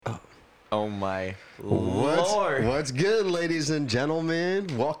Oh my Lord. What's good, ladies and gentlemen?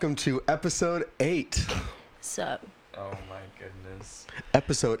 Welcome to episode 8. Sup? Oh my goodness.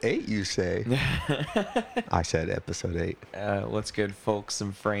 Episode 8, you say? I said episode 8. What's good, folks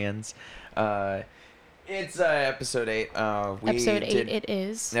and friends? It's episode 8. Episode 8 it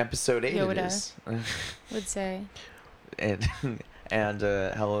is. Episode 8 Yoda it is. would say. and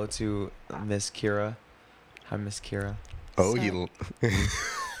hello to Miss Kira. Hi, Miss Kira. Oh, Sup? you...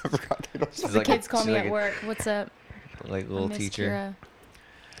 I forgot they don't say The kids call she's me like at work. What's up? Like little Miss teacher. Kira.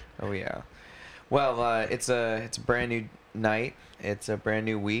 Oh yeah. Well, it's a brand new night. It's a brand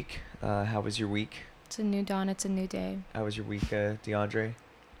new week. How was your week? It's a new dawn. It's a new day. How was your week, DeAndre?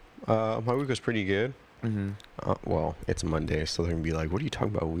 My week was pretty good. Mm-hmm. Well, it's Monday, so they're going to be like, what are you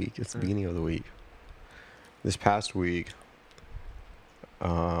talking about week? It's the beginning of the week. This past week, it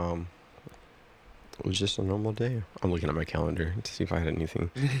was just a normal day. I'm looking at my calendar to see if I had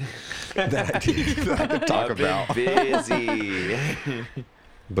anything that I could talk about. Busy.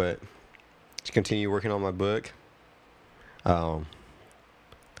 But to continue working on my book, I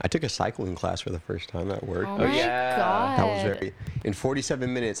took a cycling class for the first time at work. Oh, Oh, my yeah. God. That was very... In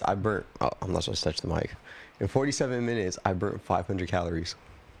 47 minutes, I burnt... Oh, I'm not supposed to touch the mic. In 47 minutes, I burnt 500 calories.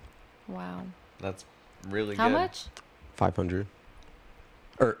 Wow. That's really How good. much? 500.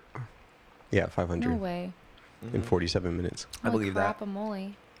 Yeah, 500. No way. In 47 minutes. I believe that.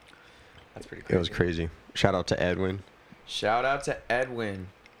 Crap-a-moly. That's pretty crazy. It was crazy. Shout out to Edwin. Shout out to Edwin.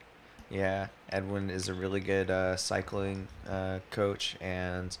 Yeah, Edwin is a really good cycling coach,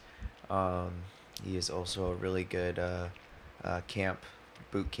 and he is also a really good boot camp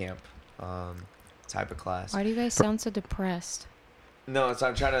type of class. Why do you guys sound so depressed? No,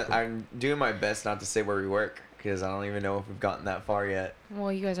 so I'm doing my best not to say where we work, because I don't even know if we've gotten that far yet.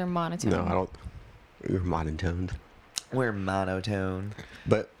 Well, you guys are monotone. No, I don't... We're monotoned. We're monotone.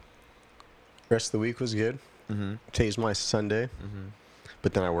 But rest of the week was good. Mm-hmm. Today's my Sunday. Mm-hmm.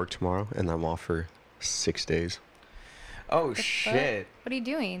 But then I work tomorrow, and I'm off for 6 days. Oh, The fuck? shit. What are you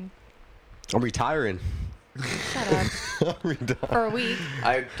doing? I'm retiring. Shut up. I'm retiring. For a week.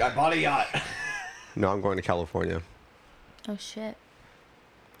 I bought a yacht. No, I'm going to California. Oh, shit.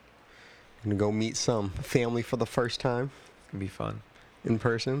 I'm going to go meet some family for the first time It'll be fun. in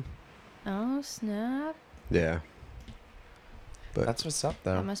person. Oh, snap. Yeah. But That's what's up,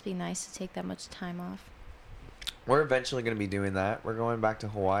 though. That must be nice to take that much time off. We're eventually going to be doing that. We're going back to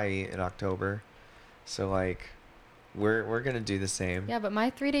Hawaii in October. So, like, we're going to do the same. Yeah, but my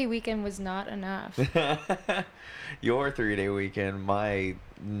 3-day weekend was not enough. Your 3-day weekend, my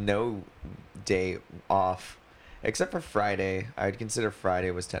no day off. Except for Friday. I'd consider Friday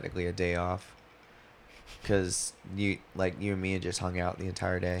was technically a day off. Because you and me had just hung out the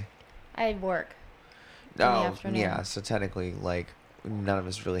entire day. I had work. In the Oh, afternoon. yeah. So technically, like, none of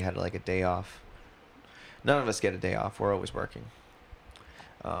us really had, like, a day off. None of us get a day off. We're always working.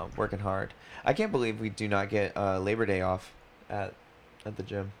 Working hard. I can't believe we do not get Labor Day off at the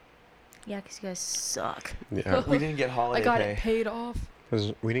gym. Yeah, because you guys suck. yeah, We didn't get holiday I got pay. it paid off.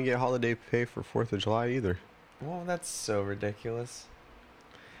 'cause we didn't get holiday pay for 4th of July either. Well, that's so ridiculous.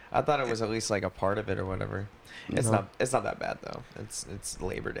 I thought it was at least like a part of it or whatever. It's No. not. It's not that bad though. It's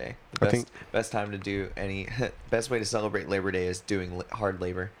Labor Day. I The think- best time to do any best way to celebrate Labor Day is doing hard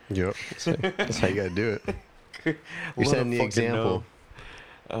labor. Yep. That's how you got to do it. You're setting the example.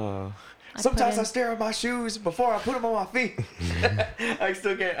 Sometimes I in- stare at my shoes before I put them on my feet. I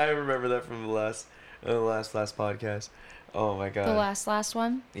still can't. I remember that from the last podcast. Oh my god. The last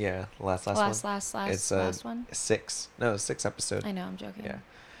one? Yeah, last one. It's last one? 6 episode. I know, I'm joking. Yeah.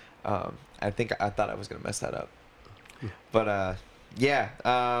 I thought I was gonna mess that up, but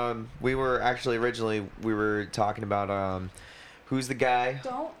yeah. We were actually originally talking about who's the guy?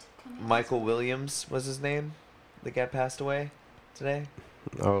 Don't. Michael Williams was his name. The guy passed away today.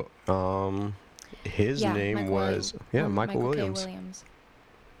 Oh, his name Michael was... Williams. Yeah, Michael K. Williams. Williams.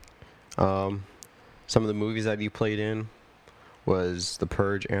 Some of the movies that he played in was The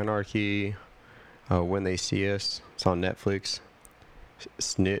Purge, Anarchy, When They See Us. It's on Netflix.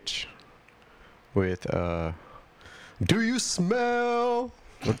 Snitch with Do You Smell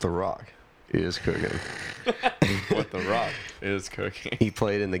What The Rock is Cooking. What the Rock is cooking. He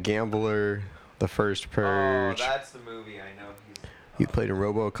played in The Gambler, The First Purge. Oh, that's the movie I know. He played in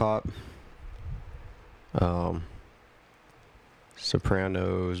RoboCop.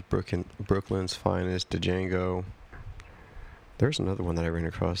 Sopranos, Brooklyn's Finest, Django. There's another one that I ran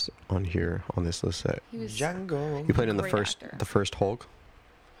across on here on this list that He was. Django. he played in Great actor. the first Hulk.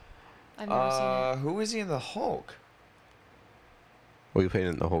 I've never seen it. Who is he in the Hulk? Well, he played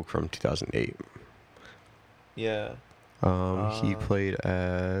in the Hulk from 2008. Yeah. He played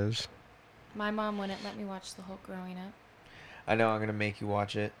as My mom wouldn't let me watch the Hulk growing up. I know I'm gonna make you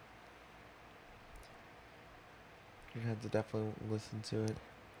watch it. You have to definitely listen to it.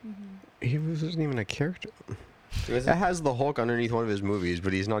 He wasn't even a character. It It has the Hulk underneath one of his movies,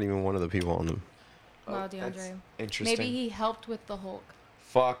 but he's not even one of the people on them. Wow, that's DeAndre. interesting. Maybe he helped with the Hulk.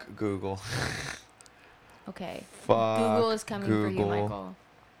 Fuck Google. Okay. Fuck Google is coming for you, Google. Michael.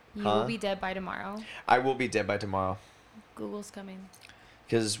 You Huh? will be dead by tomorrow. I will be dead by tomorrow. Google's coming.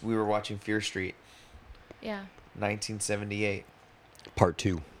 Because we were watching Fear Street, Yeah. 1978, Part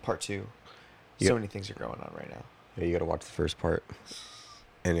 2. part 2. Yep. So many things are going on right now. Yeah, you gotta watch the first part.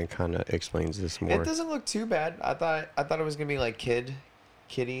 And it kind of explains this more. It doesn't look too bad. I thought it was gonna be like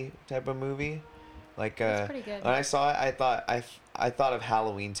kiddie type of movie. Like It's pretty good. when I saw it, I thought of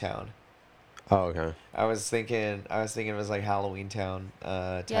Halloween Town. Oh, okay. I was thinking it was like Halloween Town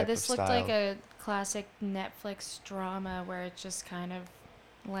type Yeah, this of looked style. like a classic Netflix drama where it's just kind of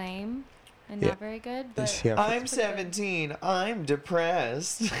lame and Yeah. not very good. But Yeah. I'm It's pretty good. 17. I'm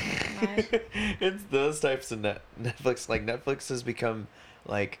depressed. Nice. It's those types of Netflix. Like Netflix has become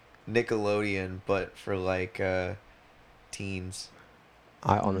like Nickelodeon, but for like teens.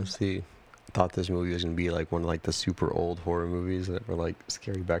 I honestly thought this movie was gonna be like one of like the super old horror movies that were like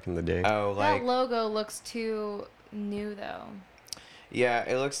scary back in the day. Oh, like that logo looks too new though. yeah,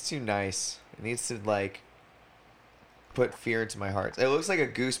 it looks too nice. It needs to like put fear into my heart. It looks like a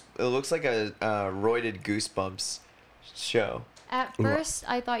roided Goosebumps show. At Ooh. first,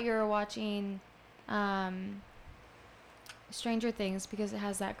 I thought you were watching Stranger Things because it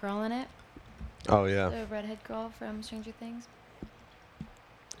has that girl in it, Oh yeah, the redhead girl from Stranger Things.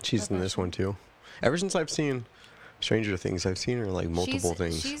 she's in this one too. Ever since I've seen Stranger Things, I've seen her in, like multiple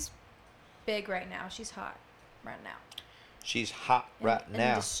things. She's big right now. She's hot right now. She's hot right now.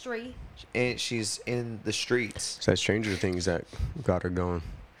 Industry. And she's in the streets. It's that Stranger Things that got her going.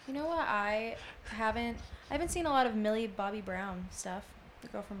 You know what? I haven't seen a lot of Millie Bobby Brown stuff. The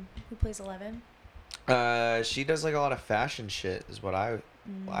girl from who plays 11. She does like a lot of fashion shit, is what I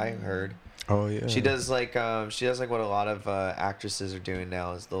heard. Oh yeah. She does like what a lot of actresses are doing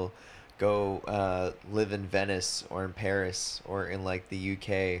now is they'll go live in Venice or in Paris or in like the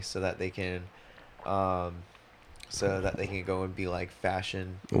UK so that they can go and be like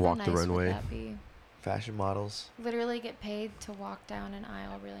fashion Walk How the nice would runway. that be? fashion models. Literally get paid to walk down an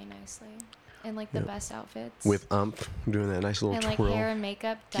aisle really nicely in like the Yep. best outfits. With doing that nice little and like twirl. hair and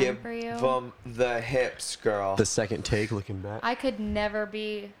makeup done Give for you. them the hips, girl. The second take, looking back. I could never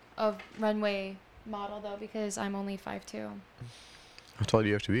be a runway model though because I'm only 5'2". How tall do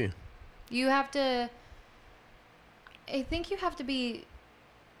you have to be? You have to. I think you have to be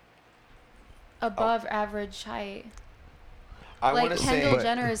above average height. I Like want to Kendall say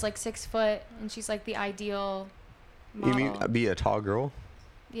Jenner is like 6 foot, and she's like the ideal You model. mean be a tall girl?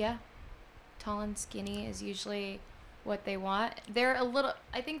 Yeah, tall and skinny is usually what they want. They're a little.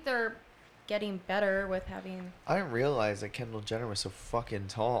 I think they're getting better with having. I didn't realize that Kendall Jenner was so fucking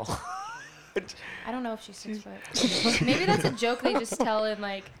tall. I don't know if she's 6 foot. Maybe that's a joke they just tell in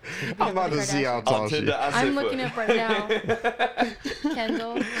like. Keeping I'm Up with about the to see how Kardashians. tall she is. I'm looking up right now.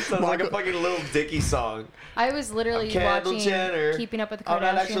 Kendall. Sounds like a fucking Little Dicky song. I was literally I'm Kendall watching Jenner. Keeping Up with the I'm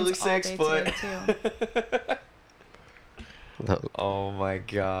not Kardashians actually all 6 day foot. today too. Oh my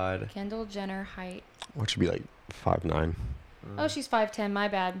god. Kendall Jenner height. What should be like 5'9"? Oh, she's 5'10". My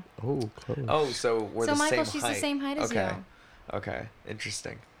bad. Oh, close. Oh, so we're So the Michael, same she's height. the same height as Okay. you. Okay.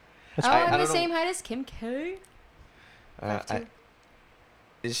 Interesting. Oh, I I'm don't the know- same height as Kim K. 5'2".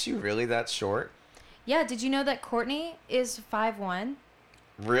 Is she really that short? Yeah. Did you know that Courtney is 5'1"?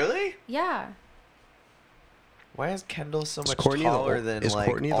 Really? Yeah. Why is Kendall so much Courtney the taller ol- than is like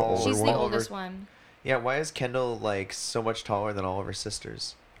Courtney the all, older She's the one? all of her- oldest one. Yeah, why is Kendall like so much taller than all of her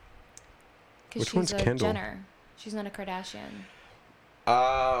sisters? Because Which she's one's a Kendall? Jenner. She's not a Kardashian.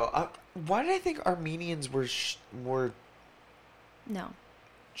 Why did I think Armenians were No.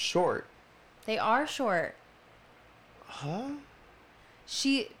 short? They are short. Huh?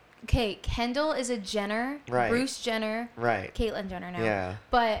 Okay, Kendall is a Jenner. Right. Bruce Jenner. Right. Caitlyn Jenner now. Yeah.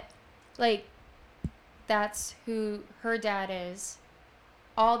 But, like, that's who her dad is.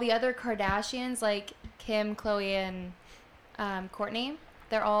 All the other Kardashians, like Kim, Khloe, and Courtney,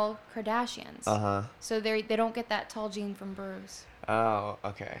 they're all Kardashians. Uh-huh. So they don't get that tall gene from Bruce. Oh,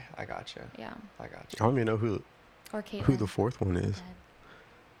 okay. I gotcha. Yeah. I gotcha. I don't even know who Or Caitlyn. the fourth one is.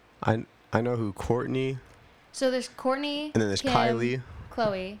 Dad. I know who Courtney, So there's Courtney, and then there's Kim, Kylie,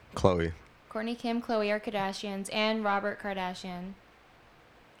 Khloe. Chloe. Courtney, Kim, Khloe are Kardashians, and Robert Kardashian.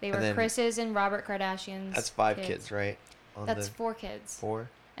 They And were then- Chris's and Robert Kardashian's. That's 5 kids, right? On That's the 4 kids. 4?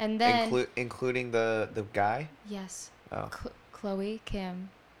 And then Including the guy? yes, Oh. Khloe, Kim,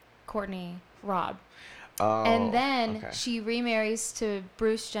 Courtney, Rob. Oh. And then okay. she remarries to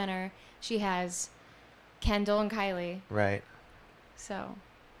Bruce Jenner. She has Kendall and Kylie. Right. So,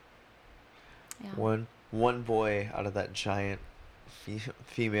 yeah. One boy out of that giant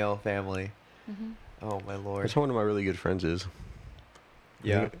female family. Mm-hmm. Oh my lord. That's how one of my really good friends is.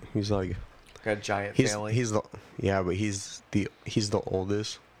 Yeah. He's like Got a giant he's family. he's the but he's the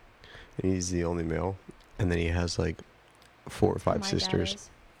oldest, and he's the only male, and then he has like 4 or 5 My sisters. dad is.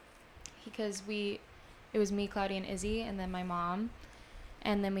 Because it was me, Claudia, and Izzy, and then my mom,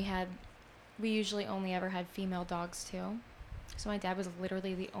 and then we usually only ever had female dogs too. So my dad was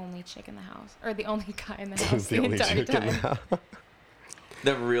literally the only chick in the house, or the only guy in the house the only entire chick in the time. house.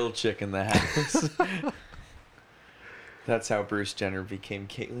 The real chick in the house. That's how Bruce Jenner became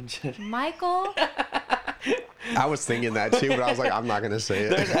Caitlyn Jenner. Michael, I was thinking that too, but I was like, I'm not gonna say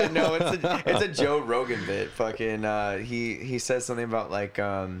it. No, it's a Joe Rogan bit. Fucking he says something about like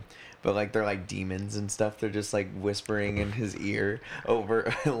but like they're like demons and stuff. They're just like whispering in his ear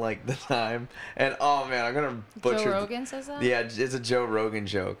over like the time. And oh man, I'm gonna butcher. Joe Rogan says that? Yeah, it's a Joe Rogan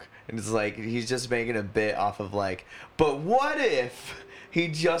joke, and it's like he's just making a bit off of like, but what if he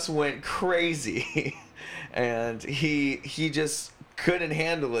just went crazy, and he just couldn't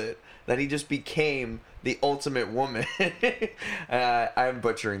handle it, that he just became the ultimate woman. I'm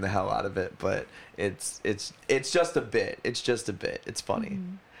butchering the hell out of it, but it's just a bit. It's just a bit. It's funny.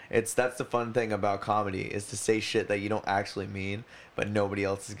 Mm-hmm. That's the fun thing about comedy, is to say shit that you don't actually mean, but nobody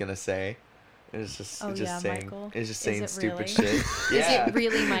else is gonna say. It's just saying Michael. it's just Is saying it stupid really? shit. Yeah. Is it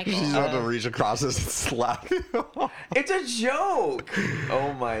really Michael? She's about to reach across this and slap you. It's a joke.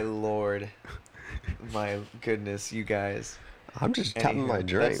 Oh my lord. My goodness, you guys. I'm just tapping my Anywho,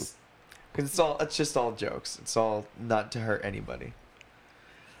 drink. Cause it's just all jokes. It's all not to hurt anybody.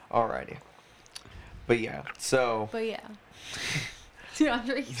 Alrighty. But yeah, so But yeah.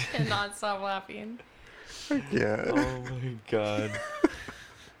 DeAndre cannot stop laughing. Yeah. oh my god.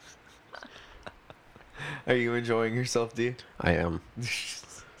 Are you enjoying yourself, D? I am.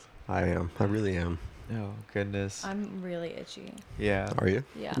 I really am. Oh goodness. I'm really itchy. Yeah. Are you?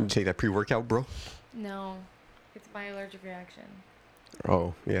 Yeah. You take that pre-workout, bro? No. It's my allergic reaction.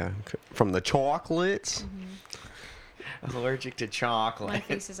 Oh, yeah. From the chocolates? Mm-hmm. Allergic to chocolate. My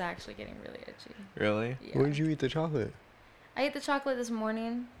face is actually getting really itchy. Really? Yeah. When did you eat the chocolate? I ate the chocolate this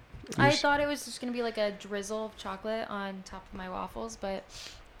morning. You I s- thought it was just going to be like a drizzle of chocolate on top of my waffles, but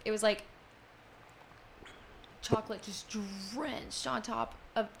it was like chocolate just drenched on top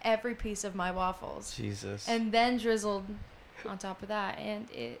of every piece of my waffles. Jesus. And then drizzled on top of that, and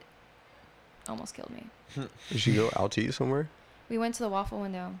it almost killed me. Did you go out to eat somewhere? We went to the waffle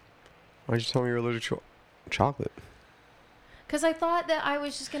window. Why'd you tell me you were allergic to chocolate? Because I thought that I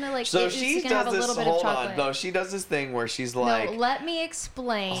was just going to, like, So it was she just going to have does a this. little bit of Hold chocolate. on. No, she does this thing where she's like, no, let me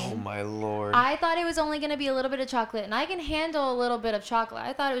explain. "Oh my lord." I thought it was only going to be a little bit of chocolate, and I can handle a little bit of chocolate.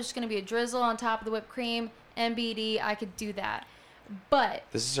 I thought it was just going to be a drizzle on top of the whipped cream, MBD. I could do that. But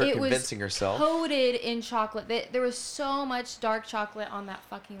This is her it convincing was herself. coated in chocolate. There was so much dark chocolate on that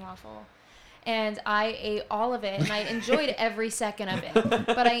fucking waffle. And I ate all of it, and I enjoyed every second of it.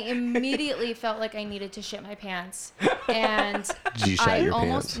 But I immediately felt like I needed to shit my pants. And Did you shat your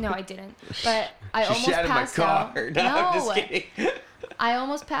almost pants? no, I didn't. But I She almost shat in my passed car. out. No, I'm just No. kidding. I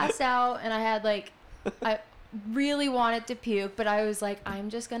almost passed out, and I had like, I really wanted to puke, but I was like,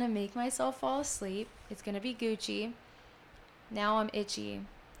 I'm just gonna make myself fall asleep. It's gonna be Gucci. Now I'm itchy,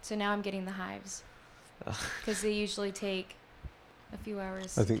 so now I'm getting the hives, because they usually take a few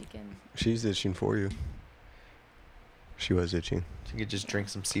hours I to think- kick in. She's itching for you. She was itching. You could just drink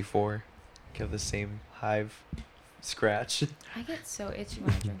some C4. Give the same hive scratch. I get so itchy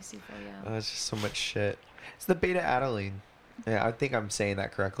when I drink C4. Yeah. It's just so much shit. It's the beta adenine. Yeah, I think I'm saying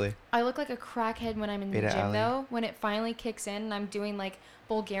that correctly. I look like a crackhead when I'm in the Beta gym, alley. though. When it finally kicks in and I'm doing like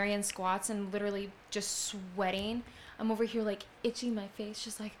Bulgarian squats and literally just sweating, I'm over here like itching my face,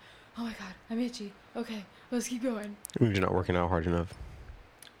 just like, oh my god, I'm itchy. Okay, let's keep going. You're not working out hard enough.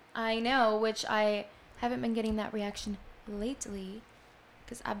 I know, which I haven't been getting that reaction lately,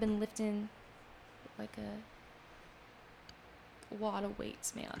 because I've been lifting like a lot of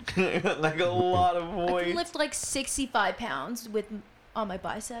weights, man. Like a lot of I weight. can lift like 65 pounds on my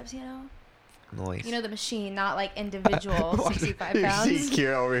biceps, you know? Nice. You know, the machine, not like individual 65 You pounds. see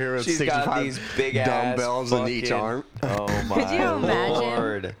Kira over here with She's 65 got these big ass dumbbells in each fucking- arm. Oh my Could you imagine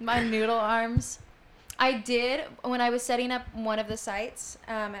lord. my noodle arms? I did, when I was setting up one of the sites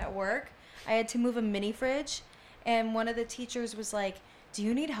at work, I had to move a mini fridge, and one of the teachers was like, do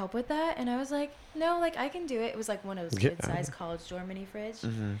you need help with that? And I was like, no, like I can do it. It was like one of those Yeah. good-sized college dorm mini fridge.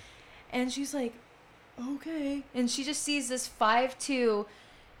 Mm-hmm. And she's like, okay. And she just sees this 5'2",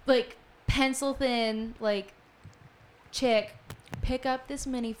 like pencil thin like chick pick up this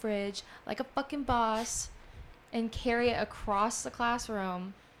mini fridge like a fucking boss and carry it across the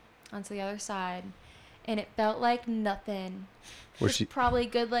classroom onto the other side, and it felt like nothing. Was It's she probably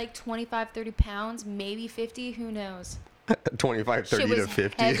good like 25, 30 pounds, maybe 50, who knows. 25, Shit 30 to was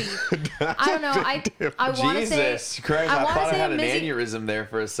 50? heavy. I don't know. I want to say Jesus Christ! I wanna thought I say had a an mini- aneurysm there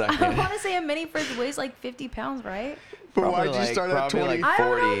for a I second. want to say a mini fridge weighs like 50 pounds, right? But Probably why'd you like- start at probably 20? like- I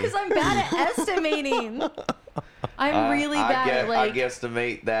don't know 40. because I'm bad at estimating. I'm really bad at I like.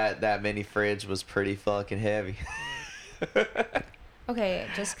 guesstimate that mini fridge was pretty fucking heavy. Okay,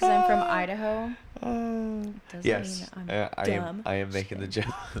 just because I'm from Idaho doesn't Yes, mean I'm dumb. I am making the joke.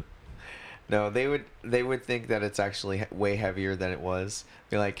 No, they would think that it's actually way heavier than it was.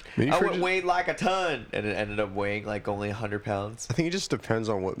 They're like, Mini oh, it fridges- weighed like a ton, and it ended up weighing like only 100 pounds. I think it just depends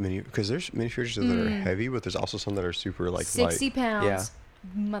on what mini, because there's mini fridges that are heavy, but there's also some that are super like 60 light. pounds.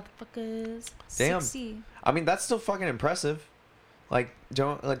 Motherfuckers. Damn. 60. I mean, that's still fucking impressive. Like, it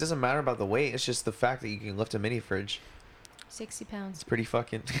doesn't matter about the weight. It's just the fact that you can lift a mini fridge. 60 pounds It's pretty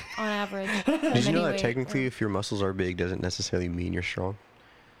fucking. on average. Did you know that technically if your muscles are big doesn't necessarily mean you're strong?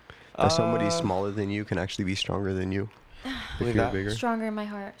 That somebody smaller than you can actually be stronger than you if Believe you're that. bigger. Stronger in my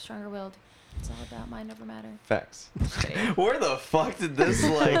heart, stronger willed. It's all about mind over matter. Facts. Where the fuck did this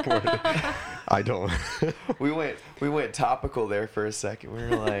like? I don't. we went topical there for a second. We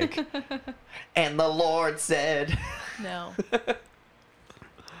were like, and the Lord said. No.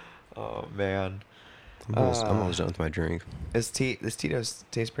 Oh man. I'm almost done with my drink. This Tito's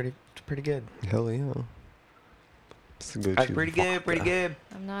tastes pretty good. Hell yeah. It's a good That's pretty good, pretty good.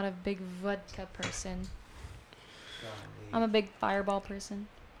 I'm not a big vodka person. I'm a big fireball person.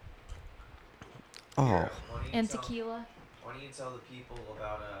 Oh. And tequila. Why don't you tell the people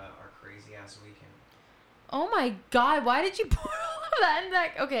about our crazy ass weekend? Oh my god, why did you pour all of that in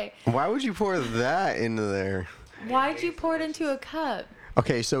that? Okay. Why would you pour that into there? Why'd you pour it into a cup?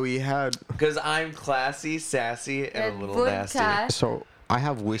 Okay, so we had. Because I'm classy, sassy, and a And little vodka. nasty. So I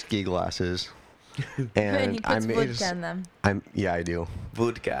have whiskey glasses, And and he I puts made. vodka in them. Yeah, I do.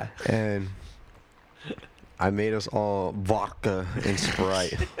 Vodka. And I made us all vodka and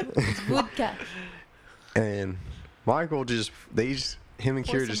Sprite. Vodka. And Michael him and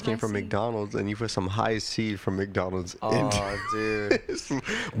Pour Kira some just came high from seed. McDonald's, and you put some high seed from McDonald's Oh, dude. into some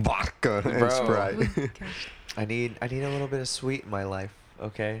vodka Bro. and Sprite. Vodka. I need a little bit of sweet in my life.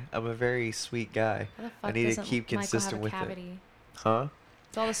 Okay, I'm a very sweet guy. How the fuck I need to doesn't keep Michael consistent have a with it. cavity? Huh?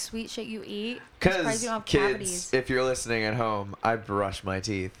 It's all the sweet shit you eat. I'm surprised Because you don't have kids, cavities. if you're listening at home, I brush my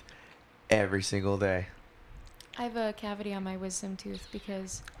teeth every single day, I have a cavity on my wisdom tooth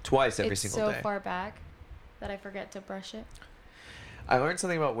because twice every it's single so day. far back that I forget to brush it. I learned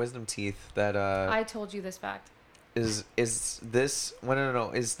something about wisdom teeth that I told you this fact. is this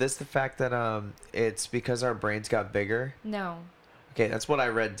no is this the fact that it's because our brains got bigger? No. Okay, that's what I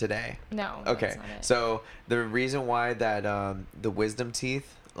read today. No. Okay, That's not it. so the reason why that the wisdom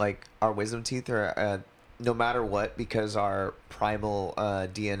teeth, like our wisdom teeth, are no matter what, because our primal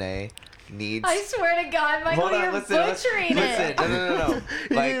DNA needs. I swear to God, Michael, Hold on, you're listen, butchering listen, it. no.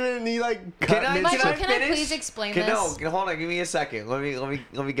 You Like, didn't even need like can I Michael, can I finish? please explain No, this? hold on, give me a second. Let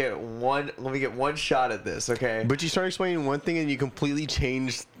me get one shot at this, okay? But you started explaining one thing and you completely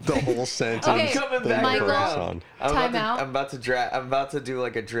changed the whole sentence. Okay, I'm coming that back you Michael, focused around. on. Time out. I'm about to do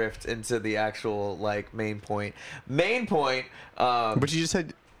like a drift into the actual like main point. Main point. But you just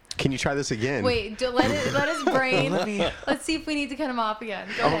said, "Can you try this again?" Wait, let his brain. Let me- Let's see if we need to cut him off again.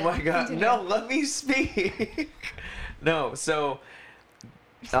 Go Oh ahead, my god. continue. No, let me speak. No, so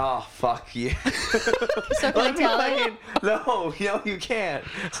oh fuck you. So can I tell it? No, you can't.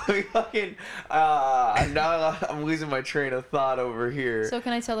 Let me fucking now I'm losing my train of thought over here. So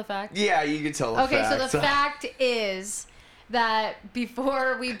can I tell the fact? Yeah, you can tell the Okay, so facts. the fact is that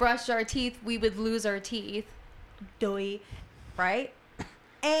before we brushed our teeth, we would lose our teeth. Doy, right?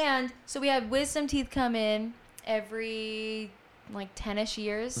 And so we had wisdom teeth come in every like 10-ish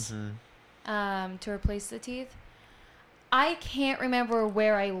years to replace the teeth. I can't remember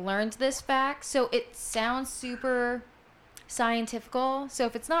where I learned this fact, so it sounds super scientifical. So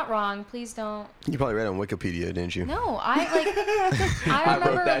if it's not wrong, please don't. You probably read it on Wikipedia, didn't you? No, I I wrote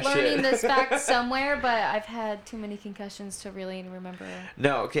remember that learning shit. this fact somewhere, but I've had too many concussions to really remember.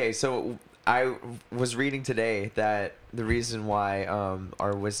 No, okay, so I was reading today that the reason why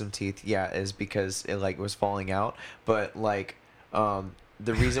our wisdom teeth, is because it like was falling out, but like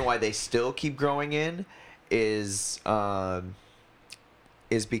the reason why they still keep growing in is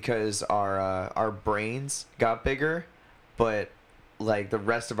because our brains got bigger, but like the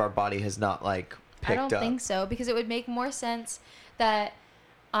rest of our body has not like picked I don't up. think so, because it would make more sense that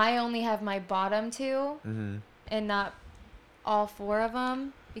I only have my bottom 2 Mm-hmm. and not all 4 of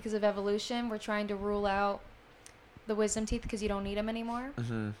them because of evolution. We're trying to rule out the wisdom teeth because you don't need them anymore.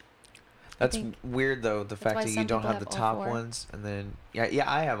 Mm-hmm. That's weird though. The fact why that you some don't people have the have all top 4. ones, and then yeah,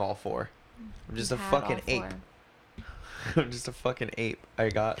 I have all 4. I'm just a You've had fucking all ape. 4. I'm just a fucking ape. I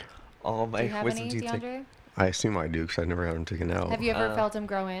got all Do my you have wisdom any, teeth. DeAndre? I assume I do because I never had them taken out. Have you ever felt them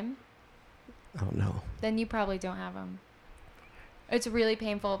grow in? I don't know. Then you probably don't have them. It's really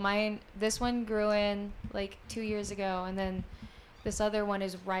painful. This one grew in like 2 years ago, and then this other one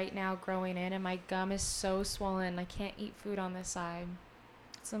is right now growing in, and my gum is so swollen. I can't eat food on this side.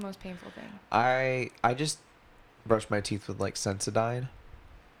 It's the most painful thing. I just brush my teeth with like Sensodyne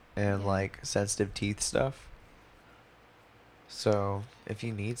and Yeah. like sensitive teeth stuff. So if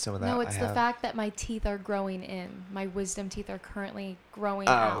you need some of that, No, it's I the have. fact that my teeth are growing in. My wisdom teeth are currently growing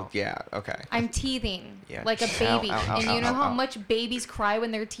Oh out. yeah, okay. I'm teething Yeah. like a Ow, baby. ow, ow, and ow, you know ow, how ow. much babies cry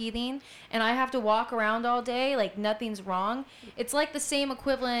when they're teething? And I have to walk around all day like nothing's wrong. It's like the same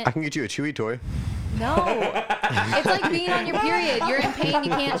equivalent. I can get you a Chewy toy. No. It's like being on your period. You're in pain, you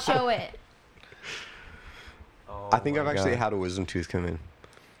can't show it. Oh I think my I've actually God. had a wisdom tooth come in.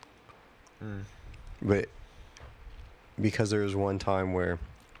 Mm. But because there was one time where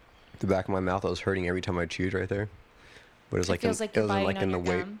the back of my mouth I was hurting every time I chewed right there. But it was like feels like you're biting on in the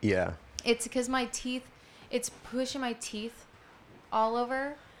your way. gum. Yeah. It's because my teeth, it's pushing my teeth all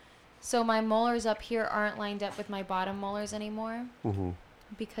over. So my molars up here aren't lined up with my bottom molars anymore Mm-hmm.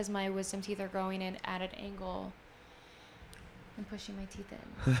 because my wisdom teeth are growing in at an angle and pushing my teeth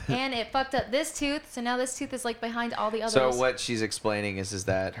in. And it fucked up this tooth, so now this tooth is like behind all the others. So what she's explaining is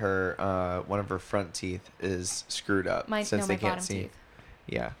that her one of her front teeth is screwed up since my they can't bottom see. teeth.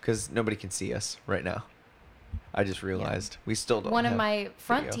 Yeah, because nobody can see us right now. I just realized we still don't. One of have my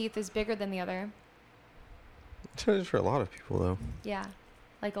front video. teeth is bigger than the other. So it's for a lot of people though. Yeah,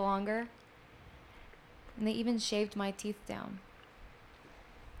 like longer. And they even shaved my teeth down.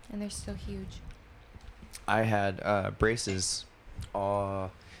 And they're still huge. I had braces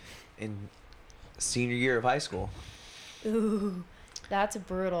in senior year of high school. Ooh, that's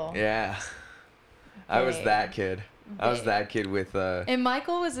brutal. Yeah. I was Babe. that kid. I was Babe. that kid with And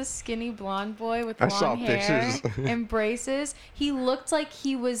Michael was a skinny blonde boy with I long saw hair pictures. and braces. He looked like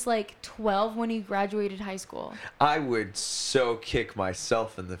he was like 12 when he graduated high school. I would so kick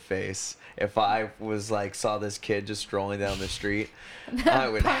myself in the face if I was like saw this kid just strolling down the street. I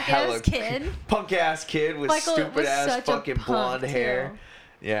would Punk-ass kid. Punk ass kid with Michael stupid was ass such a fucking punk, blonde hair.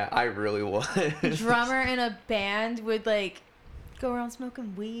 too. Yeah, I really was. Drummer in a band would like go around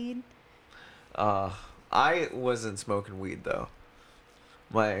smoking weed. I wasn't smoking weed though.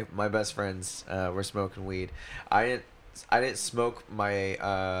 My best friends were smoking weed. I didn't smoke my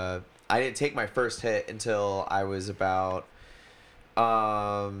I didn't take my first hit until I was about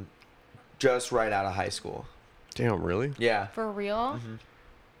just right out of high school. Damn, really? Yeah. For real? Mhm.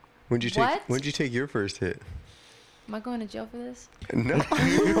 When'd you take your first hit? Am I going to jail for this? No.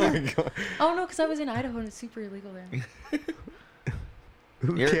 Oh my God. Oh no, because I was in Idaho and it's super illegal there.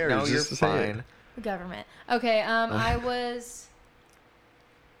 Who You're, cares? no, you're Just say it. fine. The government. Okay, I was...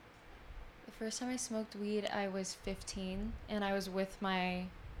 The first time I smoked weed, I was 15, and I was with my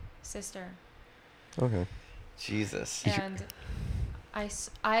sister. Okay. Jesus. And I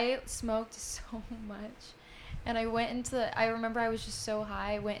smoked so much. And I went into the... I remember I was just so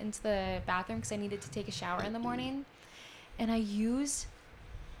high. I went into the bathroom because I needed to take a shower in the morning. And I used...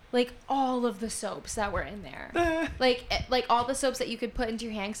 like all of the soaps that were in there, like all the soaps that you could put into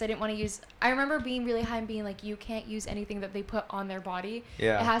your hand. Because I didn't want to use. I remember being really high and being like, you can't use anything that they put on their body.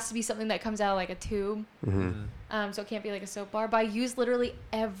 Yeah. It has to be something that comes out of like a tube. Mm-hmm. So it can't be like a soap bar. But I used literally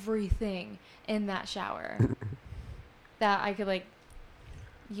everything in that shower that I could like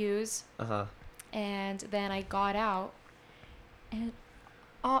use. Uh-huh. And then I got out, and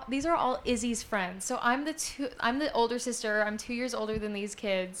these are all Izzy's friends. So I'm the older sister. I'm 2 years older than these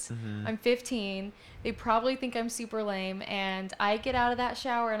kids. Mhm. I'm 15. They probably think I'm super lame. And I get out of that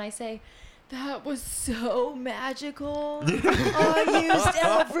shower and I say, that was so magical. I used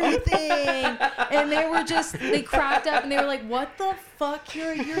everything. And they cracked up and they were like, what the fuck?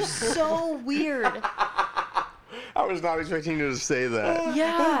 You're so weird. I was not expecting you to say that.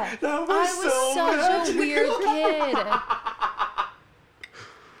 Yeah. That was I was so such a weird kid.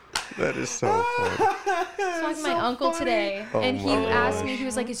 That is so funny. I was talking to my uncle today, Oh and he my asked me, gosh. he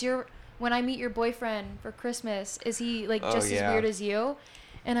was like, when I meet your boyfriend for Christmas, is he like just as yeah. weird as you?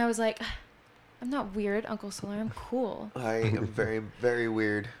 And I was like, I'm not weird, Uncle Solar, I'm cool. I am very, very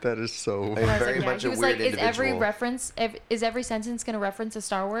weird. That is so. I And am I was very like, yeah. much He a was weird like, individual. is every sentence going to reference a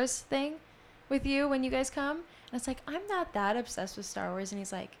Star Wars thing with you when you guys come? And it's like, I'm not that obsessed with Star Wars. And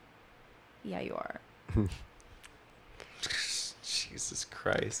he's like, yeah, you are. Jesus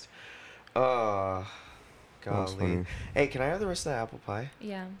Christ. Oh, That's golly. funny. Hey, can I have the rest of the apple pie?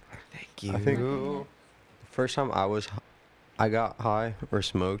 Yeah. Thank you. I think Yeah. first time I got high or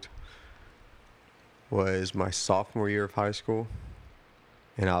smoked was my sophomore year of high school,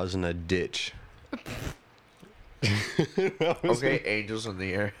 and I was in a ditch. Okay, angels in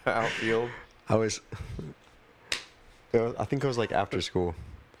the air, outfield. I think it was like after school.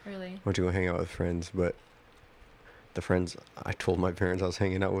 Really? Went to go hang out with friends, but the friends I told my parents I was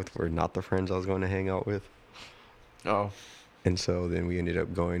hanging out with were not the friends I was going to hang out with. Oh. And so then we ended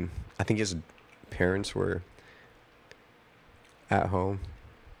up going. I think his parents were at home,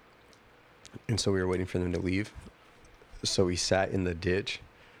 and so we were waiting for them to leave. So we sat in the ditch,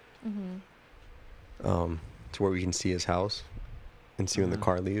 to where we can see his house and see when the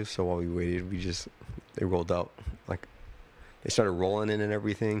car leaves. So while we waited, they rolled out, like they started rolling in and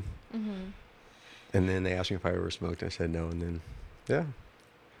everything. And then they asked me if I ever smoked. I said no, and then yeah.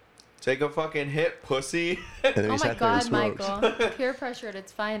 Take a fucking hit, pussy. And then we Oh my sat there and God, smoked. Michael. Peer pressure at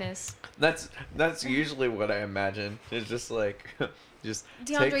its finest. That's usually what I imagine. It's just like, just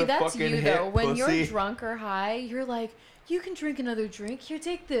take DeAndre, the that's fucking you hit, though. When pussy. you're drunk or high, you're like, you can drink another drink. Here,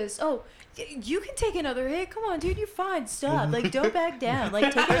 take this. Oh, you can take another hit. Come on, dude, you're fine. Stop. Like, don't back down.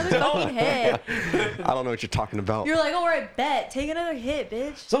 Like, take another fucking hit. I don't know what you're talking about. You're like, all right, bet. Take another hit,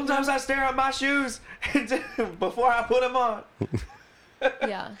 bitch. Sometimes I stare at my shoes before I put them on.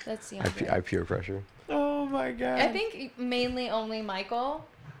 Yeah, that's DeAndre. I peer pressure. Oh my God. I think mainly only Michael.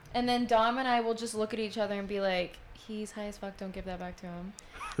 And then Dom and I will just look at each other and be like, he's high as fuck. Don't give that back to him.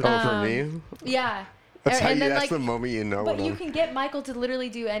 Oh, for me? Yeah. That's how and then, that's like, the moment you know. But when you I'm- can get Michael to literally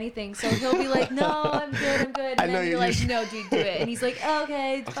do anything. So he'll be like, no, I'm good. And I know then you're you like, just- no, dude, do it. And he's like,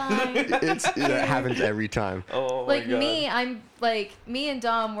 okay, it's fine. It happens every time. Oh my Like God. me and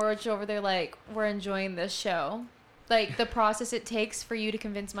Dom, we're just over there like, we're enjoying this show. Like, the process it takes for you to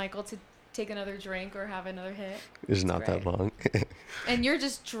convince Michael to take another drink or have another hit. It's not that great. long. And you're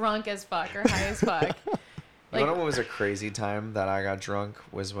just drunk as fuck or high as fuck. You Like, know what was a crazy time that I got drunk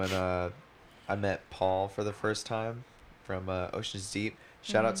was when I met Paul for the first time from Ocean's Deep.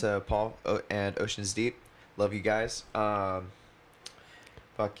 Shout out to Paul and Ocean's Deep. Love you guys.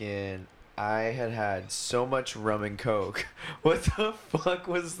 Fucking, I had so much rum and coke. What the fuck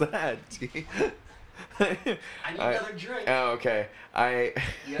was that? I need another drink. Oh, okay.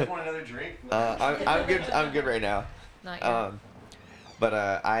 You guys want another drink? I'm good. I'm good right now. not yet. But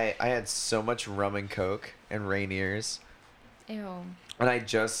I had so much rum and coke and Rainier's. Ew. And I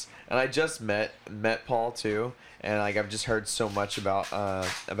just met Paul too, and like I've just heard so much about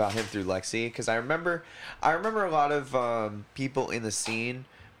him through Lexi, because I remember a lot of people in the scene,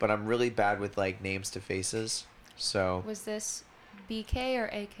 but I'm really bad with like names to faces. So Was this BK or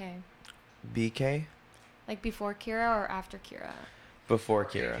AK? BK Like before Kira or after Kira? before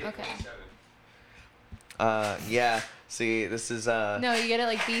Kira. Okay. Yeah. See, this is No, you get it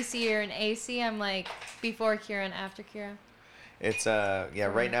like BC or an AC. I'm like before Kira and after Kira. It's yeah.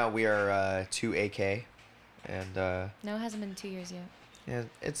 Right now we are 2 AK, and No, it hasn't been 2 years yet. yeah,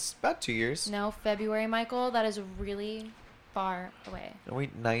 it's about 2 years. No, February, Michael. That is really far away.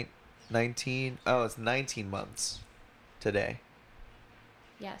 Wait, 19. Oh, it's 19 months today.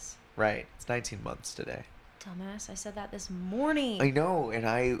 Yes. Right. It's 19 months today. Dumbass, I said that this morning. I know, and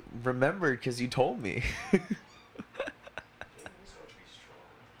I remembered because you told me.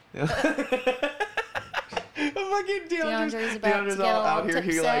 Fucking DeAndre's about to get a out little here.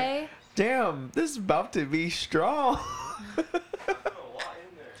 He tipsy. like, damn, this is about to be strong.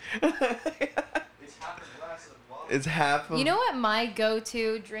 It's half of You know what my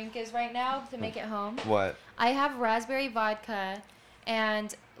go-to drink is right now to make it home? what? I have raspberry vodka,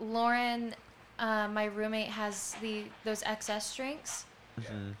 and Lauren, my roommate, has those XS drinks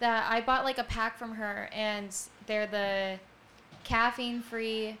that I bought like a pack from her, and they're the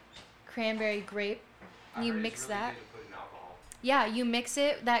caffeine-free cranberry grape. You mix that. Yeah, you mix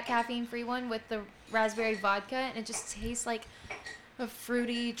it, that caffeine-free one, with the raspberry vodka, and it just tastes like a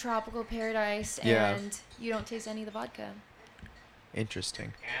fruity tropical paradise, Yeah. and you don't taste any of the vodka.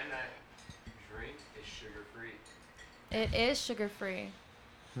 Interesting. And that drink is sugar free. It is sugar-free.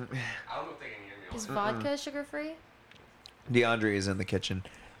 I don't know if they can hear me. Is vodka sugar-free? DeAndre is in the kitchen.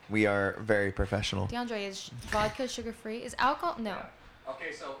 We are very professional. DeAndre, is vodka sugar-free? Is alcohol? No.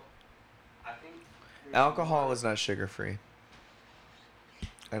 Okay, so I think Alcohol is not sugar free.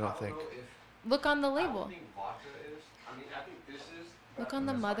 I don't think. Look on the I don't label. think vodka is. I mean, I think this is. Look on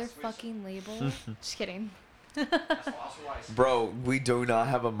the motherfucking label. Just kidding. Bro, we do not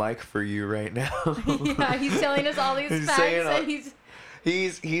have a mic for you right now. Yeah, he's telling us all these He's facts, saying and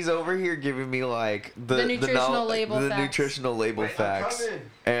he's over here giving me like The nutritional label facts. nutritional label facts.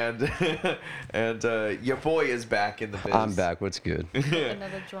 And your boy is back in the biz. I'm back. What's good?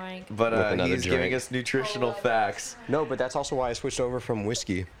 another drink. But With another he's giving drink. us nutritional facts. No, but that's also why I switched over from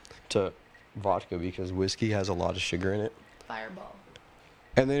whiskey to vodka, because whiskey has a lot of sugar in it. Fireball.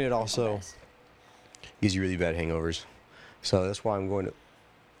 And then it also Best. gives you really bad hangovers. So that's why I'm going to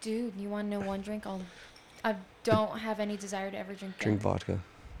Dude, you want to know one drink? I don't have any desire to ever drink drink that. vodka.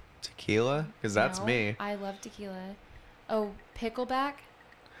 Tequila? Because that's No, me. I love tequila. Oh, pickleback.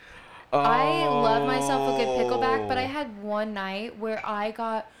 Oh. I love myself a good pickleback, but I had one night where I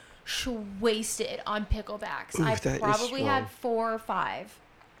got wasted on picklebacks. Ooh, I that is probably had strong. 4 or 5.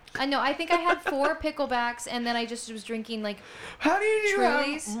 I know. I think I had 4 picklebacks, and then I just was drinking like. How do you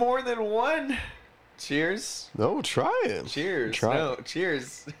Truly's? have more than one? Cheers. No, try it. Cheers. Try no, it.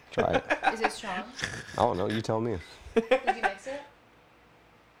 cheers. Try it. Is it strong? I don't know. You tell me. Did you mix it?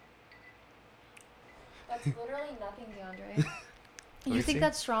 That's literally nothing, DeAndre. me You think see.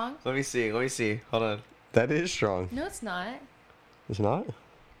 that's strong? Let me see. Hold on. That is strong. No, it's not. It's not?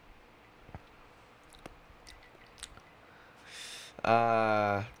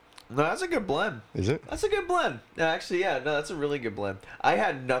 No, that's a good blend. Is it? That's a good blend. No, actually, yeah, no, that's a really good blend. I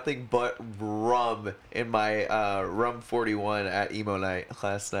had nothing but rum in my rum 41 at emo night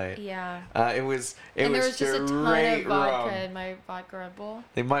last night. Yeah. It was And there was just a ton straight of vodka rum. in my vodka Red Bull.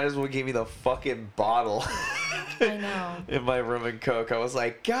 They might as well give me the fucking bottle. I know. In my rum and coke, I was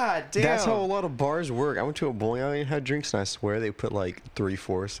like, God damn. That's how a lot of bars work. I went to a bowling alley and had drinks, and I swear they put like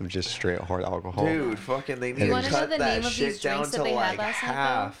 3/4 of just straight hard alcohol. Dude, fucking, they Do need you to wanna know cut the that name of shit these down drinks that to they had like last night, though?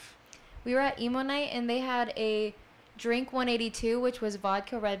 half. We were at emo night, and they had a drink 182, which was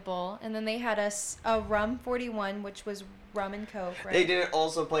vodka Red Bull, and then they had a rum 41, which was rum and coke, right? They didn't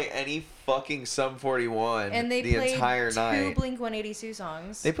also play any fucking Sum 41 And they the played entire 2 night. Blink 182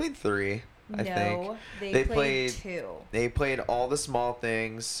 songs. They played 3, I think. No, They they played- played 2. They played All the Small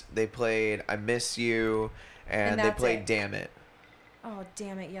Things. They played I Miss You. And they that's played it. Damn It. Oh,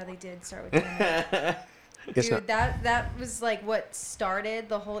 damn it. Yeah, they did start with damn it. It's Dude, not. that was like what started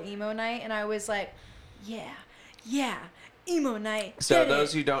the whole emo night, and I was like, yeah, emo night. So get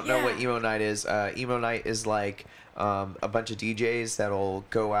those it, who don't know what yeah. emo night is like a bunch of DJs that'll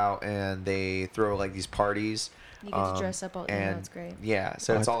go out and they throw like these parties. You get to dress up all emo, and it's great. yeah,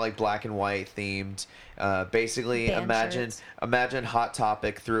 so it's What? all like black and white themed. Basically, Band shirts. imagine Hot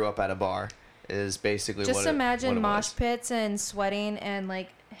Topic threw up at a bar. Is basically Just what it imagine mosh was. pits and sweating and like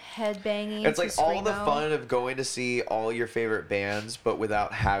head banging. It's to like all the screamo. fun of going to see all your favorite bands, but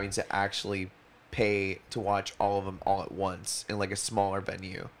without having to actually pay to watch all of them all at once in like a smaller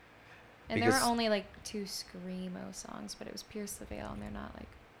venue. And there were because- only like 2 screamo songs, but it was Pierce the Veil, and they're not like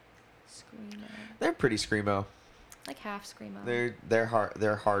screamo, They're pretty screamo. like half screamo. They're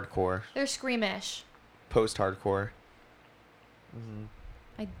hardcore, They're screamish. post hardcore.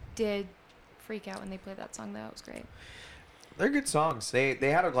 I did freak out when they played that song, though. It was great. They're good songs. They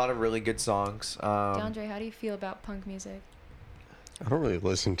had a lot of really good songs. DeAndre, how do you feel about punk music? I don't really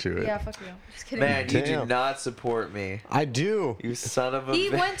listen to it. Yeah, fuck you. Just kidding. Man, you do Damn. not support me. I do. You son of a He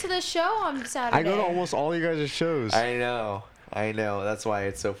bitch. went to the show on Saturday. I go to almost all you guys' shows. I know. That's why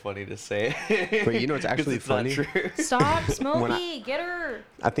it's so funny to say. But you know what's 'Cause actually it's not funny? true. Stop, When Smokey. Get her.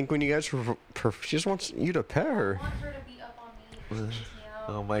 I think when you guys she just wants you to pet I her. want her to be up on me.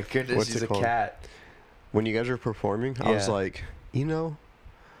 Oh my goodness, What's she's it a called? cat. When you guys were performing, I was Yeah. like,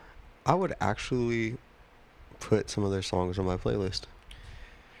 I would actually put some of their songs on my playlist.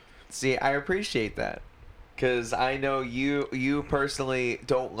 See, I appreciate that. Because I know you personally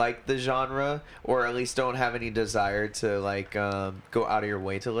don't like the genre, or at least don't have any desire to like go out of your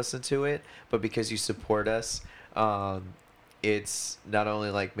way to listen to it. But because you support us, it's not only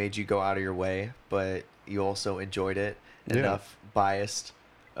like made you go out of your way, but you also enjoyed it Yeah. enough, biased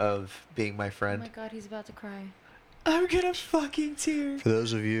of being my Oh friend. my god, he's about to cry. I'm gonna fucking tear. For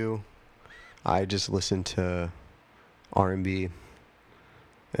those of you, I just listen to R&B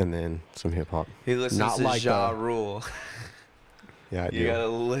and then some hip hop. He listens Not to like Ja the- Rule. Yeah, I You do. gotta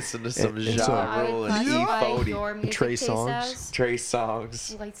listen to some and Ja so- I would Rule and classify E40. your music Trey taste Songz. as Trey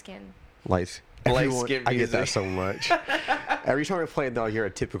Songs. light skin. Light. Light Everyone, skin I get that music. so much. Every time I play it, though, I hear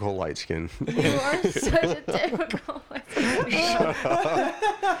a typical light skin. You are such a typical light skin.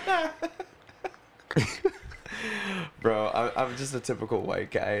 Bro, I'm just a typical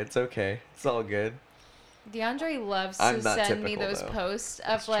white guy. It's okay. It's all good. DeAndre loves I'm to not send me typical, those though. posts of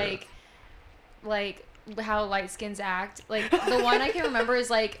That's true. like how light skins act. Like the one I can remember is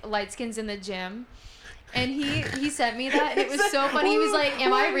like light skins in the gym. And he sent me that, and it was so funny. He was like,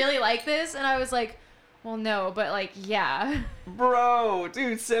 "Am I really like this?" And I was like, "Well, no, but like, yeah." Bro,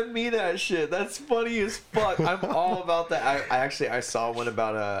 dude, send me that shit. That's funny as fuck. I'm all about that. I saw one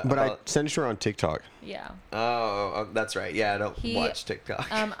about But I about, sent it to her on TikTok. Yeah. oh, that's right. Yeah, I don't watch TikTok.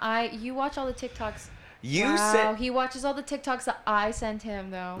 You watch all the TikToks. You Wow, said he watches all the TikToks that I sent him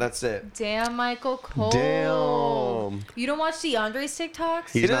though. that's it. Damn, Michael Cole. Damn. You don't watch DeAndre's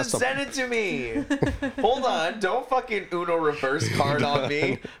TikToks? He He's not doesn't send it to me. Hold on, don't fucking Uno reverse card on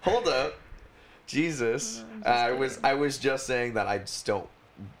me. Hold up, Jesus. I was just saying that I just don't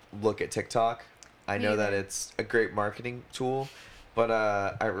look at TikTok. I know that it's a great marketing tool, but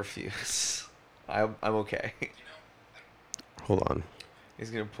I refuse. I'm okay. Hold on.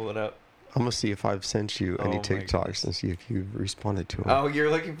 He's gonna pull it up. I'm gonna see if I've sent you any Oh my TikToks goodness. and see if you've responded to them. Oh, you're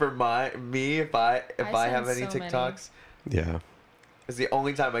looking for me if I have send any so many. TikToks? Yeah. It's the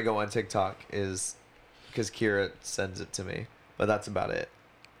only time I go on TikTok is because Kira sends it to me, but that's about it.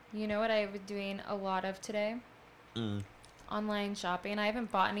 You know what I've been doing a lot of today? Online shopping. I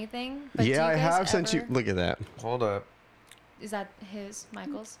haven't bought anything. But do Yeah, you I guys have sent you. ever- Look at that. Hold up. Is that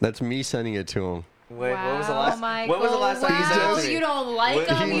Michael's? That's me sending it to him. Wait, wow, when was the last? Michael, When was the last time you sent it to me? You don't like When-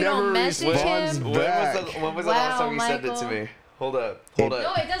 him? He You don't never message responds him? back. When was the last Wow, time you sent it to Michael. me? Hold up. Hold No,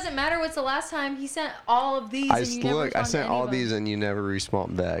 up. it doesn't matter what's the last time. He sent all of these, and you never I respond to sent any all of them. these and you never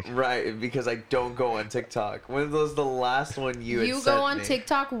respond back. Right, because I don't go on TikTok. When was the last one you had You sent go on me?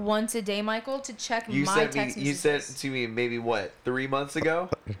 TikTok once a day, Michael, to check You my sent text me. You messages. sent to me maybe what 3 months ago?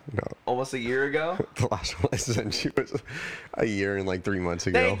 No. Almost a year ago. The last one I sent you was a year and like 3 months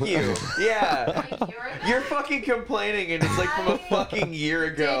ago. Thank you. Yeah. A year ago? You're fucking complaining, and it's like from a fucking year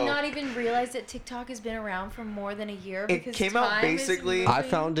ago. Did not even realize that TikTok has been around for more than a year. It Because came out time is basically- I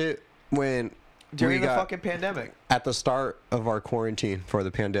moving. found it when During we the got fucking pandemic. at the start of our quarantine for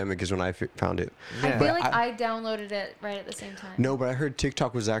the pandemic is when I found it. I Yeah. feel But like I downloaded it right at the same time. No, but I heard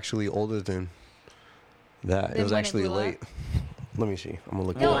TikTok was actually older than that. Than It was when it actually blew up? late. Let me see. I'm gonna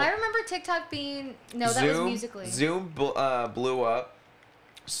look No, it I up. remember TikTok being that was Musically. Zoom blew up.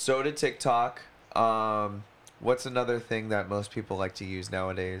 So did TikTok. What's another thing that most people like to use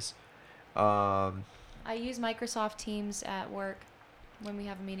nowadays? I use Microsoft Teams at work when we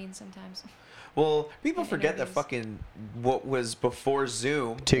have a meeting sometimes. Well, people And forget that interviews. fucking what was before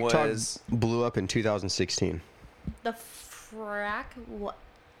Zoom TikTok was blew up in 2016. The frack? What?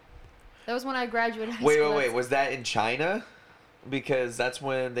 That was when I graduated high wait, school. wait, wait. That's- Was that in China? Because that's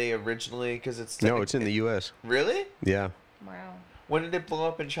when they originally. Because it's No, it's in the U.S. Really? Yeah. Wow. When did it blow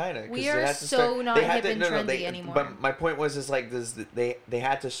up in China? 'Cause We they are had to so start- not they had hip and trendy they- anymore. But my point was, is like this. They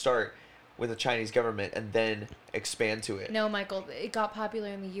had to start with the Chinese government and then expand to it. No, Michael, it got popular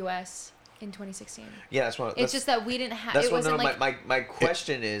in the U.S. in 2016. Yeah, that's what. It's just that we didn't have. That's It what. wasn't No, like my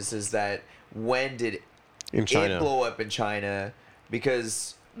question is that when did In China. it blow up in China?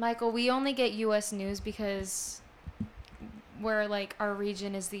 Because Michael. We only get U.S. news because we're like our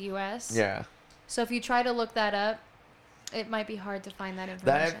region is the U.S. yeah, So if you try to look that up, it might be hard to find that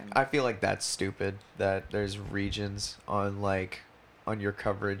that information. I feel like that's stupid. That there's regions on your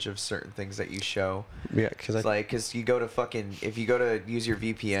coverage of certain things that you show. Yeah, because It's like, cause you go to fucking, if you go to use your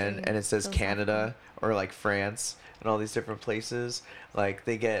VPN Same. and it says Those Canada or like France and all these different places, like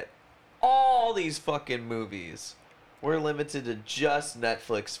they get all these fucking movies. We're limited to just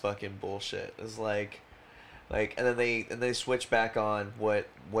Netflix fucking bullshit. It's like, and then they switch back on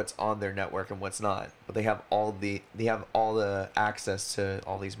what's on their network and what's not. But they have all the access to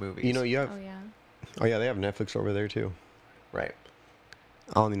all these movies. you know you have. Oh yeah. Oh yeah, they have Netflix over there too. right?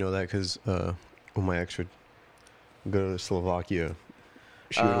 I only know that because when my ex would go to Slovakia,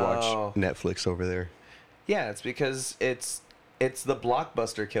 she would Oh. watch Netflix over there. Yeah, it's because it's the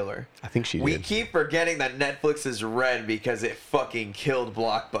blockbuster killer. I think she We did. keep forgetting that Netflix is red because it fucking killed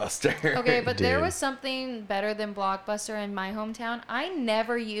Blockbuster. Okay, but there Dude. was something better than Blockbuster in my hometown. I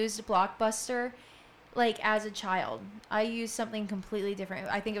never used Blockbuster like as a child. I used something completely different.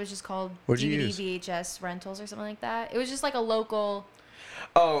 I think it was just called What'd you DVD use? VHS rentals or something like that. It was just like a local.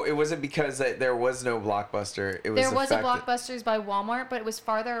 Oh, it wasn't because there was no Blockbuster. It was There the was a fact that- Blockbusters by Walmart, but it was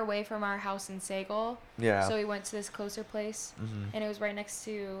farther away from our house in Sagal. Yeah. So we went to this closer place, Mhm. and it was right next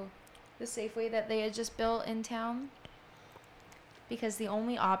to the Safeway that they had just built in town. Because the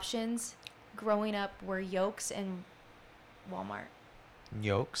only options growing up were Yolks and Walmart.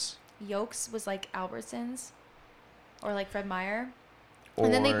 Yolks. Yolks was like Albertsons or like Fred Meyer.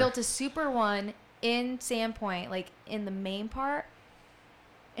 And then they Or- built a super one in Sandpoint, like in the main part.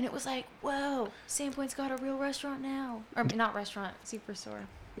 And it was like, whoa, Sandpoint's got a real restaurant now. Or not restaurant, superstore.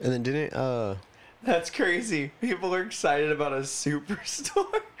 And then didn't That's crazy. People are excited about a superstore.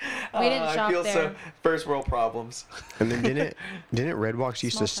 We didn't I shop feel there. so first world problems. And then didn't Redbox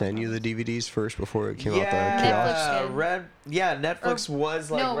used Small to send you the problems. DVDs first before it came out the Netflix kiosk? did. Netflix was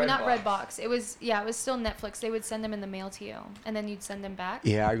like no, Redbox. not Redbox. It was still Netflix. They would send them in the mail to you, and then you'd send them back.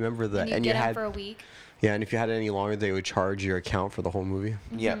 Yeah, I remember that. And you'd And get you them had for a week. yeah, and if you had it any longer, they would charge your account for the whole movie.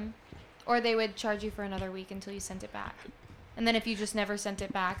 Yeah. Or they would charge you for another week until you sent it back. And then if you just never sent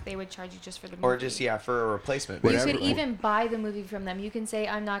it back, they would charge you just for the movie. Or just for a replacement. You Whatever. could even buy the movie from them. You can say,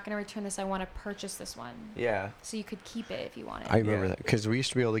 I'm not going to return this. I want to purchase this one. Yeah. So you could keep it if you wanted. I remember Yeah. that because we used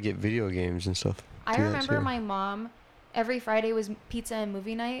to be able to get video games and stuff. I do that remember too. my mom, every Friday was pizza and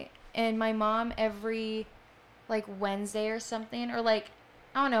movie night. And my mom every like Wednesday or something, or like,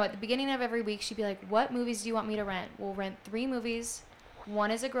 I don't know, at the beginning of every week, she'd be like, what movies do you want me to rent? We'll rent 3 movies.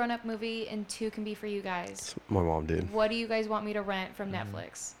 1 is a grown-up movie and 2 can be for you guys. My mom did. What do you guys want me to rent from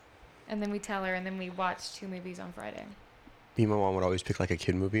Netflix? And then we tell her, and then we watch 2 movies on Friday. Me and my mom would always pick like a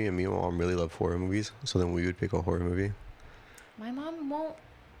kid movie, and me and my mom really love horror movies. So then we would pick a horror movie. My mom won't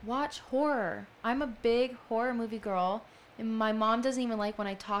watch horror. I'm a big horror movie girl, and my mom doesn't even like when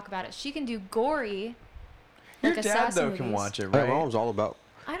I talk about it. She can do gory, Your like dad assassin though movies. can watch it, My right? mom's all about.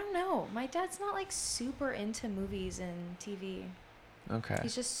 I don't know. My dad's not like super into movies and TV. Okay.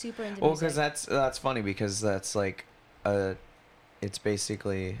 He's just super into Well, music. because that's funny because that's like, it's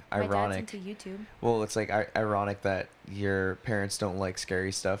basically My ironic. dad's into YouTube. Well, it's like ironic that your parents don't like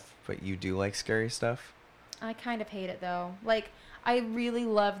scary stuff, but you do like scary stuff. I kind of hate it though. Like, I really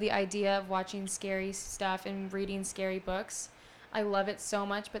love the idea of watching scary stuff and reading scary books. I love it so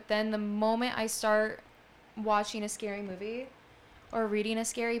much. But then the moment I start watching a scary movie or reading a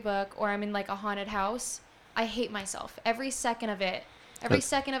scary book or I'm in like a haunted house, I hate myself. Every second of it. Every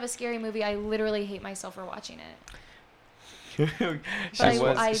second of a scary movie, I literally hate myself for watching it.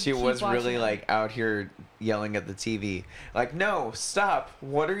 I She keep was watching really it. like out here yelling at the TV, like, "No, stop!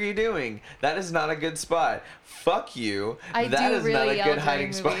 What are you doing? That is not a good spot. Fuck you! I That do is really not a yell good during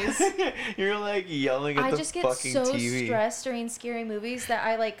hiding spot." movies. You're like yelling at I the just get fucking so TV. stressed during scary movies that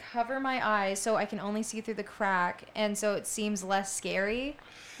I like cover my eyes so I can only see through the crack, and so it seems less scary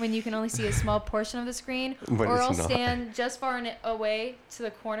when you can only see a small portion of the screen. But or it's I'll not. stand just far away to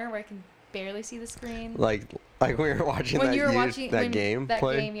the corner where I can barely see the screen. Like when we were watching when that you were watching that game that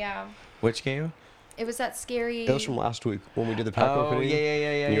play. game, yeah, Which game? it was that scary. It was from last week when we did the pack Oh, opening. yeah.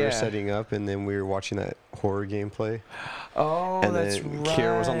 And you were setting up, and then we were watching that horror gameplay. Oh, And that's then right.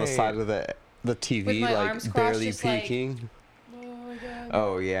 Kira was on the side of the TV, With my arms like crossed, barely just like- peeking. Oh my god.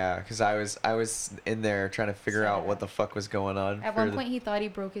 Oh yeah, because I was in there trying to figure So out what the fuck was going on. At for one the- point, he thought he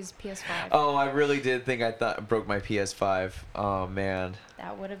broke his PS5. Oh, I really did think I broke my PS5. Oh man,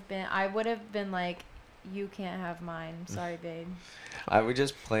 That would have been. I would have been like, "You can't have mine. Sorry, babe." I would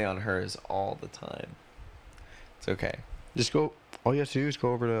just play on hers all the time. It's okay. Just go. All you have to do is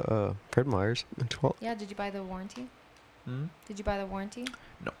go over to Fred Meyer's and 12. Yeah. Did you buy the warranty? Hmm? Did you buy the warranty?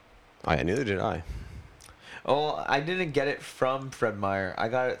 Neither did I. Oh, I didn't get it from Fred Meyer. I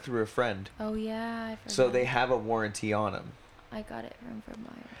got it through a friend. Oh yeah, I forgot. So they have a warranty on them. I got it from Fred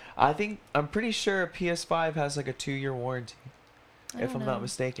Meyer. I'm pretty sure a PS5 has like a 2-year warranty, I if don't I'm know. not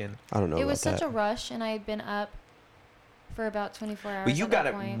mistaken. I don't know It about was such that. a rush, and I had been up for about 24 hours. But you at got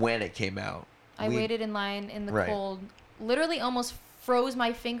that it point. when it came out. I waited in line in the Right. cold. Literally, almost froze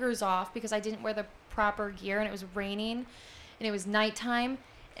my fingers off because I didn't wear the proper gear, and it was raining, and it was nighttime,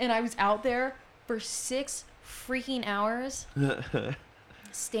 and I was out there for 6 freaking hours.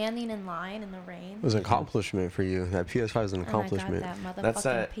 Standing in line in the rain. It was an accomplishment for you. That PS5 is an accomplishment. And I got that That's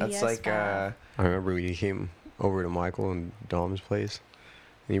motherfucking that's like PS5. I remember when you came over to Michael and Dom's place,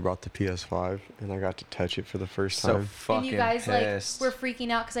 and you brought the PS5, and I got to touch it for the first so time. fucking And you guys pissed. like were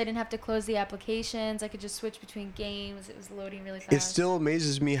freaking out because I didn't have to close the applications. I could just switch between games. It was loading really fast. It still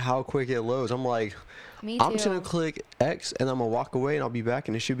amazes me how quick it loads. I'm like, Me too. I'm just gonna click X, and I'm gonna walk away, and I'll be back,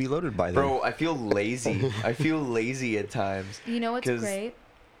 and it should be loaded by then. Bro, I feel lazy. I feel lazy at times. You know what's 'Cause- great?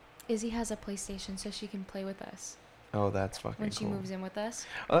 Izzy has a PlayStation, so she can play with us Oh, that's fucking when she cool. moves in with us.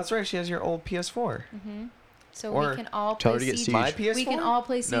 Oh, that's right. She has your old PS4. hmm So Or we can all tell play her to get Siege. Siege. My PS4. We can all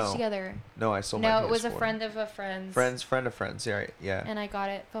play Siege No. together. No, I sold my No, PS4. it was a friend of a friend's. Friend of friends. Yeah, right. Yeah. And I got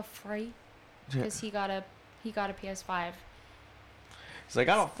it for free because he got a PS5. He's like,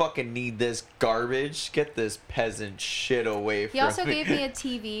 I don't fucking need this garbage. Get this peasant shit away from He also me. gave me a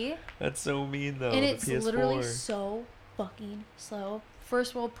TV, That's so mean though. and the it's PS4. literally so fucking slow.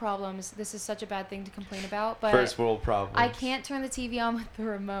 First world problems. This is such a bad thing to complain about, but First world problem. I can't turn the TV on with the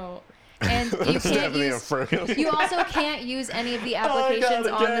remote, and you That's can't definitely a use. first. You also can't use any of the Oh, I got applications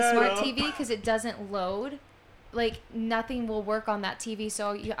it, on the get smart it. TV because it doesn't load. like nothing will work on that TV,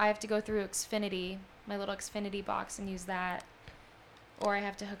 so I have to go through Xfinity, my little Xfinity box, and use that, or I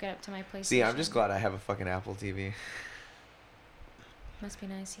have to hook it up to my PlayStation. See, I'm just glad I have a fucking Apple TV. Must be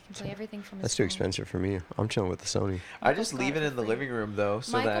nice. He can play everything from his That's too phone. expensive for me. I'm chilling with the Sony. I just got leave it it in for the free. living room though,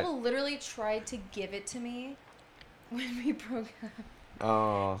 so Michael literally tried to give it to me when we broke up.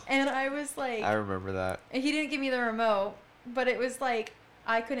 Oh, And I was like, I remember that. and he didn't give me the remote, but it was like,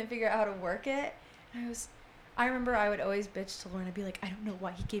 I couldn't figure out how to work it. And I remember I would always bitch to Lauren. I'd be like, I don't know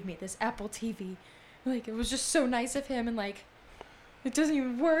why he gave me this Apple TV. Like, it was just so nice of him, and like, it doesn't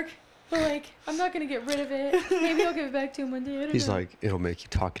even work. But like, I'm not gonna get rid of it. Maybe I'll give it back to him one day. I don't He's know. like, it'll make you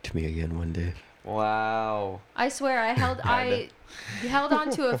talk to me again one day. Wow. I swear, I Kinda. held on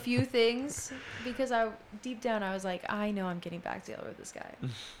to a few things because deep down I was like, I know I'm getting back together with this guy.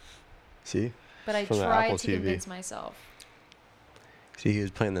 See? But I From the tried Apple to TV. convince myself. See, he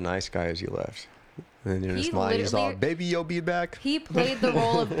was playing the nice guy as you left. And then in his He mind, he's all, literally- baby, you'll be back. He played the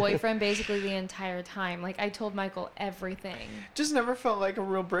role of boyfriend basically the entire time. Like, I told Michael everything. Just never felt like a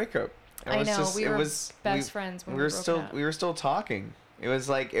real breakup. I know, we were best friends when we were broke still up. we were still talking. It was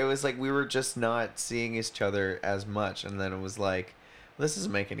like we were just not seeing each other as much, and then it was like, this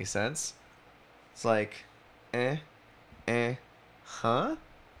doesn't make any sense. It's like, huh?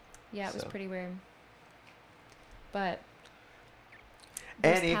 Yeah, it was So. pretty weird. But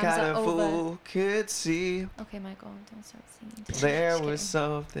Any those times kind are of over. fool could see Okay, Michael, don't start singing. there Just was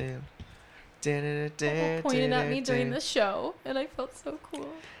kidding. something. Michael pointed at me during the show, and I felt so cool.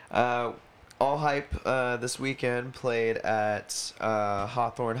 All Hype this weekend played at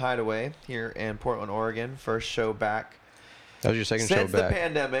Hawthorne Hideaway here in Portland, Oregon. First show back That was your second since show the back.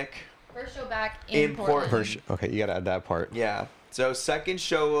 pandemic. First show back in In Portland. Portland. Okay, you gotta add that part. Yeah. So second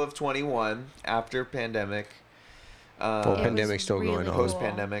show of 21 after pandemic. Well, It was pandemic's still really going on. cool. Post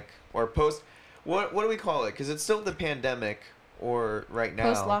pandemic or post. What do we call it? Because it's still the pandemic or right now.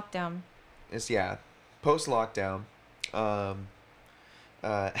 Post lockdown. It's post lockdown.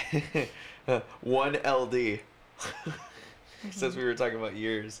 1 LD. Since we were talking about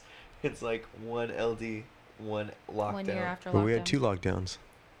years, it's like 1 LD, 1 lockdown. 1 year after But lockdown. we had 2 lockdowns.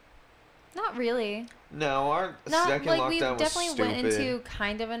 Not really. No, our Not second like we lockdown was definitely stupid. went into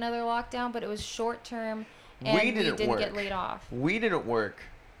kind of another lockdown, but it was short term, and We didn't get work. laid off. We didn't work,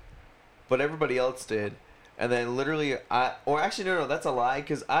 but everybody else did. And then literally, no, that's a lie,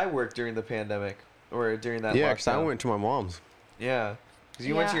 because I worked during the pandemic, or during that Yeah, lockdown. because I went to my mom's. Yeah, because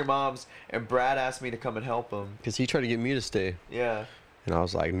you went to Yeah. your mom's, and Brad asked me to come and help him. Because he tried to get me to stay. Yeah. And I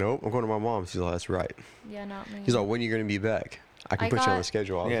was like, nope, I'm going to my mom's. He's like, that's right. Yeah, not me. He's like, when are you going to be back? I can I put you on got- the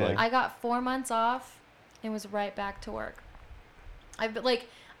schedule. I was Yeah. like, I got 4 months off and was right back to work.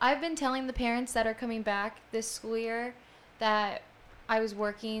 I've been telling the parents that are coming back this school year that I was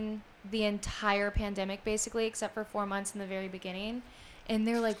working the entire pandemic basically, except for 4 months in the very beginning. And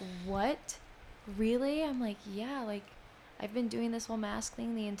they're like, what? Really? I'm like, yeah, like I've been doing this whole mask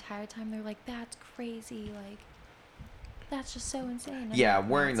thing the entire time. They're like, that's crazy. Like, that's just so insane. I'm Yeah, like,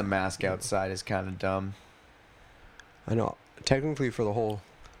 wearing the "That's mask outside is kind of dumb. I know. Technically, for the whole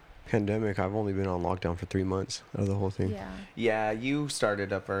pandemic, I've only been on lockdown for 3 months out of the whole thing. Yeah. Yeah, you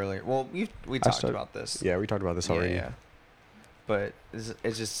started up earlier. Well, we talked about this. Yeah, we talked about this already. Yeah. But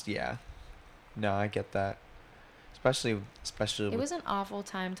it's just, yeah. No, I get that. Especially It with, was an awful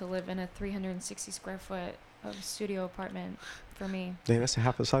time to live in a 360 square foot studio apartment for me. Dang, that's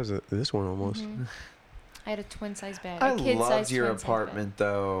half the size of this one almost. Mhm. I had a twin size bed. I a kid loved size your twin size bed. apartment,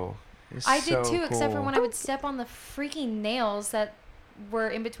 though. It's I did so too, except for cool. when I would step on the freaking nails that were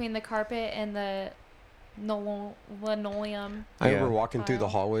in between the carpet and the linoleum. I Yeah. remember walking through the Tile.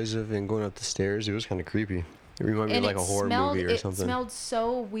 hallways of and going up the stairs. It was kind of creepy. It reminded me And of like a horror movie or it something. smelled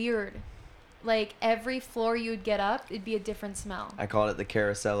so weird. Like every floor you'd get up, it'd be a different smell. I called it the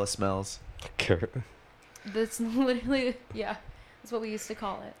carousel of smells. That's literally, yeah, that's what we used to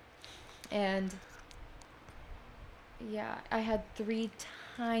call it. And yeah, I had 3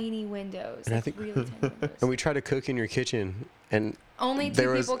 tiny windows. And I Like think- really tiny windows. And we tried to cook in your kitchen, and Only 2 there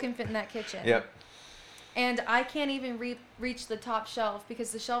was- people can fit in that kitchen. Yep. And I can't even reach the top shelf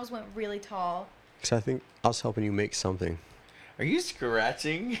because the shelves went really tall. because I think I was helping you make something. Are you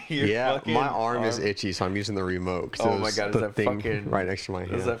scratching your Yeah, fucking my arm is itchy, so I'm using the remote. 'cause Oh it my was God, is the that thing fucking- right next to my Is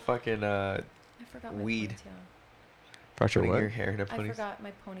hand. that fucking I forgot my Weed. ponytail. Forgot your putting what? your hair in a I ponytail? forgot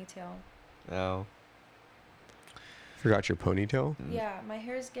my ponytail. No. Forgot your ponytail? Mm. Yeah, my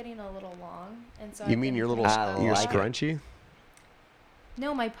hair is getting a little long, and so You I've mean been your little putting I your like it. scrunchie?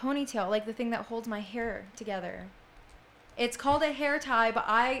 No, my ponytail, like the thing that holds my hair together. It's called a hair tie, but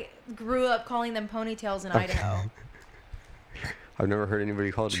I grew up calling them ponytails in Idaho. I've never heard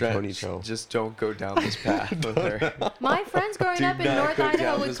anybody call it a Trent, ponytail. just don't go down this path with her. My friends growing Do up in not North go Idaho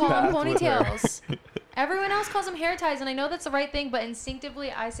down would this call them path with her. ponytails. Everyone else calls them hair ties, and I know that's the right thing, but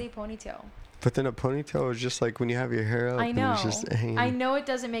instinctively I say ponytail. But then a ponytail is just like when you have your hair up I and know. it's just hanging. I know it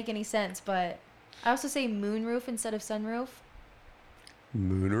doesn't make any sense, but I also say moonroof instead of sunroof.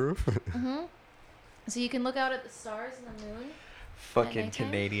 Moonroof? Mm-hmm. So you can look out at the stars and the moon. Fucking nighttime?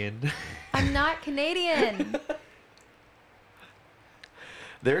 Canadian. I'm not Canadian.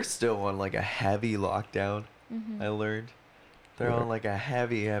 They're still on like a heavy lockdown. Mm-hmm. I learned they're Where? on like a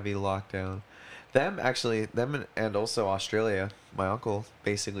heavy lockdown. Them and also Australia. My uncle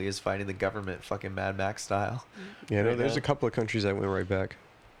basically is fighting the government, fucking Mad Max style. Yeah, no, Right there's now. a couple of countries that went right back.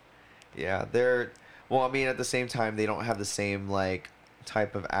 Yeah, they're. Well, I mean, at the same time, they don't have the same like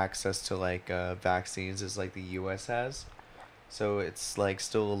type of access to like vaccines as like the U.S. has. So it's like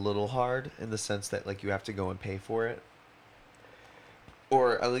still a little hard in the sense that like you have to go and pay for it,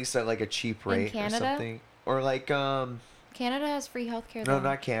 or at least at like a cheap In rate or Canada? something, or like Canada has free healthcare. no, though.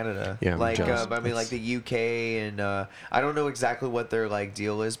 not Canada. Yeah, like just- I mean like the UK and I don't know exactly what their like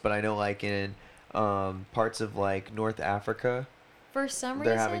deal is, but I know like in parts of like North Africa, For some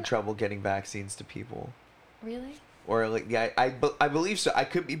they're reason. having trouble getting vaccines to people. Really? Or like yeah, I believe so. I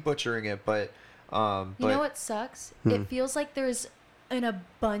could be butchering it, but You know what sucks? It feels like there's an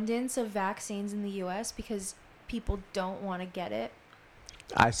abundance of vaccines in the U.S. because people don't want to get it.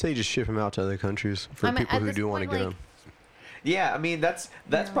 I say just ship them out to other countries for I mean, people at who this do want to point, get like- them. Yeah, I mean that's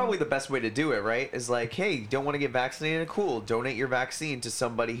No. probably the best way to do it, right? Is like, hey, don't want to get vaccinated? Cool, donate your vaccine to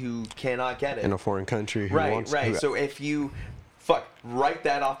somebody who cannot get it. In a foreign country who Right, wants right. who- So if you write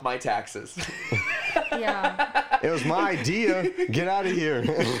that off my taxes. Yeah. It was my idea. Get out of here.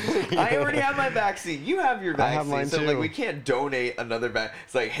 I already have my vaccine. You have your I vaccine. have mine so like too. we can't donate another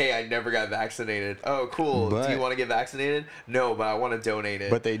It's like, hey, I never got vaccinated. Oh, cool. Do you But- want to get vaccinated? No, but I want to donate it.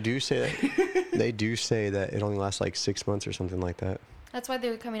 But they do say that it only lasts like 6 months or something like that. That's why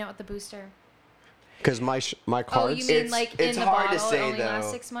they're coming out with the booster. Because my Oh, cards. you mean It's- like it's in the hard to bottle say, it only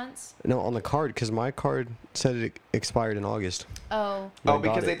lasts though. 6 months? No, on the card, because my card said it expired in August. Oh. I Oh, got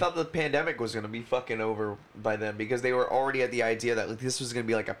because they it. thought the pandemic was going to be fucking over by then because they were already at the idea that like this was going to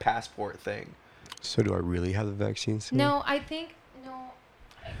be like a passport thing. So do I really have the vaccine soon? No, I think no.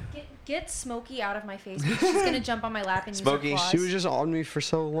 Get Smokey out of my face. She's gonna jump on my lap and Smokey, use her claws. She was just on me for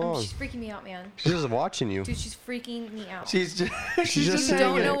so long. She's freaking me out, man. She's just watching you. Dude, she's freaking me out. She's just She's just you saying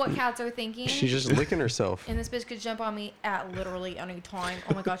don't it. know what cats are thinking. She's just licking herself. And this bitch could jump on me at literally any time.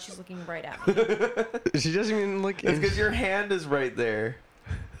 Oh my god, she's looking right at me. She doesn't even look. It's because your hand is right there.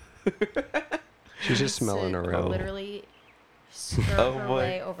 She's just smelling Sit around. Literally skirt Oh her my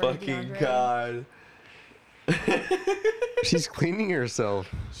way over to fucking DeAndre. god. She's cleaning herself.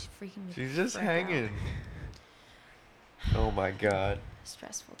 She's freaking me. She's just frick out. hanging. Oh my god.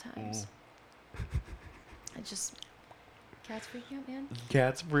 Stressful times. I just cats freak you out, man.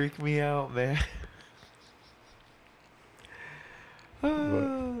 Cats freak me out, man.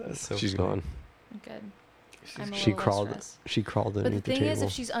 Oh, that's so She's funny. gone. I'm good. She's I'm a She little less crawled. stressed. She crawled But underneath the the thing table. is,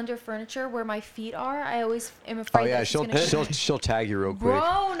 if she's under furniture where my feet are, I always am Oh afraid yeah, that she's she'll gonna. she'll tag you real quick.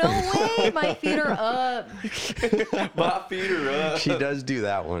 Bro, no way! My feet are up. My feet are up. She does do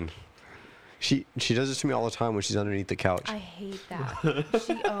that one. She does this to me all the time when she's underneath the couch. I hate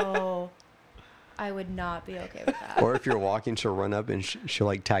that. I would not be okay with that. Or if you're walking, she'll run up and she'll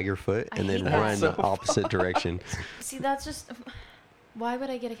like tag your foot I and then hate that. run So the opposite direction. See, that's just. Why would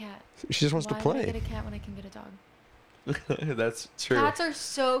I get a cat? She just wants Why to would I play. get a cat when I can get a dog? That's true. Cats are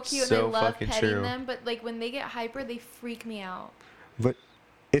so cute So and I love fucking petting true. them, but like when they get hyper, they freak me out. But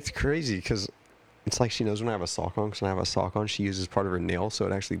it's crazy because it's like she knows when I have a sock on. Because when I have a sock on, she uses part of her nail, so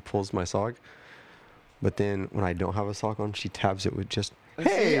it actually pulls my sock. But then when I don't have a sock on, she tabs it with just,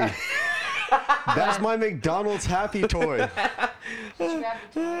 hey, that's my McDonald's Happy Toy.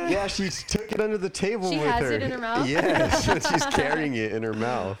 Yeah, she took it under the table She with has her. it in her mouth? Yes, and she's carrying it in her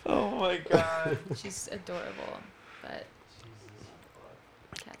mouth. Oh my god. She's adorable, but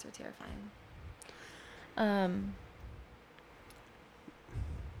cats are terrifying.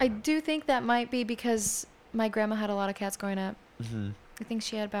 I do think that might be because my grandma had a lot of cats growing up. Mm-hmm. I think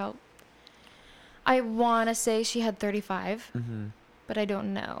she had about. I want to say she had 35, Mm-hmm. but I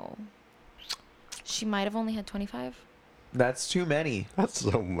don't know. She might have only had 25. That's too many. That's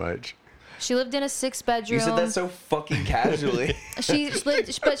so much. She lived in a 6-bedroom. You said that so fucking casually. She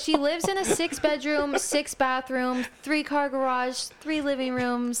lives in a 6-bedroom, 6-bathroom, 3-car garage, 3 living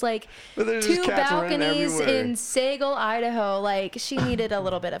rooms, like But there's 2 just cats running balconies everywhere. in Sagal, Idaho. Like, she needed a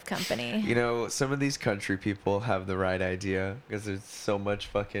little bit of company. You know, some of these country people have the right idea because there's so much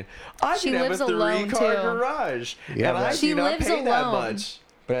fucking. I She can have lives a alone, 3-car too. garage, Yeah, and but- I She do not lives pay that alone. much.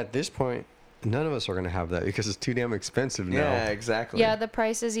 But at this point, none of us are gonna have that because it's too damn expensive now. Yeah, exactly. Yeah, the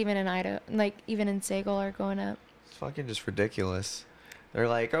prices even in Idaho, like even in Sagal, are going up. It's fucking just ridiculous. They're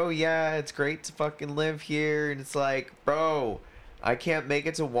like, oh yeah, it's great to fucking live here, and it's like, bro, I can't make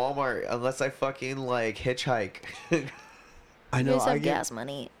it to Walmart unless I fucking like hitchhike. I You know. guys I have get. gas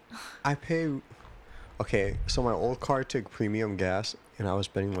money. I pay. Okay, so my old car took premium gas, and I was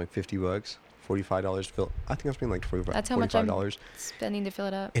spending like $50, $45 to fill. I think I was spending like That's how much I'm $45. spending to fill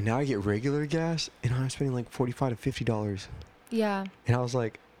it up. And now I get regular gas, and I'm spending like $45 to $50. Yeah. And I was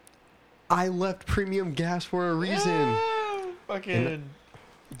like, I left premium gas for a reason. Yeah, fucking. Dude,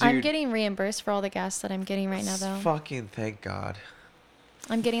 I'm getting reimbursed for all the gas that I'm getting right now, though. Fucking thank God.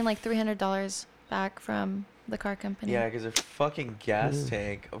 I'm getting like $300 back from the car company. Yeah, because a fucking gas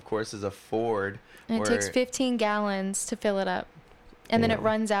tank, of course, is a Ford. And it where- takes 15 gallons to fill it up. And then it Damn.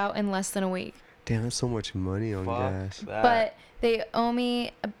 runs out in less than a week. Damn, that's so much money on Fuck gas. that. But they owe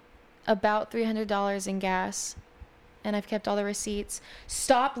me about $300 in gas. And I've kept all the receipts.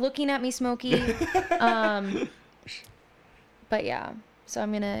 Stop looking at me, Smokey. But yeah. So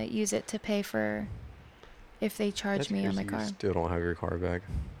I'm going to use it to pay for if they charge That's me on my crazy you car. still don't have your car back.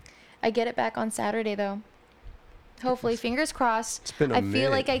 I get it back on Saturday, though. Hopefully, fingers crossed. It's been a I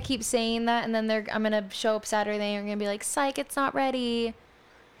feel like minute. I keep saying that, and then I'm gonna show up Saturday, and you're gonna be like, "Psych, it's not ready."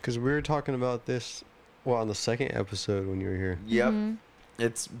 Because we were talking about this, well, on the second episode when you were here. Yep. Mhm.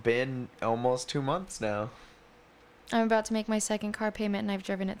 It's been almost 2 months now. I'm about to make my second car payment, and I've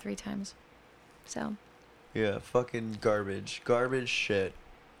driven it 3 times. So Yeah, fucking garbage. Garbage shit.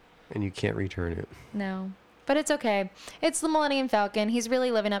 And you can't return it. no, but it's okay. It's the Millennium Falcon. He's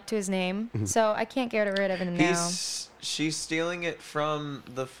really living up to his name, so I can't get rid of him now. She's stealing it from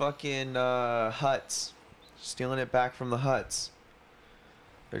the fucking huts. Stealing it back from the huts.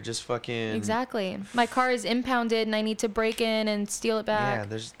 They're just fucking... Exactly. My car is impounded, and I need to break in and steal it Yeah, back.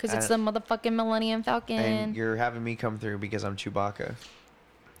 there's... Because it's the motherfucking Millennium Falcon. And you're having me come through because I'm Chewbacca.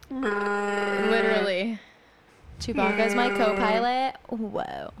 Literally. Chewbacca's my co-pilot.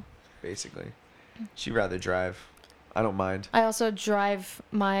 Whoa. Basically. She'd rather drive. I don't mind. I also drive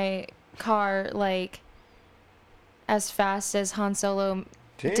my car like as fast as Han Solo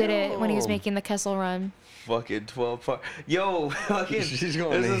did it when he was Damn. making the Kessel Run. Fucking 12 Yo, fucking... She's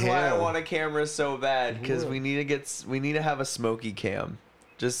going This is why I ham. want a camera so bad. Because Yeah. we need to have a Smokey cam.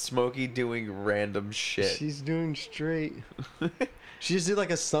 Just Smokey doing random shit. She's doing straight. She just did like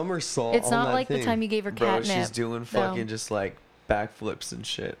a somersault. It's on not that like the thing. time you gave her Bro, catnip. she's doing though. fucking just like backflips and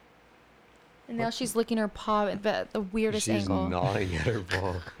shit. And now she's licking her paw at the weirdest She's angle. gnawing at her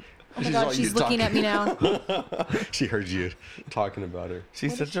ball. Oh my god, she's looking at me now. She heard you talking about her.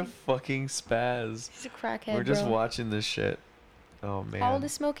 She's What such is a fucking spaz. She's a crackhead, We're just bro. watching this shit. Oh man. How old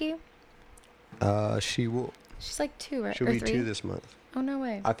is Smokey? She will. She's like 2, right? She'll or be 3? 2 this month. Oh, no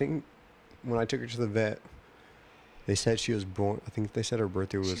way. I think when I took her to the vet, they said she was born. I think they said her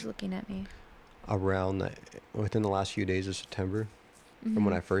birthday was She's looking at me. around within the last few days of September, from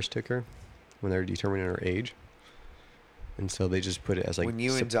when Mhm. I first took her, when they were determining her age. And so they just put it as like. when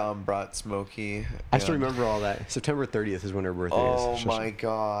you and Dom brought Smokey. I still and- remember all that. September 30th is when her birthday Oh is. my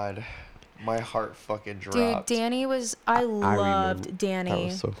god. My heart fucking Dude, dropped. Danny was... I loved remember. Danny. That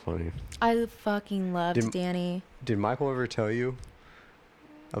was so funny. I fucking loved Did- Danny. Did Michael ever tell you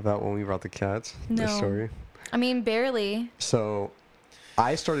about when we brought the cats? No. The story. I mean, barely. So,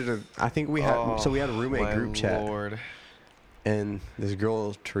 I started a. I think we had. Oh, so we had a roommate my group chat, Lord. and this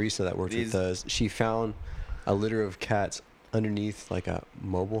girl Teresa that worked These- with us, she found a litter of cats underneath like a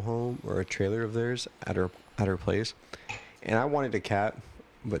mobile home or a trailer of theirs at her place, and I wanted a cat,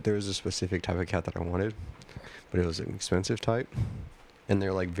 but there was a specific type of cat that I wanted, but it was an expensive type, and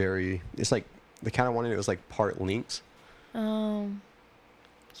they're like very. It's like the cat I wanted. It was like part lynx.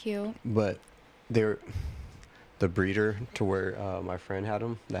 Cute. But they're the breeder to where my friend had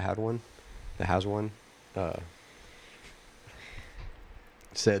them that has one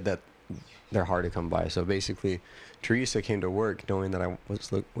said that they're hard to come by. So basically, Teresa came to work knowing that I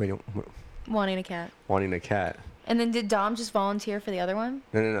was Wanting a cat. wanting a cat. And then did Dom just volunteer for the other one?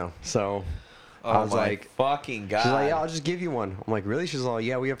 No. So Oh I was my like, fucking god. she's like, yeah, I'll just give you one. I'm like, really? She's all,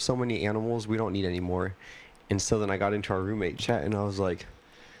 yeah, we have so many animals, we don't need any more. And so then I got into our roommate chat, and I was like,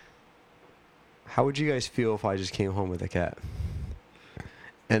 how would you guys feel if I just came home with a cat?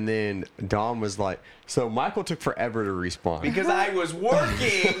 And then Dom was like, so Michael took forever to respond. Because I was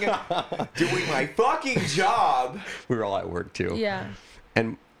working, doing my fucking job. We were all at work too. Yeah.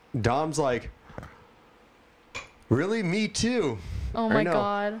 And Dom's like, really? Me too. Oh Or my no.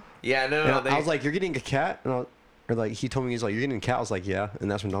 God. Yeah, no, And I was like, you're getting a cat? And or like, he told me, he's like, you're getting a cat? I was like, yeah. And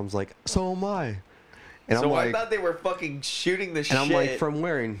that's when Dom's like, so am I. And so I'm like, I thought they were fucking shooting the shit. and I'm like, from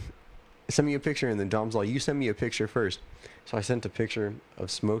where? And send me a picture. And then Dom's like, you send me a picture first. So I sent a picture of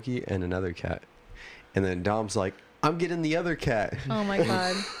Smokey and another cat. And then Dom's like, I'm getting the other cat. Oh my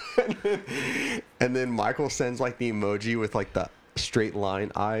God. And then Michael sends like the emoji with like the straight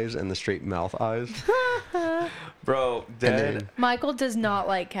line eyes and the straight mouth eyes. Bro, And dead. then, Michael does not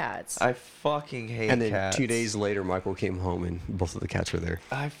like cats. I fucking hate and then cats. 2 days later, Michael came home and both of the cats were there.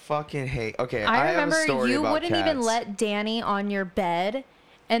 I fucking hate. Okay, I have a remember story you about wouldn't even cats. let Danny on your bed,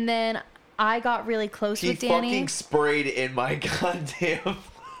 and then I got really close He with Danny. fucking sprayed in my goddamn.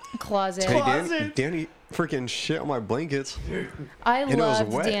 Closet. Hey, Closet. Danny freaking shit on my blankets. I and it was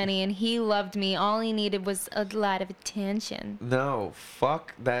loved wet. Danny, and he loved me. All he needed was a lot of attention. No,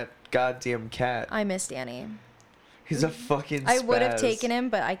 fuck that goddamn cat. I miss Danny. He's a fucking. I would have spaz. taken him,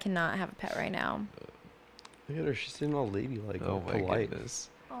 but I cannot have a pet right now. Look at her. She's sitting all ladylike, Oh all my polite. goodness.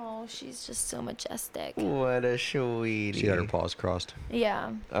 Oh, she's just so majestic. What a sweetie. She had her paws crossed.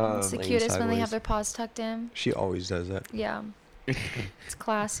 Yeah. It's the laying cutest when they sideways. have their paws tucked in. She always does that. Yeah. It's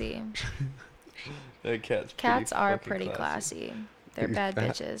classy. That cat's Cats are fucking pretty classy. They're You're bad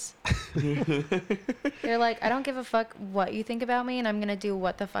fat. bitches. They're like, I don't give a fuck what you think about me, and I'm gonna do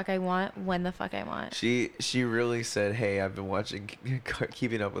what the fuck I want when the fuck I want. She really said, "Hey, I've been watching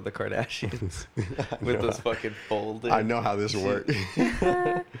Keeping Up with the Kardashians with those fucking folded." I know how this works.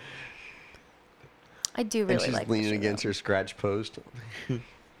 I do And really she's like the leaning show, against though. her scratch post.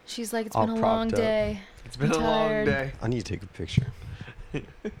 She's like, it's all been a propped long up. day. It's been I'm a long tired. day. I need to take a picture.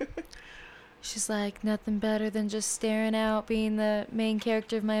 She's like, nothing better than just staring out, being the main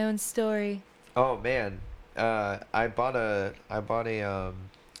character of my own story. Oh man, I bought a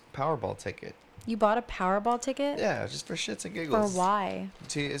Powerball ticket. You bought a Powerball ticket? Yeah, just for shits and For giggles. why?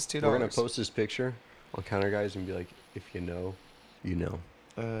 It's $2. We're gonna post this picture on Counter Guys and be like, if you know, you know.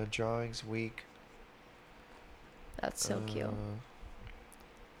 Drawings week. That's so cute.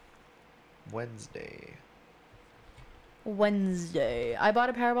 Wednesday. Wednesday. I bought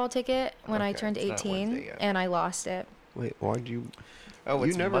a Powerball ticket when I Okay, turned it's not 18, Wednesday yet. and I lost it. Wait, why'd you? Oh, You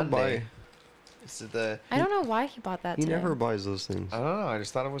it's never Monday. buy. This is the. I don't know why he bought that He today. never buys those things. I don't know. I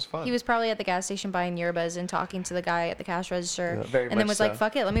just thought it was fun. He was probably at the gas station buying yerbas and talking to the guy at the cash register, Yeah. Very and then much was like, so.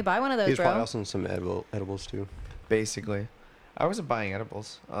 "Fuck it, let me buy one of those, He's probably bro." also on some edibles too. Basically, I wasn't buying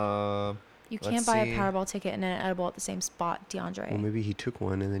edibles. You Let's can't buy see. a Powerball ticket and an edible at the same spot, DeAndre. Well, maybe he took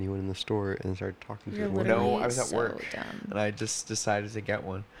one and then he went in the store and started talking to You're the literally woman. No, I was at so work. dumb. and I just decided to get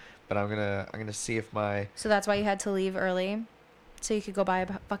one. But I'm gonna see if my So that's why you had to leave early, so you could go buy a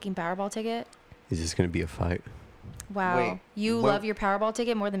fucking Powerball ticket. Is this gonna be a fight? Wow, Wait, you well- love your Powerball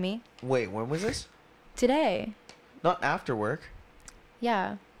ticket more than me. wait. When was this? Today, Not after work.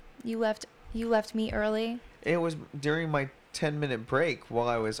 yeah, you left me early. It was during my 10-minute break while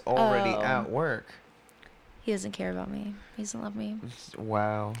I was already Oh. at work. He doesn't care about me. He doesn't love me.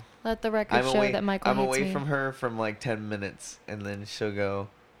 Wow. Let the record show that Michael I'm hates away me. from her from like 10 minutes, and then she'll go,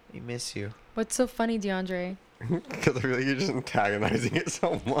 "We miss you." What's so funny, DeAndre? Because I feel like you're just antagonizing it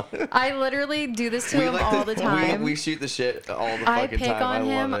so much. I literally do this to him like all the time. We shoot the shit all the I fucking pick time. on I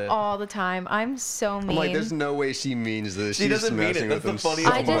him love it. all the time. I'm so mean. I'm like, there's no way she means this. She She's doesn't mean it. messing That's with the him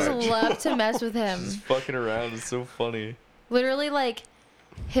funniest so I just much. love to mess with him. Just fucking around is so funny. Literally, like,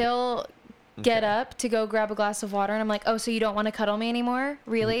 he'll get Okay. up to go grab a glass of water, and I'm like, oh, so you don't want to cuddle me anymore?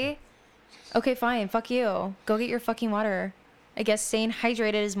 Really? Okay, fine. Fuck you. Go get your fucking water. I guess staying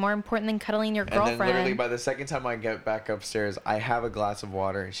hydrated is more important than cuddling your And then literally girlfriend. by the second time I get back upstairs, I have a glass of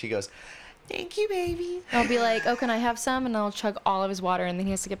water, and she goes, "Thank you, baby." I'll be like, oh, can I have some? And I'll chug all of his water, and then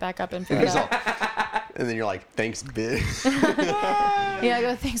he has to get back up and fill it He's up. And then you're like, thanks, bitch. Yeah, I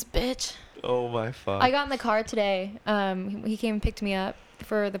go, thanks, bitch. Oh my fuck. I got in the car today. He came and picked me up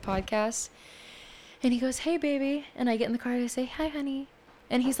for the podcast. And he goes, hey, baby. And I get in the car and I say, hi, honey.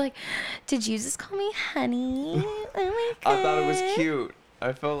 And he's like, did you just call me honey? Oh my God. I thought it was cute.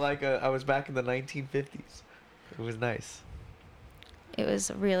 I felt like I was back in the 1950s. It was nice. It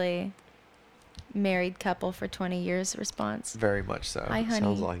was really married couple for 20 years response. Very much so. Hi, honey.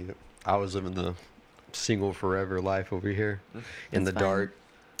 Sounds like it. I was living the single forever life over here in That's the fine. dark.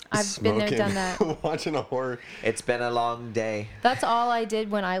 I've been there, smoking, done that. watching a horror. It's been a long day. That's all I did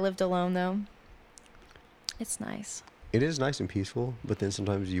when I lived alone, though. It's nice. It is nice and peaceful, but then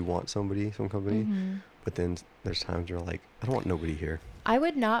sometimes you want somebody, some company. Mm-hmm. but then there's times you're like, I don't want nobody here. I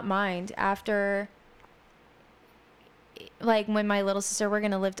would not mind after, like, when my little sister, we're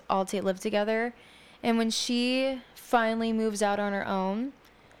going to live together. And when she finally moves out on her own,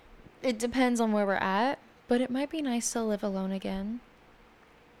 it depends on where we're at, but it might be nice to live alone again.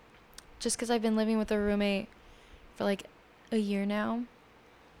 Just because I've been living with a roommate for like a year now.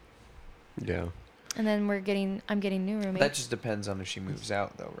 Yeah. And then I'm getting new roommates. That just depends on if she moves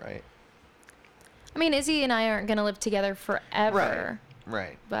out, though, right? I mean, Izzy and I aren't going to live together forever.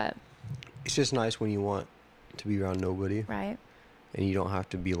 Right. But. It's just nice when you want to be around nobody. Right. And you don't have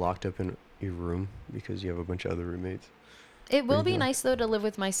to be locked up in your room because you have a bunch of other roommates. It will be nice, though, to live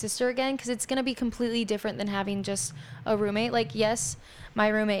with my sister again, because it's going to be completely different than having just a roommate. Like, yes, my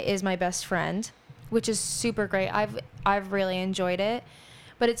roommate is my best friend, which is super great. I've really enjoyed it.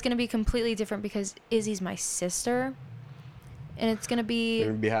 But it's going to be completely different because Izzy's my sister. And it's going to be... You're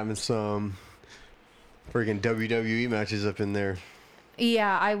going to be having some freaking WWE matches up in there.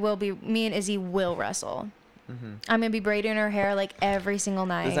 Yeah, I will be. Me and Izzy will wrestle. Mm-hmm. I'm going to be braiding her hair, like, every single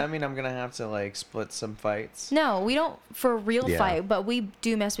night. Does that mean I'm going to have to, like, split some fights? No, we don't for real fight, but we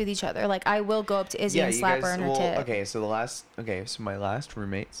do mess with each other. Like, I will go up to Izzy and slap her on her tit. Okay, so my last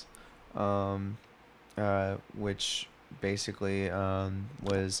roommates, which basically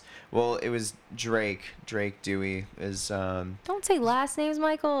was, well, it was Drake Dewey is Don't say last names,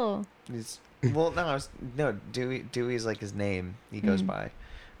 Michael. Dewey's like his name he goes by,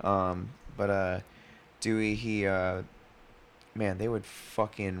 but Dewey, he man, they would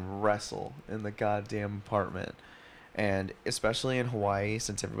fucking wrestle in the goddamn apartment. And especially in Hawaii,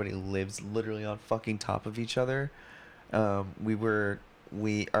 since everybody lives literally on fucking top of each other, our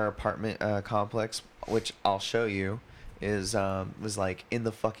apartment complex, which I'll show you, was like in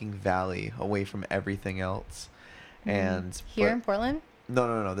the fucking valley, away from everything else. And in Portland?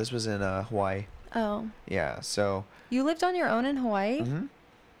 No. This was in Hawaii. Oh. Yeah. So. You lived on your own in Hawaii? Mm-hmm.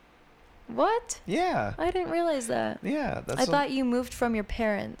 What? Yeah. I didn't realize that. Yeah. I thought you moved from your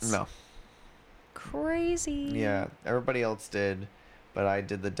parents. No. Crazy. Yeah. Everybody else did, but I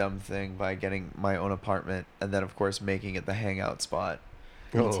did the dumb thing by getting my own apartment and then, of course, making it the hangout spot.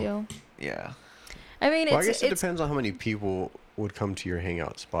 Me too. Yeah. I mean, I guess it depends on how many people would come to your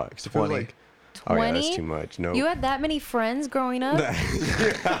hangout spot. 'Cause 20. Like, 20? oh yeah, that's too much. No. You had that many friends growing up?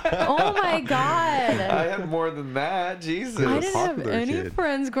 Oh my god. I had more than that. Jesus. I didn't have any kid.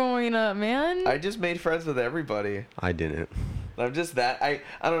 friends growing up, man. I just made friends with everybody. I didn't. I'm just that. I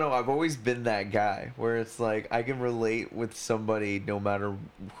don't know. I've always been that guy where it's like I can relate with somebody no matter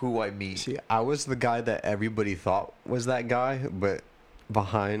who I meet. See, I was the guy that everybody thought was that guy, but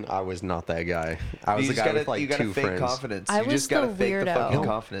behind, I was not that guy. I was the guy with like two friends. Confidence. I You was just gotta the fake the weirdo. fucking No.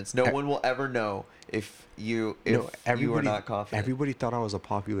 confidence. No one will ever know if you are not confident. Everybody thought I was a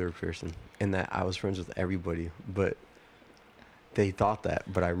popular person and that I was friends with everybody, but they thought that.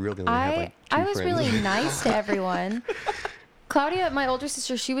 But I really only had like two I was friends. really nice to everyone. Claudia, my older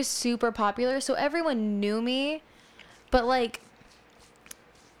sister, she was super popular, so everyone knew me. But like,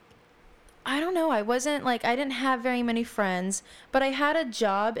 I don't know. I didn't have very many friends, but I had a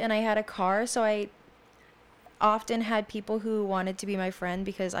job and I had a car, so I often had people who wanted to be my friend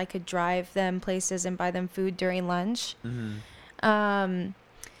because I could drive them places and buy them food during lunch. Mm-hmm.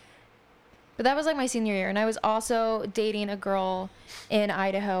 But that was like my senior year, and I was also dating a girl in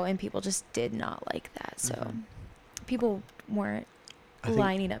Idaho, and people just did not like that. So people weren't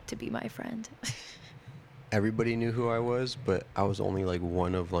lining up to be my friend. Everybody knew who I was, but I was only like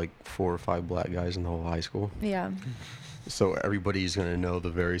one of like 4 or 5 black guys in the whole high school. Yeah. So everybody's gonna know the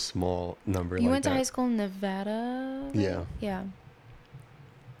very small number. You like went to that. high school in Nevada? Right? Yeah. Yeah.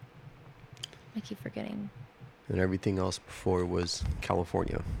 I keep forgetting. And everything else before was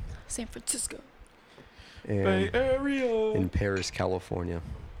California. San Francisco. And Bay Area. in Paris, California,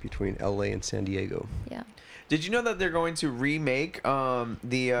 between LA and San Diego. Yeah. Did you know that they're going to remake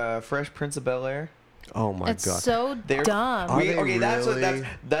the Fresh Prince of Bel-Air? Oh my It's god. so They're- dumb. Are they That's really?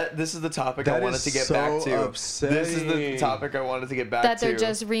 this is the topic I That wanted is to get so back to. upsetting. This is the topic I wanted to get back That to. they're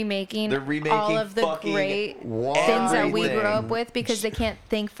just remaking, They're remaking all of the fucking great Why? things that we grew everything. up with because they can't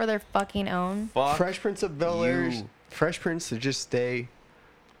think for their fucking own. Fuck Fresh Prince of Bel-Air. you. Fresh Prince to just stay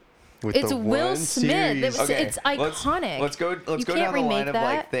with It's the Will one Smith. series. It's iconic. Let's go You down can't the line remake of that.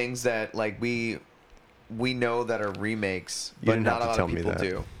 like things that like we know that are remakes, You but didn't not have a to lot tell of me people that.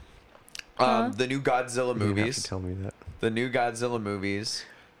 do. Huh? The new Godzilla You didn't have to movies. tell me that. The new Godzilla movies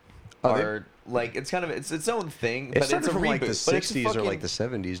Are they? are like it's its own thing, It but started it's a from reboot. like the but it's a 60s or fucking- like the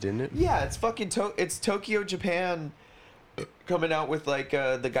 70s, didn't it? Yeah, it's fucking it's Tokyo, Japan, coming out with like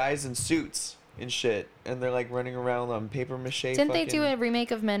the guys in suits and shit, and they're like running around on paper mache. Didn't they do a remake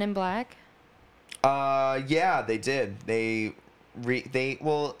of Men in Black? Yeah, they did.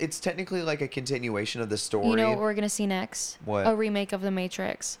 Well, it's technically like a continuation of the story. You know what we're gonna see next? What? A remake of The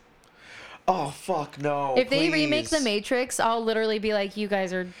Matrix. Oh fuck no! If they remake The please. Matrix, I'll literally be like, you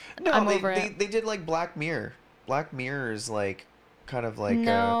guys are. No, I'm they, over they, it. they did like Black Mirror. Black Mirror is like kind of like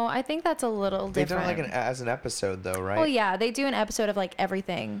No, I think that's a little they've different. done it like as an episode though, right? Well, yeah, they do an episode of like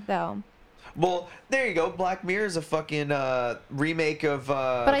everything though. Well, there you go. Black Mirror is a fucking remake of.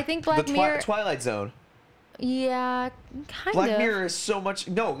 But I think Black Mirror- Twilight Zone. Yeah, kind Black of. Mirror is so much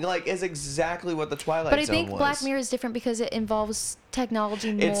like is exactly what the Twilight But I Zone think was. Black Mirror is different because it involves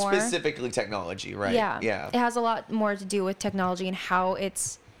technology more. It's specifically technology, right? Yeah. Yeah. It has a lot more to do with technology and how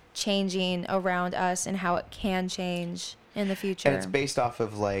it's changing around us and how it can change in the future. And it's based off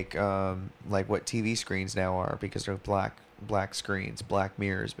of like what TV screens now are because they're black screens, black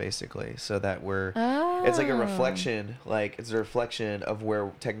mirrors basically, so that we're it's like a reflection, like it's a reflection of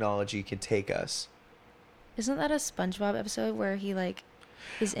where technology can take us. Isn't that a SpongeBob episode where he like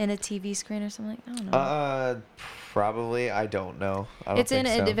is in a TV screen or something? I don't know. Probably. I don't know. I don't It's think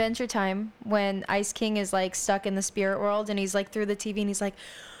in so. Adventure Time when Ice King is like stuck in the spirit world and he's like through the TV and he's like,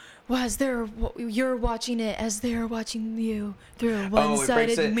 you're watching it as they're watching you through a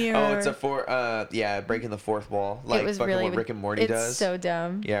one-sided mirror. Oh, it's breaking the fourth wall, like it was fucking really what Rick and Morty does. It's so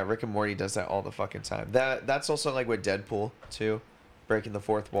dumb. Yeah, Rick and Morty does that all the fucking time. That's also like with Deadpool too, breaking the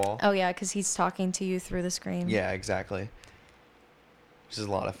fourth wall. Oh yeah, because he's talking to you through the screen. Yeah, exactly. Which is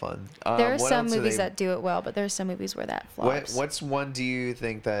a lot of fun. There are what some else movies that do it well, but there are some movies where that flops. What's one do you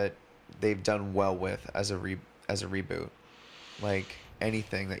think that they've done well with as a reboot? Like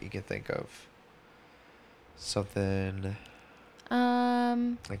anything that you can think of. Something.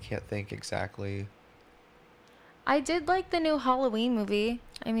 I can't think exactly. I did like the new Halloween movie.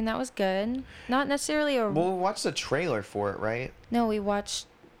 I mean, that was good. Not necessarily a. Well, we watched the trailer for it, right? No, we watched.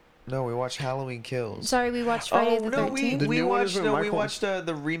 No, we watched Halloween Kills. Sorry, we watched Friday the 13th. The we new one is watched with we Michael- watched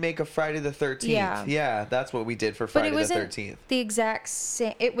the remake of Friday the 13th. Yeah, that's what we did for But Friday it the wasn't 13th. the exact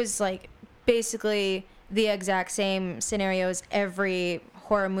same. It was like basically the exact same scenario as every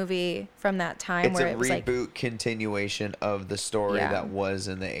horror movie from that time. It's where a it was reboot like, continuation of the story Yeah. that was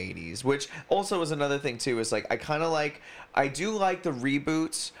in the 80s, which also was another thing too, is like I do like the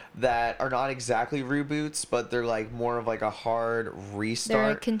reboots that are not exactly reboots, but they're like more of like a hard restart.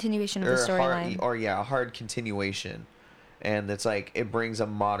 they're a continuation of the storyline. A hard continuation. And it's like it brings a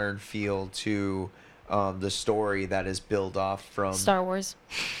modern feel to the story that is built off from Star Wars.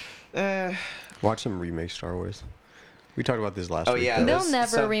 Watch them remake Star Wars. We talked about this last Oh week. yeah, though. They'll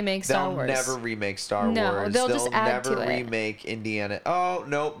never remake Star They'll Wars. never remake Star No, Wars. they'll just add never to it. remake Indiana. Oh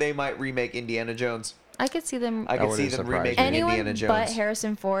no, they might remake Indiana Jones. I could see them. I could see wouldn't them surprise remaking me. Anyone Indiana Jones. but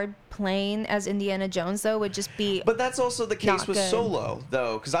Harrison Ford playing as Indiana Jones though would just be. But that's also the case Not with good. Solo,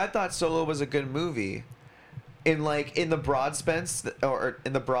 though, because I thought Solo was a good movie, in the broad sense, or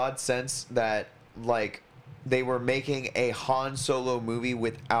in the broad sense that like they were making a Han Solo movie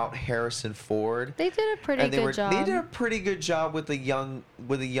without Harrison Ford. They did a pretty and good job. They did a pretty good job with a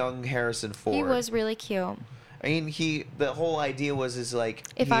young Harrison Ford. He was really cute. I mean, the whole idea was like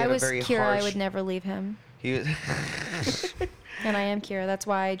If he I had a was very Kira, harsh, I would never leave him. He was And I am Kira. That's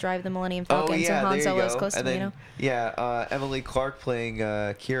why I drive the Millennium Falcon. oh yeah, so Han there Solo you is go. close And to me, then Emily Clark playing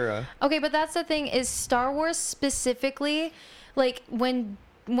Kira. Okay, but that's the thing is Star Wars specifically, like when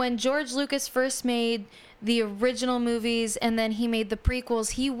George Lucas first made the original movies and then he made the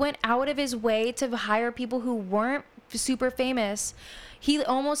prequels, he went out of his way to hire people who weren't super famous. He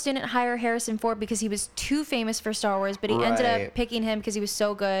almost didn't hire Harrison Ford because he was too famous for Star Wars, but he ended Right. up picking him because he was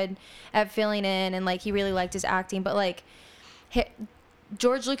so good at filling in and like he really liked his acting. But like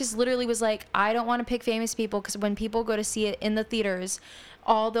George Lucas literally was like, I don't want to pick famous people because when people go to see it in the theaters,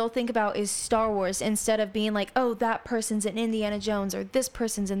 all they'll think about is Star Wars instead of being like, oh, that person's in Indiana Jones or this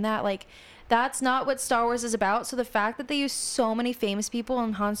person's in that. Like, that's not what Star Wars is about. So the fact that they use so many famous people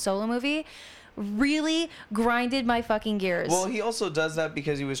in Han Solo movie really grinded my fucking gears. Well, he also does that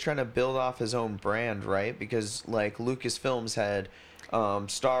because he was trying to build off his own brand, right? Because like Lucasfilms had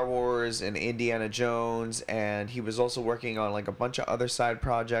Star Wars and Indiana Jones, and he was also working on like a bunch of other side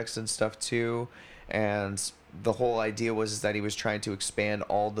projects and stuff too. And the whole idea was that he was trying to expand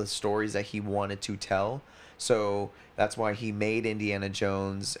all the stories that he wanted to tell. So that's why he made Indiana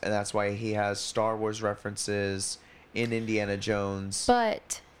Jones, and that's why he has Star Wars references in Indiana Jones.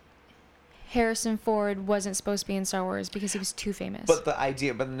 But Harrison Ford wasn't supposed to be in Star Wars because he was too famous. But the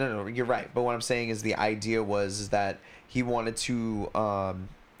idea, but no, you're right. But what I'm saying is the idea is that he wanted to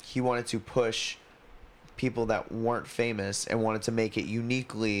push people that weren't famous and wanted to make it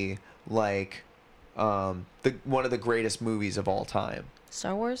uniquely like one of the greatest movies of all time.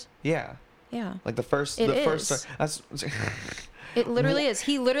 Star Wars? Yeah. Yeah. Like the first. It the first. is. That's. It literally is.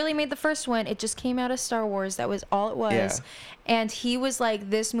 He literally made the first one. It just came out of Star Wars. That was all it was. Yeah. And he was like,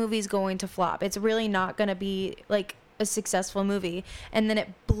 this movie's going to flop. It's really not going to be like a successful movie. And then it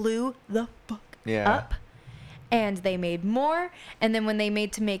blew the fuck up. And they made more. And then when they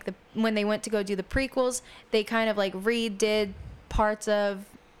went to go do the prequels, they kind of like redid parts of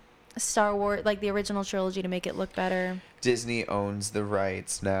Star Wars, like the original trilogy, to make it look better. Disney owns the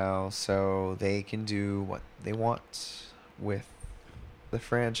rights now, so they can do what they want with the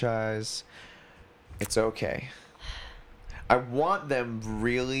franchise. It's okay. I want them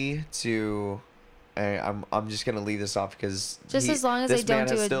really to. I'm just gonna leave this off because just as long as this they don't man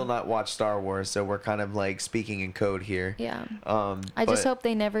do has it. still not watched Star Wars, so we're kind of like speaking in code here. Yeah. I just hope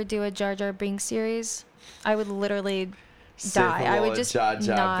they never do a Jar Jar Binks series. I would literally die. I would just Jar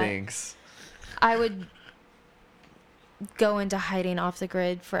Jar not. Binks. I would go into hiding off the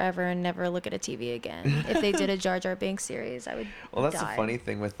grid forever and never look at a TV again. If they did a Jar Jar Binks series, I would. Well, that's die. the funny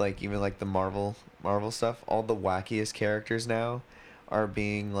thing with like even like the Marvel stuff. All the wackiest characters now are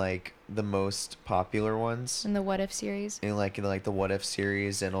being like the most popular ones In the What If series. in like the What If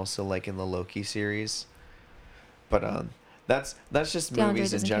series and also like in the Loki series. But that's just DeAndre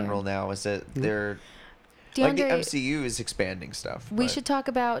movies in doesn't general care. now. Is that they're like the DeAndre, MCU is expanding stuff. we but- should talk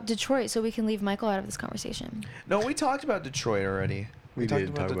about Detroit so we can leave Michael out of this conversation. No, we talked about Detroit already. We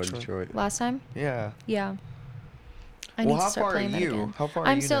did talk about Detroit. Last time? Yeah. Yeah. I Well, need how to start far are playing that you? again. How far are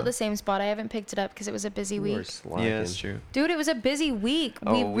I'm you still now? at the same spot. I haven't picked it up because it was a busy You are week. slacking. Yeah, that's true. Dude, it was a busy week.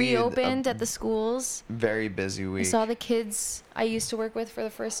 Oh, We we had a reopened at the schools. Very busy I week. saw the kids I used to work with for the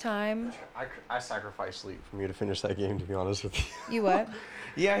first time. I sacrificed sleep for me to finish that game, to be honest with you. You what?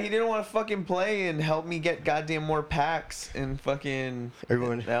 Yeah, he didn't want to fucking play and help me get goddamn more packs and fucking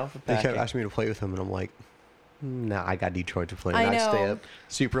Everyone, alpha they packing. kept asking me to play with him, and I'm like, nah, I got Detroit to play. I And I'd stay know. up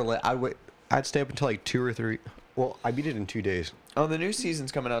super late. I'd stay up until like 2 or 3. Well, I beat it in 2 days. Oh, the new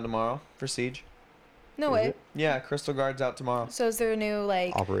season's coming out tomorrow for Siege. No Is way. it? Yeah, Crystal Guard's out tomorrow. So is there a new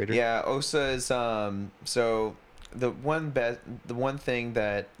like? Operator. Yeah, Osa is so the one thing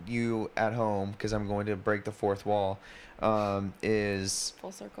that you at home, because I'm going to break the fourth wall, is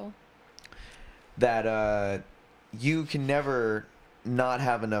Full circle. that you can never not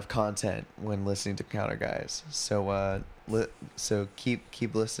have enough content when listening to Counter Guys. So so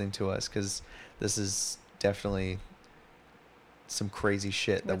keep listening to us because this is definitely some crazy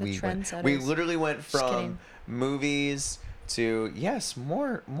shit We're that the we went. trendsetters. We literally went Just from kidding. movies to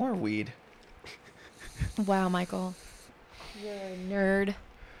more weed. Wow, Michael. You're a nerd.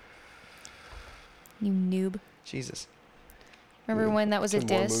 You noob. Jesus. Remember when that was a Some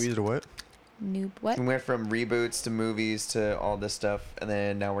more diss? movies to what? Noob. What? We went from reboots to movies to all this stuff, and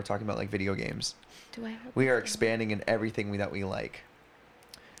then now we're talking about like video games. Do I have We are this? expanding in everything that we like.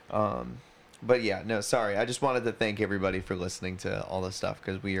 But yeah, no, sorry. I just wanted to thank everybody for listening to all this stuff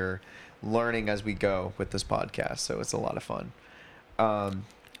because we are learning as we go with this podcast, so it's a lot of fun.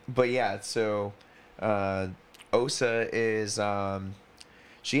 But yeah, so Osa is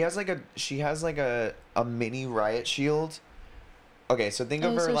she has like a mini riot shield. Okay, so think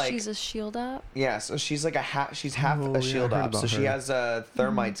of Oh, her so like she's a shield up. yeah, so she's like she's half Oh, a yeah, shield I heard up. So about she her. has a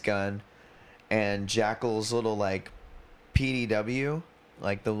thermite's gun and Jackal's little like PDW,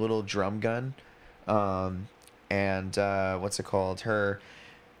 like the little drum gun. And what's it called?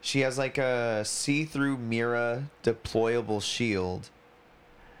 She has like a see-through Mira deployable shield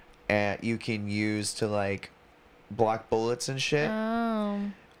and you can use to like block bullets and shit. Oh.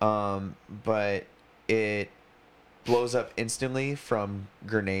 But it blows up instantly from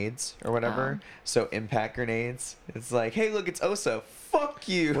grenades or whatever. Oh. So impact grenades. It's like, hey, look, it's Osa. Fuck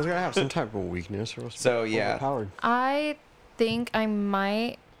you. Was gonna have some type of weakness or So, yeah. overpowered. I think I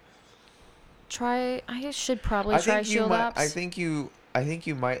might try. I should probably try shield ups. I think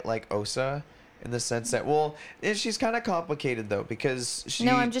you might like Osa in the sense that she's kind of complicated though because she.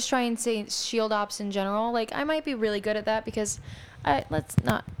 No, I'm just trying to say shield ops in general. Like I might be really good at that because let's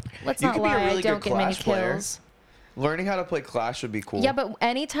not You lie. could be a really I don't good get many Clash player. kills. Learning how to play Clash would be cool. Yeah, but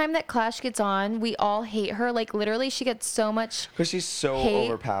anytime that Clash gets on, we all hate her. Like literally, she gets so much. because she's so hate.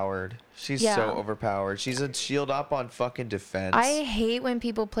 overpowered. She's Yeah. so overpowered. She's a shield up on fucking defense. I hate when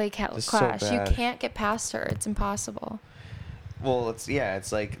people play It's so Clash. You bad. can't get past her. It's impossible. Well,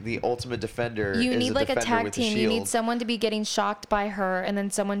 it's like the ultimate defender. You is need like a defender tag with team. A You need shield. someone to be getting shocked by her, and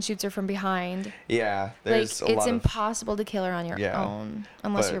then someone shoots her from behind. Yeah, Like there's a it's lot of. impossible to kill her on your Yeah, own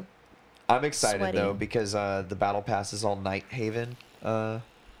unless but you're. I'm excited though sweaty. because the battle pass is all Night Haven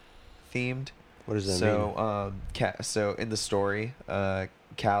themed. What does that mean? So so in the story,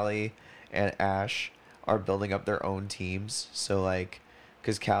 Callie and Ash are building up their own teams. So like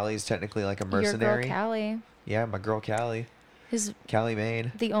Because Callie's technically like a Your mercenary. girl Callie Yeah, my girl Callie. is Callie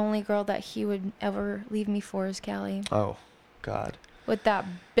Main. the only girl that he would ever leave me for is Callie. Oh, God. With that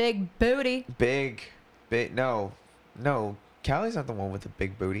big booty. Big. No. Callie's not the one with the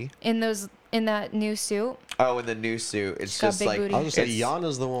big booty. In that new suit. Oh, in the new suit. It's She's got just big like. booty. I was gonna say it's-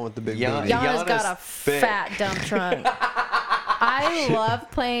 Yana's the one with the big Yana- booty. Yana's got a Yana's thick. fat dump trunk. I love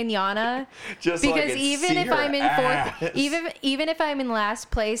playing Yana Just so I because can even see if her I'm in ass. fourth, even if I'm in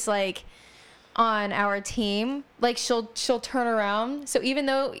last place, like on our team, like she'll turn around. So even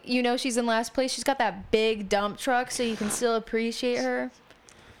though she's in last place, she's got that big dump truck, so you can still appreciate her,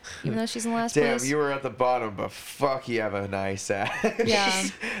 even though she's in last Damn, place. you were at the bottom, but fuck, you have a nice ass. Yeah.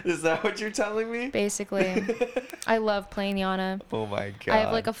 Is that what you're telling me? Basically, I love playing Yana. Oh my God. I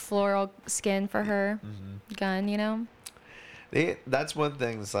have like a floral skin for her Mm-hmm. gun, That's one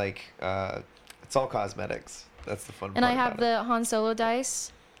thing. It's like, it's all cosmetics. That's the fun And part. I have about it. the Han Solo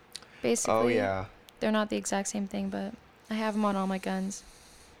dice. Basically. Oh yeah. They're not the exact same thing, but I have them on all my guns.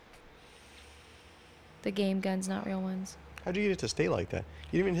 The game guns, not real ones. How'd you get it to stay like that?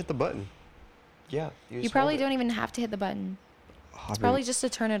 You didn't even hit the button. Yeah. You probably don't even have to hit the button. It's probably just to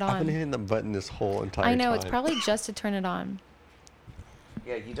turn it I've been on. hitting the button this whole entire time. I know, it's probably just to turn it on.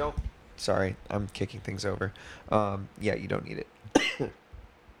 Yeah, you don't. Sorry, I'm kicking things over. Yeah, you don't need it.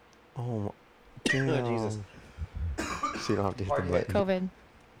 Oh, damn. Jesus. So you don't have to hit the Hard hit. button. COVID.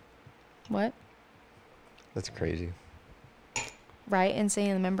 What? That's crazy. Right? Insane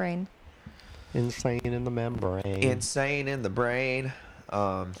in the membrane. Insane in the membrane. Insane in the brain.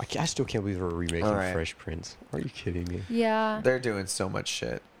 I still can't believe we're remaking Alright. Fresh Prince. Are you kidding me? Yeah. They're doing so much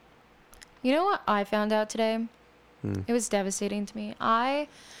shit. You know what I found out today? Hmm. It was devastating to me.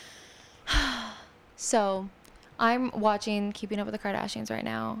 So, I'm watching Keeping Up with the Kardashians right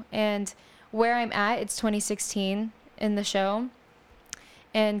now, and where I'm at, it's 2016 in the show,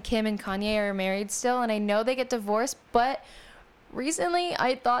 and Kim and Kanye are married still, and I know they get divorced, but recently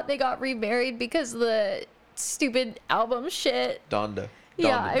I thought they got remarried because of the stupid album shit. Donda.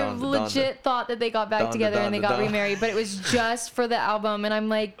 Yeah, I Donda, legit thought that they got back Donda, together and they Donda, got Donda. remarried, but it was just for the album, and I'm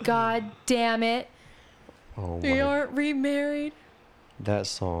like, God damn it, Oh they my. aren't remarried. That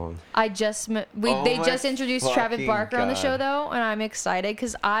song. I just Oh they my just introduced Travis fucking Barker on the show God. though, and I'm excited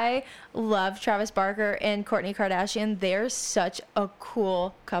because I love Travis Barker and Kourtney Kardashian. They're such a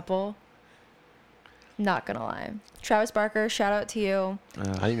cool couple. Not gonna lie, Travis Barker, shout out to you. I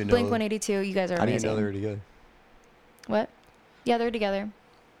didn't even know. Blink 182, you guys are I amazing. didn't even know they were together. What? Yeah, they're together.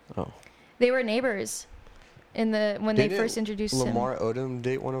 Oh. They were neighbors when they Didn't first introduced him. Lamar Odom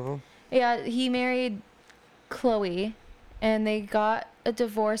date one of them? Yeah, he married Chloe, and they got a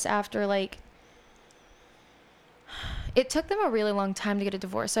divorce after it took them a really long time to get a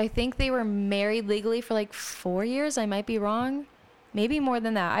divorce. So I think they were married legally for 4 years. I might be wrong. Maybe more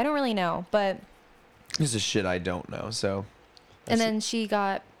than that. I don't really know. But This is shit I don't know. So and then she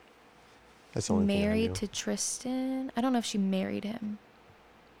got That's the only thing I married knew. to Tristan. I don't know if she married him.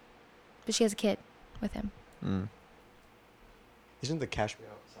 But she has a kid with him. Isn't the Cash Me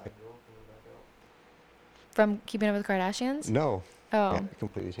Outside girl coming back out? From Keeping Up with the Kardashians? No. Oh. Yeah,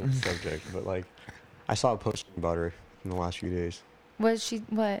 completely changed the subject. But I saw a post about her in the last few days. Was she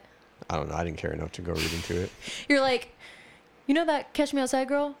what? I don't know. I didn't care enough to go read into it. You're like, you know that Catch Me Outside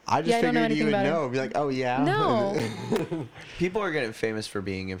girl? I just yeah, I don't know figured you anything would about know. her. Be like, oh yeah. No. people are getting famous for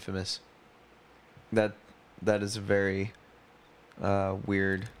being infamous. That is a very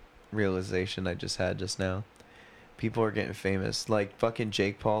weird realization I just had just now. People are getting famous. Like fucking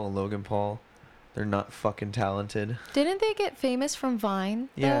Jake Paul and Logan Paul. They're not fucking talented. Didn't they get famous from Vine?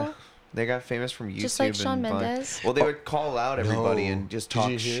 Yeah. though? They got famous from YouTube. Just like Shawn and Vine. Mendes? Well, they would call out everybody No. and just Did talk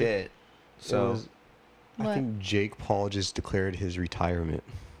you hear? shit. So I What? think Jake Paul just declared his retirement.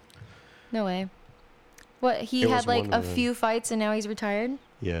 No way. What, he It had was like one a of them. few fights and now he's retired?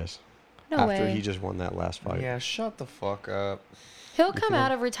 Yes. No After way. he just won that last fight. yeah, shut the fuck up. He'll come know-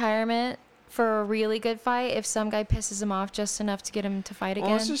 out of retirement for a really good fight if some guy pisses him off just enough to get him to fight again.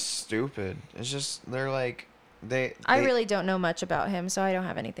 Well, it's just stupid. It's just they're like they. I they really don't know much about him, so I don't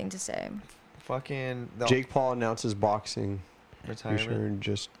have anything to say. fucking Jake Paul announces boxing retirement. return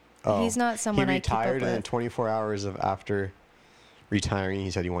just. He's not someone he I keep up retired, and then with. 24 hours after retiring,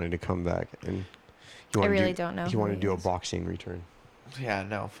 he said he wanted to come back, and he I wanted really to don't know He who wanted he to do a is. boxing return. Yeah,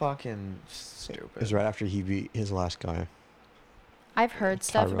 no, fucking It stupid. was right after he beat his last guy. I've heard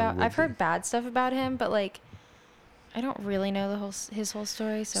stuff Tyron about. I've Woodley. heard bad stuff about him, but I don't really know his whole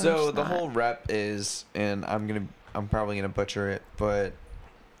story. So, I'm So just the not- whole rep is, and I'm probably gonna butcher it, but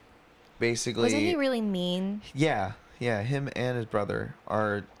basically, wasn't he really mean? yeah, him and his brother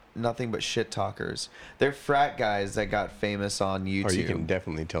are nothing but shit talkers. They're frat guys that got famous on YouTube. Or you can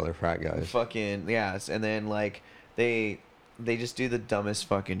definitely tell they're frat guys. Fucking yes, and then like they just do the dumbest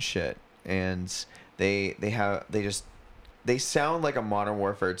fucking shit, and they sound like a Modern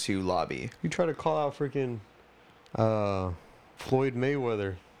Warfare 2 lobby. You try to call out freaking Floyd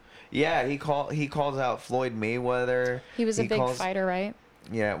Mayweather. Yeah, he calls out Floyd Mayweather. He was a big fighter, right?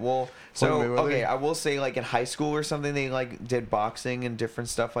 Yeah, well, so Floyd Mayweather? okay, I will say like in high school or something they like did boxing and different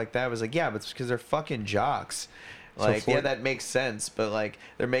stuff like that. I was like, yeah, but it's because they're fucking jocks. Like, yeah, that makes sense, but like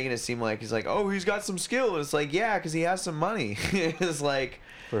they're making it seem like he's like, oh, he's got some skill. And it's like, yeah, because he has some money. It's like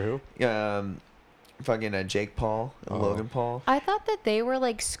For who? Fucking Jake Paul and Logan Paul. I thought that they were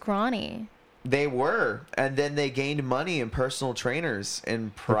like scrawny. They were, and then they gained money in personal trainers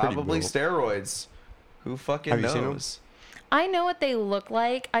and probably steroids. Who fucking Have you seen them? knows? I know what they look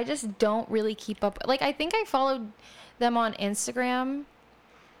like. I just don't really keep up. Like, I think I followed them on Instagram,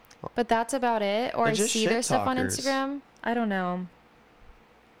 but that's about it. Or They're I just see their shit stuff on talkers. Instagram. I don't know.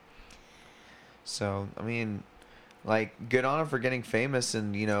 So, I mean, like, good on him for getting famous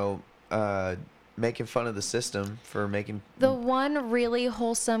and, you know, making fun of the system for making... The one really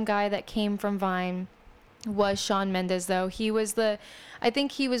wholesome guy that came from Vine was Shawn Mendes, though. I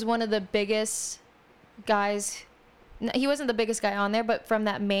think he was one of the biggest guys. He wasn't the biggest guy on there, but from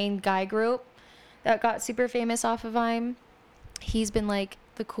that main guy group that got super famous off of Vine, he's been like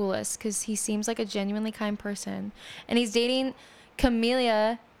the coolest because he seems like a genuinely kind person. And he's dating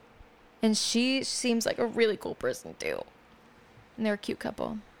Camellia, and she seems like a really cool person too. And they're a cute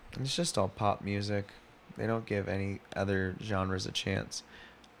couple. It's just all pop music. They don't give any other genres a chance.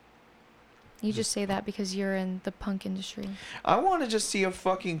 You just say that because you're in the punk industry. I want to just see a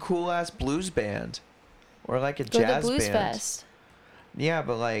fucking cool-ass blues band. Or like a Go to the jazz Blues band. Fest. Yeah,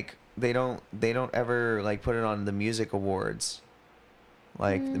 but like they don't ever like put it on the music awards.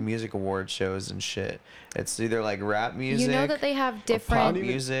 Like the music award shows and shit. It's either like rap music. You know that they have pop different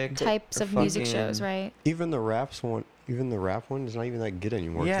music types or of music fucking- shows, right? Even the rap one is not even that good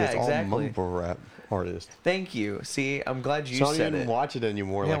anymore. 'cause Yeah, it's all exactly. mumble rap artists. Thank you. See, I'm glad you So I don't said even it. watch it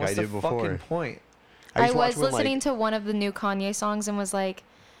anymore Yeah, like what's I the did before. fucking point? I used to watch was when, listening to one of the new Kanye songs and was like,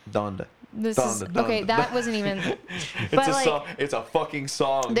 Donda. "This Donda, is Donda, okay." Donda. That wasn't even. It's But a like, song. It's a fucking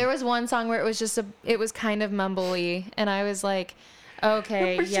song. there was one song where it was just it was kind of mumbly, and I was like,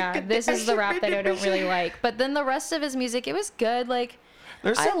 "Okay, yeah, this is the rap that I don't really like." But then the rest of his music, it was good. Like,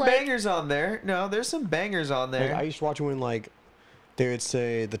 There's I some like- bangers on there. No, there's some bangers on there. Like, I used to watch it when like they would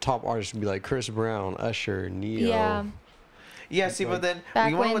say the top artists would be like Chris Brown, Usher, Neo. yeah, Yeah, see, but then Back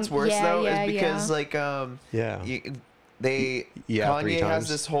you know when- what's worse yeah, though yeah, is because yeah. like Yeah. Yeah, 3 Kanye has times.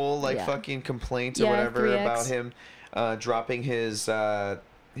 this whole like Yeah. fucking complaint or Yeah, whatever 3X. about him dropping his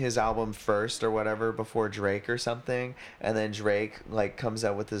album first or whatever before Drake or something, and then Drake like comes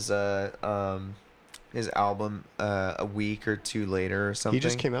out with his album a week or two later or something. He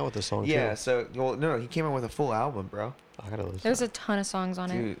just came out with a song Yeah, too. so well, no, he came out with a full album, bro. I gotta listen. there's a ton of songs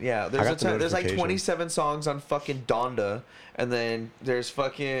on it. Dude, yeah, got the there's like notification. 27 songs on fucking Donda, and then there's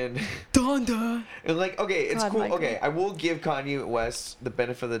fucking Donda. and like okay, it's God, cool. Michael. Okay, I will give Kanye West the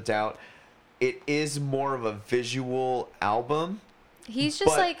benefit of the doubt. It is more of a visual album. He's just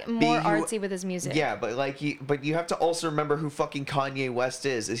But like more you- artsy with his music. Yeah, but like you have to also remember who fucking Kanye West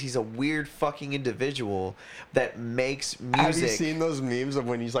is he's a weird fucking individual that makes music. Have you seen those memes of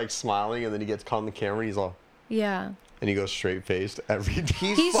when he's like smiling and then he gets caught on the camera and he's all Yeah. and he goes straight faced every He's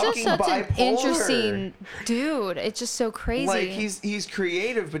He's just fucking such an bipolar. interesting dude. It's just so crazy. Like he's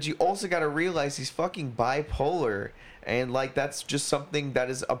creative, but you also got to realize he's fucking bipolar, and like that's just something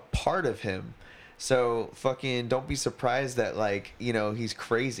that is a part of him. So fucking don't be surprised that like you know he's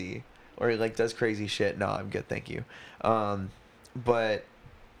crazy or he like does crazy shit. No, I'm good, thank you. But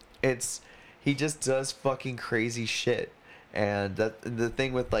he just does fucking crazy shit, and that the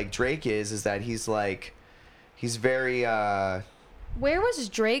thing with like Drake is that he's very Where was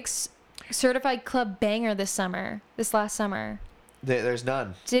Drake's certified club banger this last summer? there's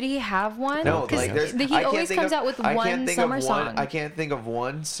none. Did he have one? No, 'Cause like there's. he I can't always think comes of- out with I can't one think summer of song. I can't think of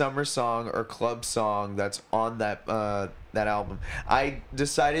one summer song or club song that's on that album. I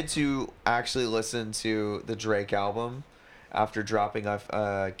decided to actually listen to the Drake album after dropping off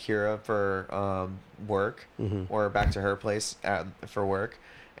Kira for work or back to her place for work,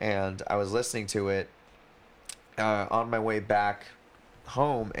 and I was listening to it on my way back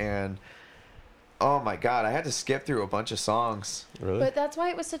home and. Oh my god, I had to skip through a bunch of songs. Really? But that's why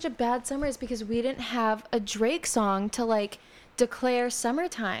it was such a bad summer, is because we didn't have a Drake song to like declare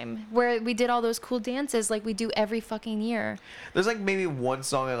summertime where we did all those cool dances like we do every fucking year. There's like maybe one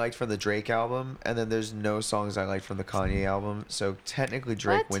song I liked from the Drake album, and then there's no songs I liked from the Kanye album. So technically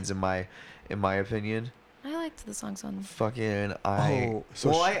Drake What? wins in my opinion. I liked the songs on. Fucking I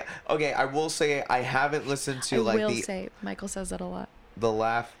will say I haven't listened to I like will say Michael says that a lot. the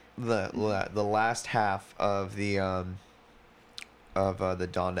last half of the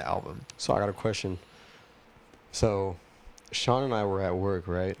Donda album. So I got a question. So, Sean and I were at work,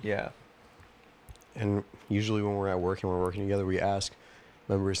 right? Yeah. And usually when we're at work and we're working together, we ask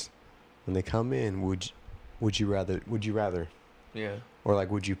members when they come in, would you rather, Yeah. or like,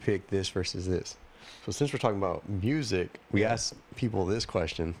 would you pick this versus this? So since we're talking about music, we ask people this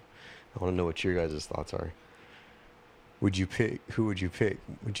question. I want to know what your guys' thoughts are. Who would you pick? Would you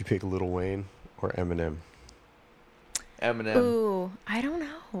pick Lil Wayne or Eminem? Eminem. Ooh, I don't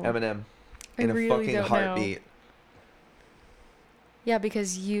know. Eminem. I In a really fucking don't know. heartbeat. Yeah,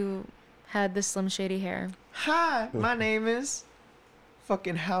 because you had the Slim Shady hair. Hi, my name is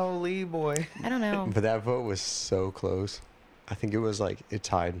fucking Howley boy. I don't know. But that vote was so close. I think it was like it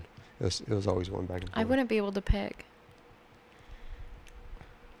tied. It was always going back and forth. I wouldn't be able to pick.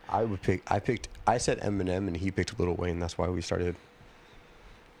 I said Eminem and he picked Lil Wayne. That's why we started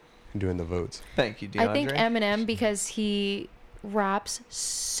doing the votes. Thank you, DeAndre. I think Eminem because he raps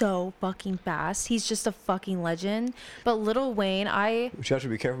so fucking fast. He's just a fucking legend. But Lil Wayne, But you have to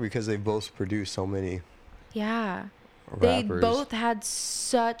be careful because they both produced so many yeah. rappers. They both had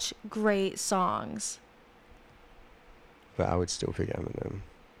such great songs. But I would still pick Eminem.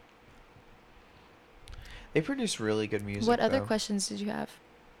 They produce really good music. What other though. questions did you have?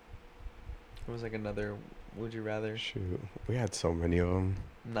 It was like another. Would you rather Shoot, we had so many of them.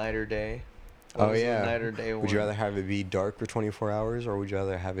 night or day? Oh, was the yeah. night or day. Would you one? rather have it be dark for 24 hours or would you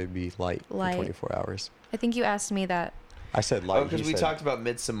rather have it be light, Light. for 24 hours? I think you asked me that. I said light. Oh, because we talked about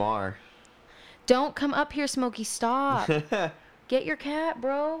Midsommar. Don't come up here, Smokey. Stop. Get your cat,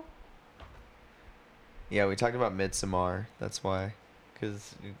 bro. Yeah, we talked about Midsommar. That's why.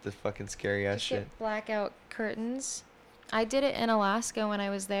 Because the fucking scary ass Just shit. get blackout curtains. I did it in Alaska when I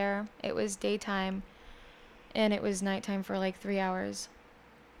was there. It was daytime, and it was nighttime for like 3 hours.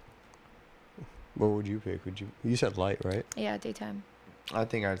 What would you pick? You said light, right? Yeah, daytime. I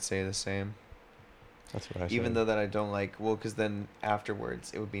think I'd say the same. That's what I said. Even though that I don't like, well, because then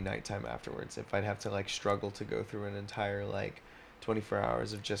afterwards, it would be nighttime afterwards. If I'd have to like struggle to go through an entire like 24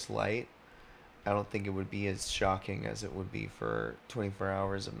 hours of just light, I don't think it would be as shocking as it would be for 24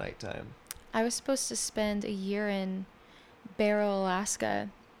 hours of nighttime. I was supposed to spend a year in Barrow, Alaska,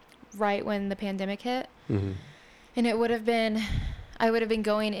 right when the pandemic hit. Mm-hmm. And I would have been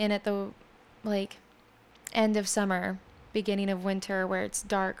going in at the, like, end of summer, beginning of winter, where it's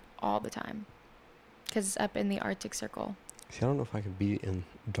dark all the time. Because it's up in the Arctic Circle. See, I don't know if I could be in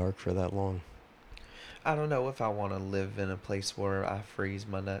dark for that long. I don't know if I want to live in a place where I freeze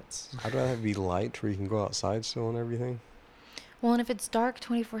my nuts. I'd rather it be light where you can go outside still and everything. Well, and if it's dark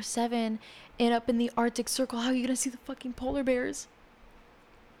 24/7 and up in the Arctic Circle, how are you going to see the fucking polar bears?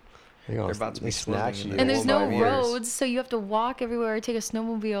 Hang on, They're about to they be swimming snatch in you. the And there's no 5 years. roads, so you have to walk everywhere or take a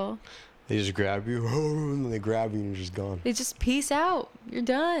snowmobile. They just grab you, and then they grab you and you're just gone. They just peace out. You're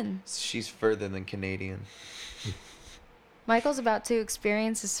done. She's further than Canadian. Michael's about to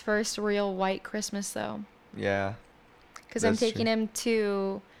experience his first real white Christmas, though. Yeah. Because I'm That's taking true. him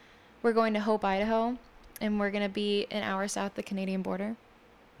to, we're going to Hope, Idaho, and we're going to be an hour south of the Canadian border,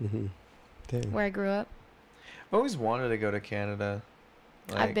 Mm-hmm. Damn. where I grew up. I always wanted to go to Canada.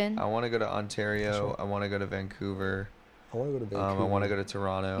 I've been. I want to go to Ontario. Sure. I want to go to Vancouver. I want to go to Vancouver. I want to go to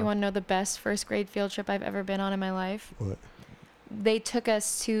Toronto. You want to know the best first grade field trip I've ever been on in my life? What? They took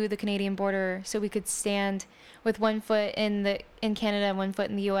us to the Canadian border so we could stand with one foot in Canada and one foot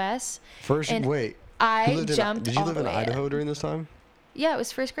in the U.S. First, And wait. I jumped. Did you all live the in way Idaho during this time? Yeah, it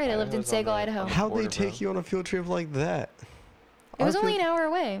was first grade. I lived in Idaho's on Sagal, the- Idaho. on the How'd they border, take bro. you on a field trip like that? It was Our only field- an hour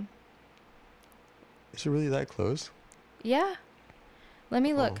away. Is it really that close? Yeah. Let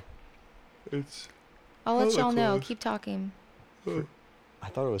me look. It's. I'll let hella y'all know. close. Keep talking. I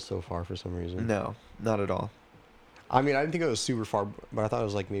thought it was so far for some reason. No, not at all. I mean, I didn't think it was super far, but I thought it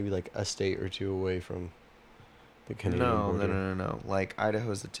was like maybe like a state or two away from the Canadian No, border. no. Like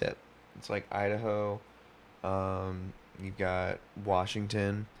Idaho's the tip. It's like Idaho. You've got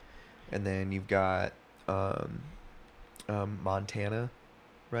Washington, and then you've got Montana,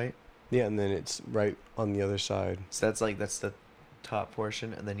 right? Yeah, and then it's right on the other side. So that's the top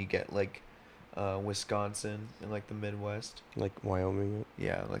portion, and then you get like Wisconsin and like the Midwest. Like Wyoming.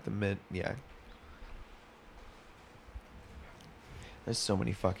 Yeah, like the mid. Yeah. There's so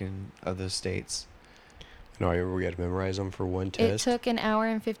many fucking other states. No, I remember we had to memorize them for one It test. took an hour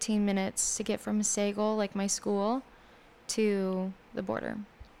and 15 minutes to get from Sagal, like my school, to the border.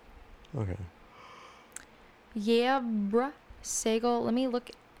 Okay. Yeah, bruh. Sagal, let me look.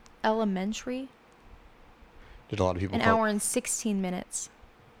 Elementary. Did a lot of people An call? hour and 16 minutes.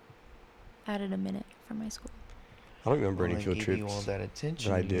 Added a minute from my school. I don't remember any I field gave trips. you all that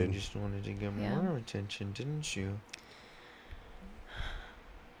attention. that I You did. just wanted to get Yeah. more attention, didn't you?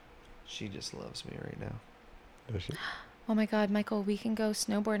 She just loves me right now. Does she? Oh my God, Michael, we can go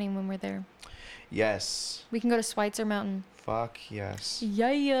snowboarding when we're there. Yes. We can go to Schweitzer Mountain. Fuck yes.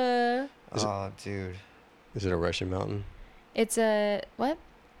 Yeah. Is it- Oh, dude. Is it a Russian mountain? It's a, what?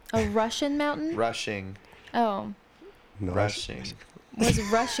 A Russian mountain? Rushing. Oh. No. Rushing. What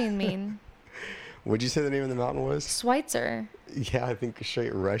does rushing mean? What'd you say the name of the mountain was? Schweitzer. Yeah, I think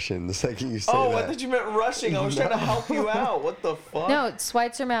straight Russian. The second you say Oh, that. I thought you meant rushing. I was trying to help you out. What the fuck? No, it's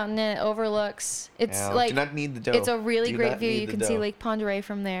Schweitzer Mountain and it overlooks. It's Ow, like do not need the dough. it's a really Do great not view. need You the can see dough. Lake Ponderay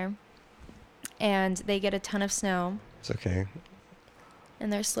from there. And they get a ton of snow It's okay.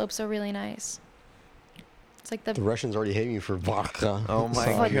 and their slopes are really nice. It's like The Russians already hate me for vodka. Oh my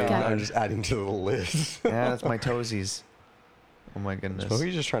So God. I'm just adding to the list. Yeah, that's my toesies. Oh my goodness.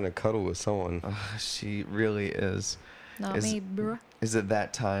 Smokey's just trying to cuddle with someone. She really is. not is- me, bruh. Is it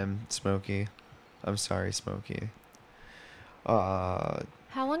that time, Smokey? I'm sorry, Smokey. About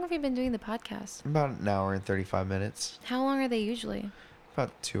How long have you been doing the podcast? an hour and 35 minutes. How long are they usually?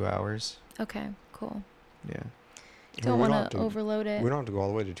 About 2 hours. Okay, cool. Yeah. Don't We want have to overload it. We don't have to go all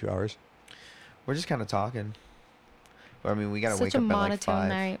the way to 2 hours. We're just kind of talking. I mean, we got to Such wake a up at like monotone 5.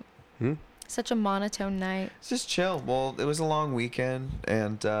 night. Hmm? Such a monotone night. It's just chill. Well, it was a long weekend,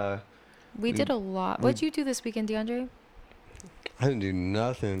 and We did a lot. we- What'd you do this weekend, DeAndre? I didn't do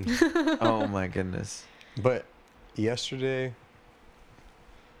nothing. oh my goodness. But yesterday,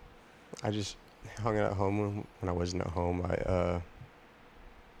 I just hung out at home when I wasn't at home. I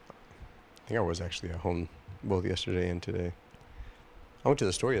think I was actually at home both yesterday and today. I went to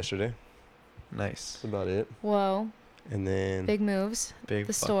the store yesterday. Nice. That's about it. Whoa, And then big moves. Big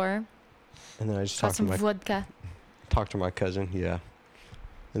The fuck. store. and then I just Got talked to some my vodka. cousin. Yeah.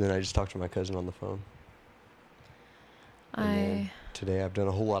 And then I just talked to my cousin on the phone. And then today I've done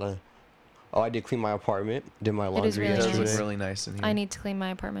a whole lot of. Oh, I did clean my apartment. Did my It is laundry really It does yesterday. look really nice in here. I need to clean my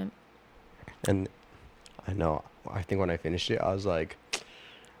apartment. And I know. I think when I finished it, I was like,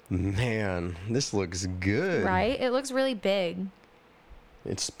 "Man, this looks good." Right? It looks really big.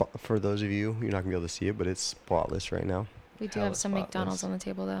 It's for those of you, you're not gonna be able to see it, but it's spotless right now. We do Hella have some spotless. McDonald's on the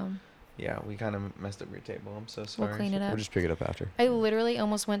table though. Yeah, we kind of messed up your table. I'm so sorry. We'll clean it We'll up. just pick it up after. I literally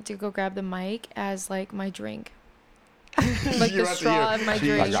almost went to go grab the mic as like my drink. Like the straw of my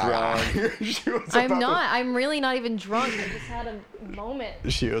drink. I'm not. I'm really not even drunk. I just had a moment.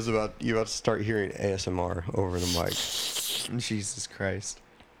 She was about to start hearing ASMR over the mic. Jesus Christ.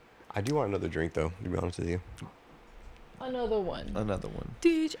 I do want another drink though, to be honest with you. Another one. Another one.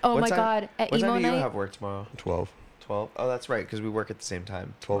 Dude. Oh What my time- God. At What emo time do you night. have work tomorrow? 12. 12? Oh, that's right, because we work at the same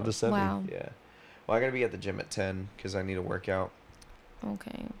time. 12 to 7. Wow. Yeah. Well, I got to be at the gym at 10 because I need to work out.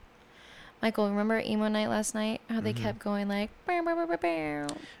 Okay. Michael, remember at emo night last night? How they Mhm. kept going like. "Bow, bow, bow, bow, bow."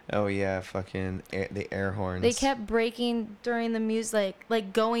 Oh, yeah, fucking the air horns. They kept breaking during the music,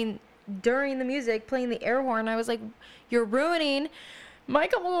 like going during the music, playing the air horn. I was like, "You're ruining My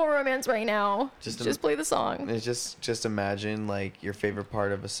Chemical Romance right now. Just Just play the song." It's just imagine, like, your favorite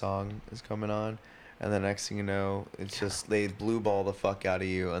part of a song is coming on, and the next thing you know, it's just they blue ball the fuck out of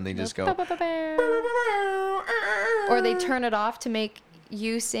you, and they just go. Bow, bow, bow, bow. Or they turn it off to make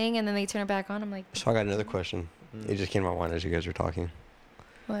you sing, and then they turn it back on. I'm like, So I got another question. It just came to my mind as you guys were talking.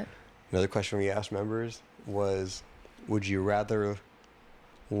 what? Another question we asked members was, would you rather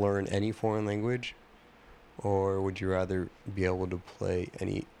learn any foreign language, or would you rather be able to play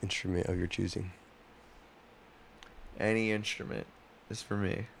any instrument of your choosing? Any instrument is for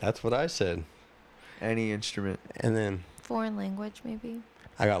me. That's what I said. Any instrument. And then Foreign language, maybe.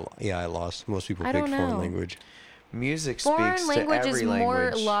 I lost. Most people I picked don't foreign know. language. Music Foreign speaks language to is every more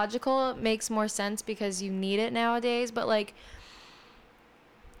language. logical. It makes more sense because you need it nowadays. But like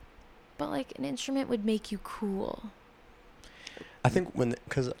an instrument would make you cool. I think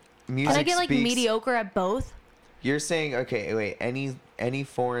because Music Can I get like speaks- mediocre at both? You're saying, okay, wait, any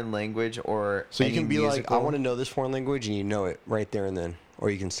foreign language or so you any can be like, I musical- want to know this foreign language, and you know it right there and then, or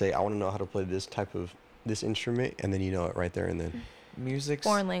you can say, I want to know how to play this instrument, and then you know it right there and then. music's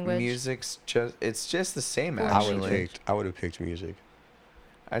Foreign language. Music's just the same Foreign actually. I would have picked music.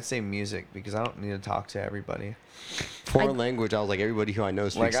 I'd say music because I don't need to talk to everybody. Foreign language, I was like, everybody who I know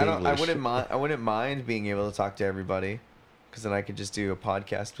speaks Like English. I wouldn't mind being able to talk to everybody, because then I could just do a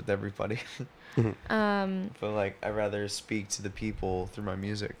podcast with everybody. But like, I'd rather speak to the people through my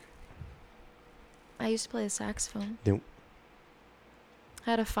music. I used to play the saxophone. Nope.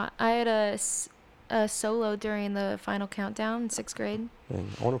 I had a solo during the final countdown in 6th grade.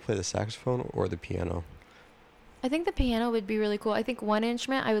 And I want to play the saxophone or the piano. I think the piano would be really cool. I think one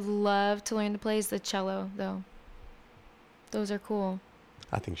instrument I would love to learn to play is the cello, though. Those are cool.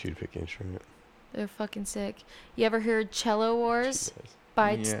 I think she'd pick an instrument. They're fucking sick. You ever heard Cello Wars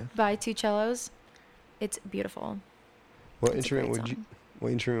by two cellos? It's beautiful. What It's a instrument great would you? song.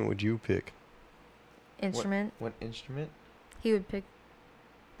 What instrument would you pick? Instrument. What instrument? He would pick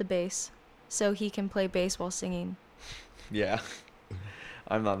the bass, so he can play bass while singing. Yeah.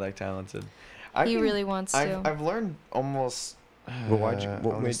 I'm not that talented. He really wants to. I've learned almost. Well,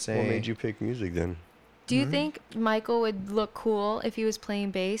 what say, made you pick music then? Do you think Michael would look cool if he was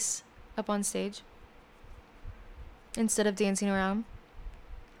playing bass up on stage instead of dancing around?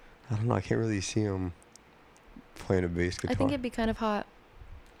 I don't know. I can't really see him playing a bass guitar. I think it'd be kind of hot.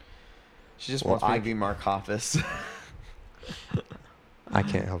 She just wants me to be Mark Hoppus. I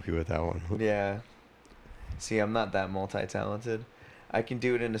can't help you with that one. Yeah. See, I'm not that multi-talented. I can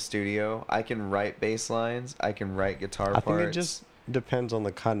do it in a studio. I can write bass lines. I can write guitar parts. I think it just depends on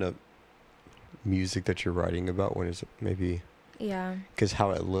the kind of music that you're writing about. When it's maybe... Yeah. Because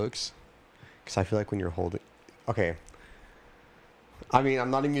how it looks. Because I feel like when you're holding... Okay. I mean, I'm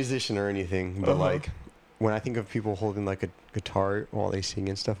not a musician or anything, but like... When I think of people holding like a guitar while they sing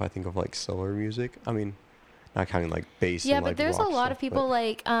and stuff, I think of like solar music. I mean, not counting like bass. Yeah, and, but like, there's a rock lot stuff, of people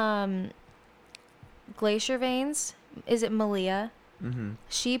like Glacier Veins. Is it Malia? Mm-hmm.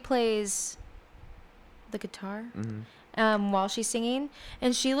 She plays the guitar Mm-hmm. while she's singing,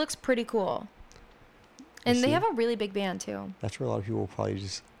 and she looks pretty cool. And they see? have a really big band too. That's where a lot of people will probably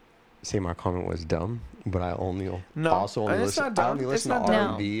just say my comment was dumb, but I only No, also only it's listen. not dumb. I only It's listen to not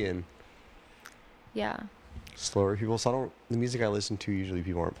dumb. R&B and Yeah. slower people. So I don't. The music I listen to usually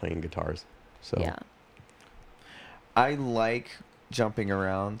people aren't playing guitars. So Yeah. I like jumping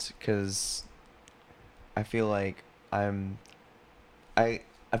around because I feel like I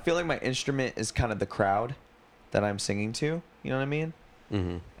feel like my instrument is kind of the crowd that I'm singing to. You know what I mean?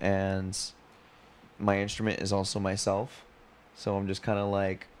 Mm-hmm. And my instrument is also myself. So I'm just kind of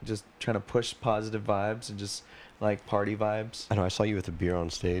like just trying to push positive vibes and just like party vibes. I know. I saw you with a beer on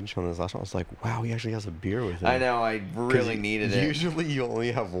stage on this last one. I was like, wow, he actually has a beer with him. I know. I really needed it. Usually you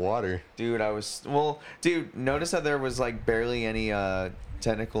only have water. Dude, notice how there was like barely any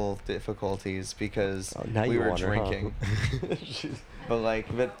technical difficulties because now we you were want her, huh? drinking.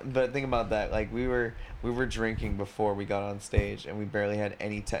 But think about that. Like we were drinking before we got on stage and we barely had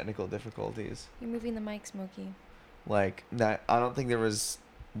any technical difficulties. You're moving the mic, Smokey. Like that, I don't think there was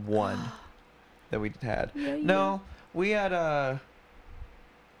one that we had. Yeah, No, we had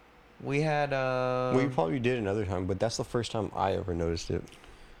We probably did another time, but that's the first time I ever noticed it.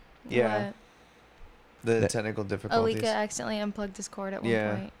 Yeah. What? the That- technical difficulties. Alika accidentally unplugged his cord at one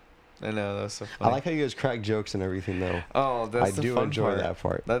Yeah. point. I know, that was so I funny. like how you guys crack jokes and everything, though. Oh, that's I the do fun enjoy part. that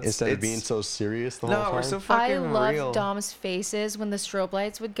part. That's- Instead of being it's- so serious the whole No, time. we're so I fucking loved real. Dom's faces when the strobe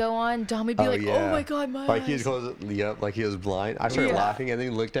lights would go on. Dom would be like, yeah. "Oh my god, my Like he eyes." was like he was blind. I started Yeah. laughing, and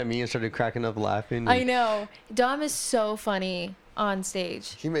then he looked at me and started cracking up laughing. I know. Dom is so funny on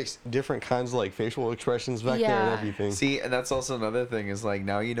stage. He makes different kinds of like facial expressions back there and Yeah. everything. See, and that's also another thing is like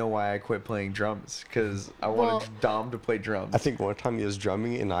now you know why I quit playing drums because I Well- wanted Dom to play drums. I think one time he was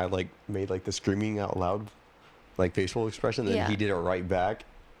drumming and I like made like the screaming out loud, like facial expression. Then Yeah. he did it right back,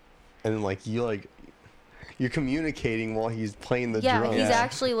 and then you're communicating while he's playing the Yeah, drums. he's Yeah.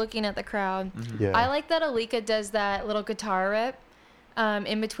 actually looking at the crowd. Yeah. I like that Alika does that little guitar rip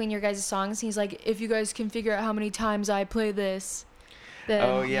in between your guys' songs. He's like, if you guys can figure out how many times I play this, then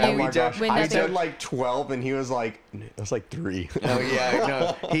Oh, yeah, you Oh my we gosh! did- win I nothing." did like 12, and he was like, "It was like 3." Oh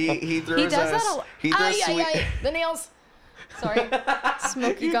yeah, no, he throws He does that us. a lot. He throws sweet. The nails. Sorry,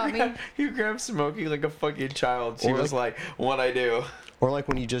 Smokey got me. You grabbed Smokey like a fucking child. She Or was like, "What I do?" Or like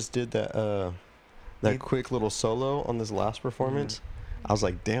when you just did that quick little solo on this last performance. I was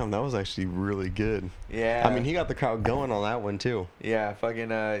like, damn, that was actually really good. Yeah. I mean, he got the crowd going on that one too. Yeah, fucking.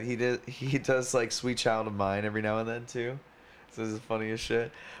 He does like "Sweet Child of Mine" every now and then too. So this is funny as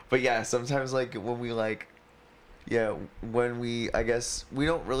shit. But yeah, sometimes like when we like, yeah, when we I guess we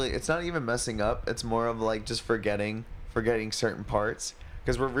don't really. It's not even messing up. It's more of like just forgetting certain parts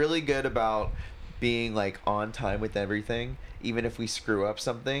because we're really good about being like on time with everything. Even if we screw up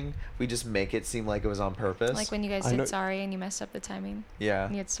something, we just make it seem like it was on purpose. Like when you guys I know- did Sorry and you messed up the timing. Yeah.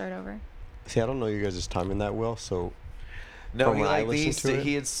 And you had to start over. See, I don't know you guys' timing that well, so No, From he when I like listened to it?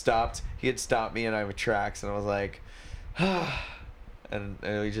 he had stopped me and I with tracks and I was like, and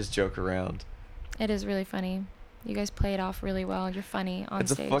we just joke around. It is really funny. You guys play it off really well. You're funny on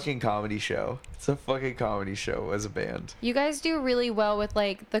It's stage. a fucking comedy show. It's a fucking comedy show as a band. You guys do really well with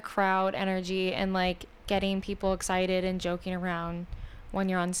like the crowd energy and like getting people excited and joking around when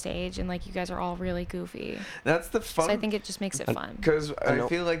you're on stage, and like you guys are all really goofy. That's the fun. So I think it just makes it fun. Because I know.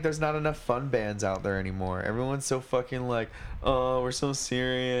 feel like there's not enough fun bands out there anymore. Everyone's so fucking like, oh, we're so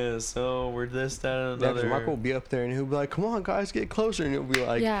serious. Oh, we're this, that, and Yeah, another. 'cause Mark will be up there and he'll be like, "Come on, guys, get closer," and he'll be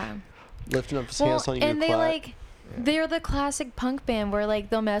like, Yeah. lifting up his Well, hands on you. and to they clap. like, they're the classic punk band where like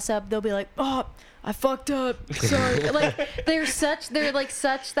they'll mess up. They'll be like, oh, I fucked up. Sorry. Like they're like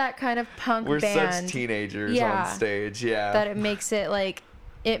such that kind of punk We're band. such teenagers Yeah. on stage. Yeah. That it makes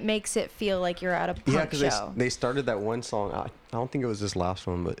it feel like you're at a punk Yeah, because show. they started that one song. I don't think it was this last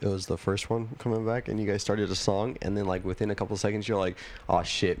one, but it was the first one coming back, and you guys started a song, and then like within a couple seconds, you're like, "Oh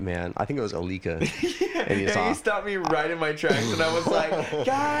shit, man!" I think it was Alika, and You stopped me right in my tracks, and I was like,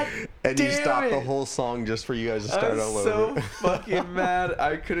 God and damn you stopped it. the whole song just for you guys to I start was all so over. fucking mad.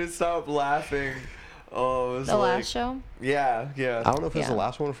 I couldn't stop laughing. Oh, it was The like, last show? Yeah, yeah. I don't know if it was the Yeah.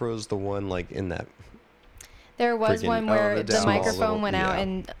 last one or if it was the one like in that. There was Freaking- one oh, where the the small microphone little- went out yeah.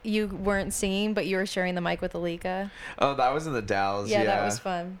 and you weren't singing, but you were sharing the mic with Alika. Oh, that was in the Dalles. Yeah, that was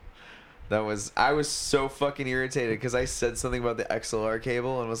fun. I was so fucking irritated because I said something about the XLR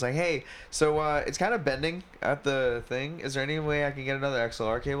cable and was like, hey, so it's kind of bending at the thing. Is there any way I can get another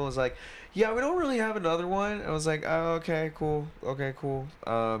XLR cable? It's like, yeah, we don't really have another one. I was like, oh, okay, cool. Okay, cool.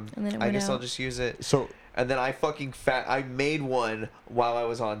 And then it I went guess I'll out. just use it. So And then I fucking I made one while I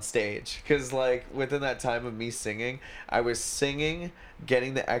was on stage. Because, like, within that time of me singing, I was singing,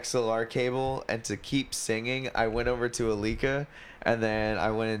 getting the XLR cable, and to keep singing, I went over to Alika, and then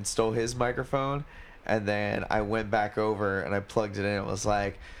I went and stole his microphone, and then I went back over, and I plugged it in. It was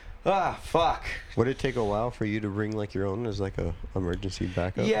like, ah, fuck. would it take a while for you to bring like your own as like a emergency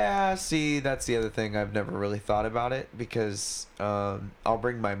backup? Yeah, see, that's the other thing. I've never really thought about it, because I'll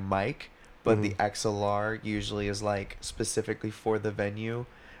bring my mic, but the XLR usually is like specifically for the venue,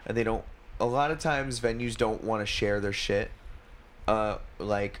 and they don't, a lot of times venues don't want to share their shit,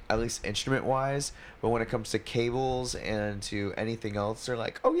 like at least instrument wise, but when it comes to cables and to anything else, they're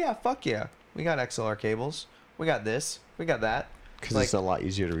like, oh yeah, fuck yeah, we got XLR cables, we got this, we got that. Because Like, it's a lot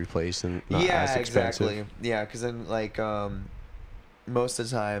easier to replace and not yeah, as expensive. exactly. Yeah, because then like most of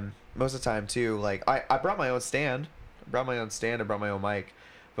the time too, like I brought my own stand, I brought my own mic,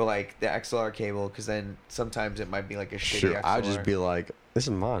 but like the XLR cable, because then sometimes it might be like a shitty Sure, XLR. I'd just be like, "This is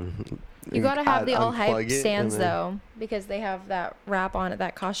mine." You gotta have I'd the all hype unplug it stands and then- though, because they have that wrap on it,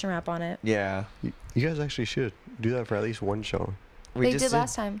 that caution wrap on it. Yeah, You guys actually should do that for at least one show. They did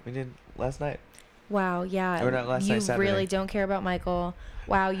last time. We did last night. Wow, yeah. Or not last you night, Saturday. really don't care about Michael.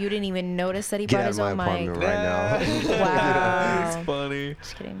 Wow, you didn't even notice that he Get brought out his of my own mic. apartment right now. Wow. It's funny.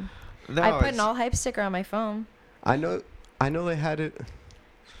 Just kidding. No, I put it's- an all hype sticker on my phone. I know they had it.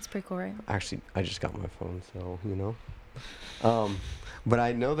 It's pretty cool, right? Actually, I just got my phone, so you know. But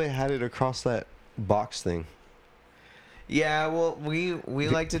I know they had it across that box thing. Yeah, well, we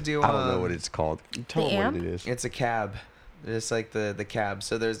like to do. I don't know what it's called. Tell The them amp? what it is. It's a cab. It's like the cab.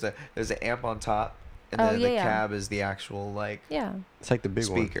 So there's an amp on top, and Oh, then yeah, the yeah. cab is the actual like Yeah. It's like the big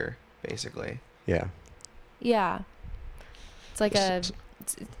one. speaker, basically. Yeah. Yeah. It's like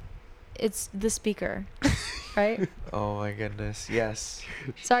it's the speaker, right? Oh my goodness, yes.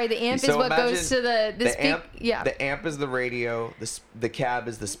 Sorry, the amp is So what imagine goes to the amp. Yeah. The amp is the radio. The cab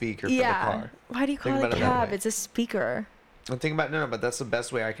is the speaker for yeah. the car. Why do you Think call it a about it that cab? way. It's a speaker. And think about no, but that's the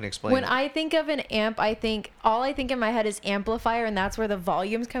best way I can explain When it. I think of an amp, all I think in my head is amplifier, and that's where the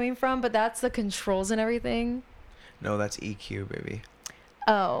volume's coming from. But that's the controls and everything. No, that's EQ, baby.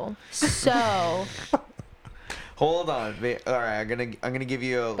 Oh, so. Hold on. All right, I'm gonna give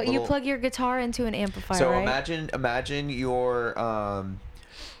you a. But little, you plug your guitar into an amplifier, So right? imagine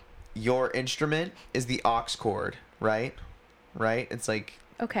your instrument is the aux cord, right? Right? It's like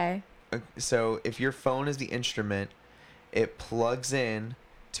Okay. so if your phone is the instrument, it plugs in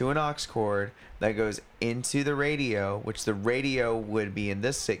to an aux cord that goes into the radio, which the radio would be in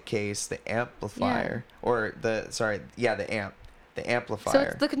this case the amplifier or the amp, the amplifier. So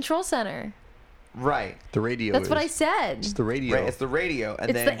it's the control center. Right. The radio. That's what I is. said. It's the radio. Right, it's the radio, and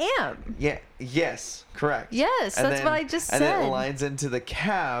It's then the amp. yeah, yes, correct. Yes, And that's what I just and said. then it lines into the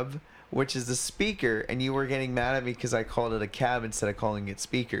cab, which is the speaker, and you were getting mad at me because I called it a cab instead of calling it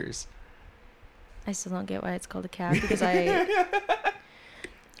speakers. I still don't get why it's called a cab because I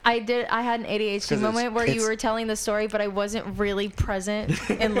had an ADHD 'Cause moment where you it's- were telling the story, but I wasn't really present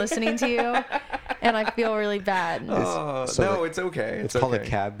in listening to you, and I feel really bad. Oh, so no, the- it's okay. It's called okay. a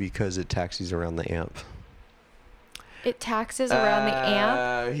cab because it taxis around the amp. It taxes around the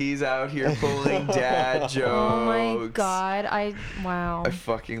amp. He's out here pulling dad jokes. Oh my god. Wow. I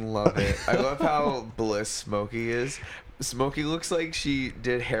fucking love it. I love how bliss Smokey is. Smokey looks like she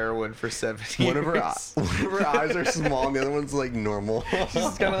did heroin for 7 years. One of her eyes are small and the other one's like normal.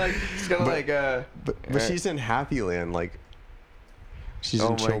 She's kind of like But she's in Happy Land, like she's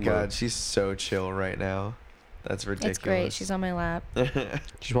in chill Oh my god, mode. she's so chill right now. That's ridiculous. It's great. She's on my lap.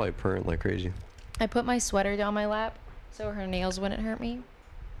 She's probably purring like crazy. I put my sweater down my lap so her nails wouldn't hurt me.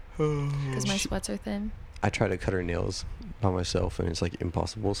 Because my sweats are thin. I try to cut her nails by myself and it's like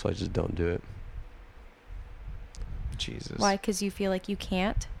impossible, so I just don't do it. Jesus. Why? Because you feel like you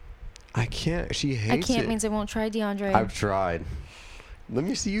can't? I can't. She hates I can't it. means I won't try, DeAndre. I've tried. Let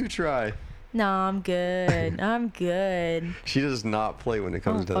me see you try. No, I'm good. I'm good. She does not play when it I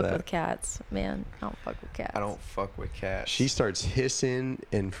comes don't to fuck that. with cats, man. I don't fuck with cats. I don't fuck with cats. She starts hissing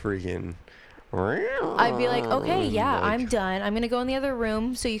and freaking. I'd be like, okay, yeah, like, I'm done. I'm gonna go in the other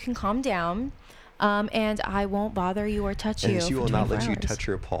room so you can calm down, and I won't bother you or touch you. And she for will not 24 let you hours. touch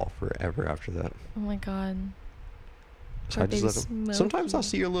her paw forever after that. Oh my god. So Poor I just baby let them. Sometimes I'll Smokey.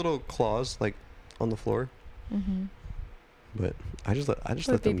 see your little claws like on the floor, Mm-hmm. but I just Poor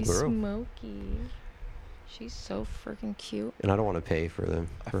let them baby grow, Smokey. She's so freaking cute. and I don't want to pay for them.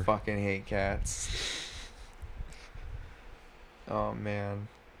 I fucking hate cats. Oh man.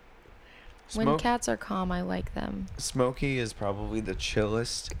 When cats are calm, I like them. Smokey is probably the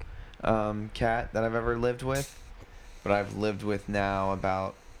chillest cat that I've ever lived with, but I've lived with now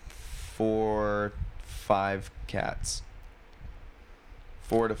about 4-5 cats.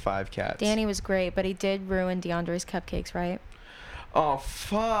 4 to 5 cats. Danny was great, but he did ruin DeAndre's cupcakes, right? Oh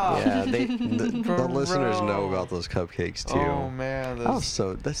fuck. Yeah, the Bro. listeners know about those cupcakes too. Oh man. That's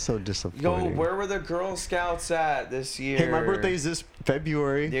so Yo, disappointing. where were the Girl Scouts at this year? Hey, my birthday's this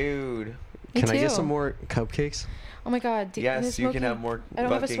February. Dude. Me Can I get too. some more cupcakes? Oh my god. Yes, you can have more I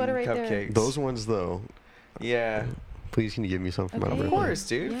don't have a fucking sweater right there. cupcakes. Those ones though. Yeah. Please, can you give me some for my Okay. birthday? Of course,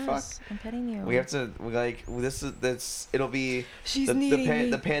 dude. Yes, Fuck. I'm petting you. We have to this it'll be She's the needing me.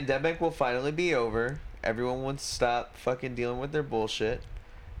 the pandemic will finally be over. Everyone will stop fucking dealing with their bullshit.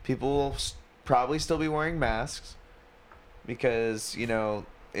 People will probably still be wearing masks because, you know,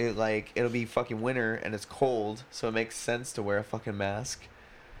 it'll be fucking winter and it's cold, so it makes sense to wear a fucking mask.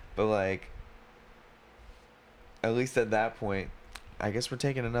 But like at least at that point, I guess we're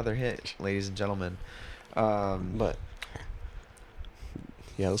taking another hit, ladies and gentlemen. But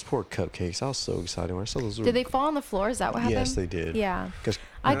yeah, those poor cupcakes. I was so excited when I saw those. Did they fall on the floor? Is that what happened? Yes, they did. Yeah. Because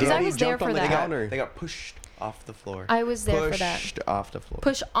I was there for that. counter. They got pushed off the floor. I was there for that. Pushed off the floor.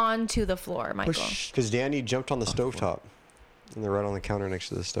 Push onto the floor, Michael. Pushed. Because Danny jumped on the Off the floor. stovetop, and they're right on the counter next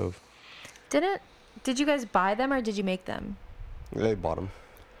to the stove. Did you guys buy them or did you make them? They bought them.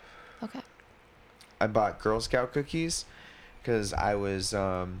 Okay. I bought Girl Scout cookies because I was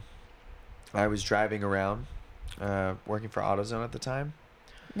driving around, working for AutoZone at the time.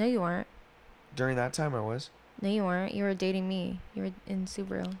 No, you weren't. During that time, I was. No, you weren't. You were dating me. You were in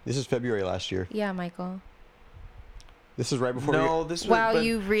Subaru. This is February last year. Yeah, Michael. This is right before. No, this was. Wow, but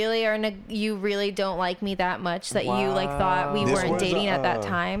you really don't like me that much that you like thought we This weren't was, dating at that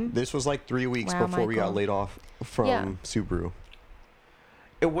time. This was like 3 weeks Wow, before we got Michael. laid off from Yeah. Subaru.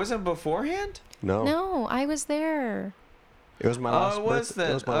 It wasn't beforehand. No, No, I was there. it was my last. Oh, it was birthday. It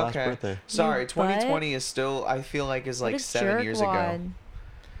then. was my last Okay. birthday. Sorry, You 2020 is still. I feel like is like What a 7 years ago. jerkwad.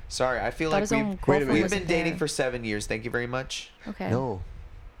 Sorry, I feel Thought like his own we've girlfriend minute. wasn't been dating there. for 7 years. Thank you very much. Okay. No,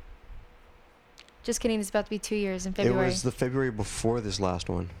 Just kidding. It's about to be 2 years in it February. was the February before this last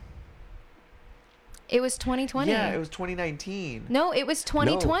one. It was 2020. Yeah, it was 2019. No, it was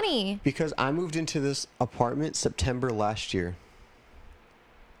 2020. Because I moved into this apartment September last year.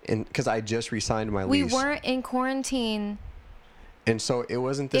 And because I just re-signed my We lease. weren't in quarantine. And so it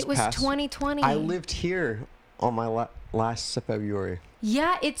wasn't this It was past. 2020. I lived here on my last February.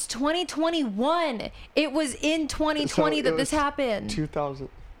 Yeah, it's 2021. It was in 2020 So that it this was happened. 2000.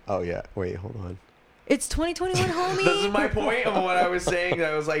 Oh yeah. Wait, hold on. It's 2021, homie. This is my point of what I was saying.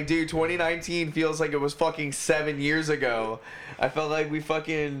 I was like, dude, 2019 feels like it was fucking 7 years ago. I felt like we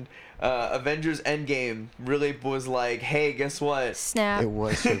fucking Avengers Endgame really was like, hey, guess what? Snap. It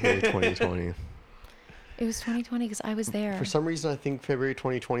was February 2020. It was 2020 because I was there. For some reason, I think February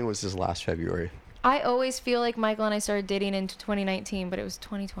 2020 was this last February. I always feel like Michael and I started dating in 2019, but it was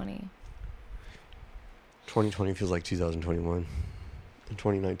 2020. 2020 feels like 2021. And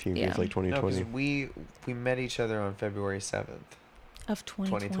 2019 Yeah. feels like No, 2020. because we met each other on February 7th, Of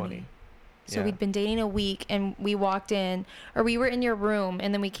 2020. So Yeah. we'd been dating a week and we walked in, or we were in your room,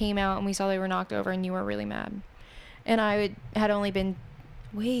 and then we came out and we saw they were knocked over and you were really mad. And I had only been,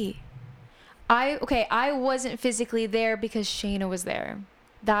 I wasn't physically there because Shayna was there.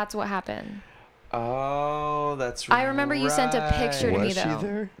 That's what happened. Oh, that's right. I remember you sent a picture to me, Was she though.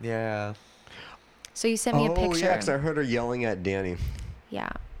 there? Yeah. So you sent me a Oh, picture. yeah, because I heard her yelling at Danny. Yeah.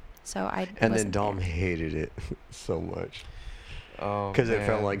 So I And then wasn't Dom there. hated it so much. Oh, Because it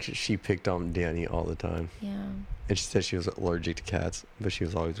felt man. like she picked on Danny all the time. Yeah. And she said she was allergic to cats, but she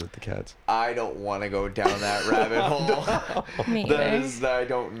was always with the cats. I don't want to go down that rabbit hole. Me That either. is, I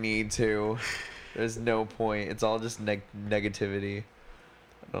don't need to. There's no point. It's all just negativity.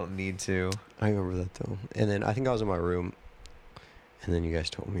 I don't need to. I remember that though. And then I think I was in my room, and then you guys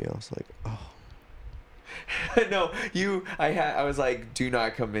told me. I was like, oh. No, I was like, do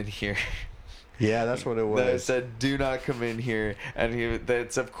not come in here. Yeah, that's what it was. That said, do not come in here. And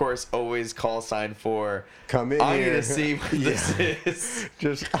that's, of course, always call sign for, Come in I here. need to see what this is.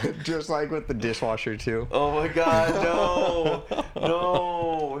 just like with the dishwasher too. Oh my god, no.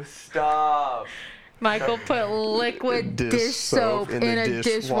 No, stop. Michael put liquid dish soap in a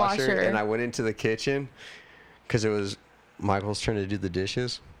dishwasher. And I went into the kitchen because it was Michael's turn to do the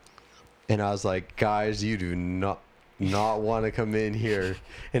dishes. And I was like, guys, you do not want to come in here.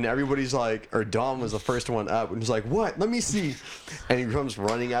 And everybody's like, or Dom was the first one up and was like, what? Let me see. And he comes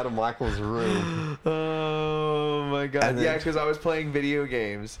running out of Michael's room. Oh my god. And then- Yeah, because I was playing video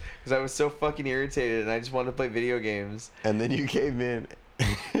games. Because I was so fucking irritated and I just wanted to play video games. And then you came in.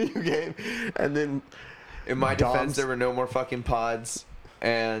 And then In my Dom's- defense, there were no more fucking pods.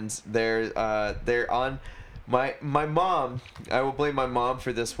 And they're on... My mom, I will blame my mom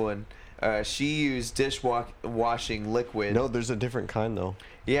for this one. She used dishwashing liquid. No, there's a different kind though.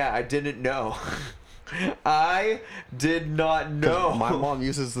 Yeah, I didn't know. I did not 'Cause know. my mom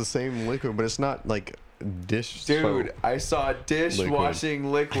uses the same liquid, but it's not like dish Dude, soap. I saw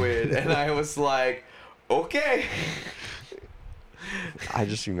dishwashing liquid and I was like, okay. I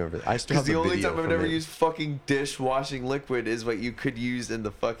just remember. I still Because have the only video time I've from ever it. used fucking dishwashing liquid is what you could use in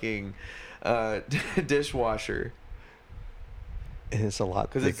the fucking dishwasher. And it's a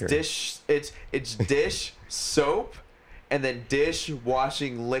lot Because thicker. it's dish soap and then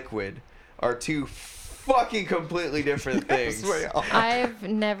dishwashing liquid are two fucking completely different things. I've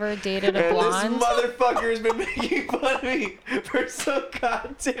never dated a And blonde. this motherfucker has been making fun of me for so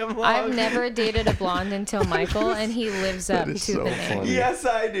goddamn long. I've never dated a blonde until Michael, and he lives That up is to so the name. funny. Yes,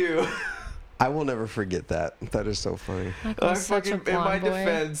 I do. I will never forget that. That is so funny. Michael's such a in my blonde boy.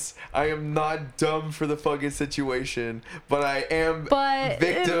 defense, I am not dumb for the fucking situation, but I am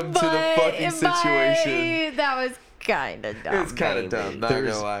victim to the fucking situation. That was kind of dumb. It's kind of dumb, not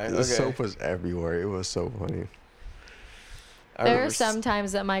gonna lie. The Okay. soap was everywhere. It was so funny. I There remember are some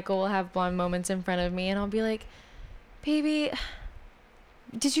times that Michael will have blonde moments in front of me, and I'll be like, baby,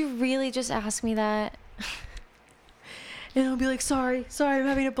 did you really just ask me that? And I'll be like, sorry, I'm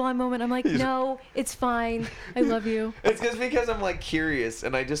having a blonde moment. I'm like, no, it's fine. I love you. It's because I'm like curious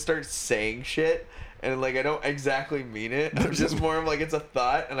and I just start saying shit and like I don't exactly mean it. I'm just more of like it's a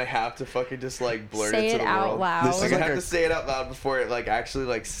thought and I have to fucking just like blurt Say it to it the out world. loud. This Like is I like have a- to say it out loud before it like actually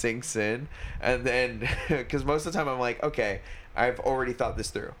like sinks in, and then because most of the time I'm like, okay, I've already thought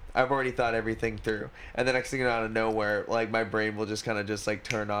this through. I've already thought everything through, and then next thing out of nowhere, like my brain will just kind of just like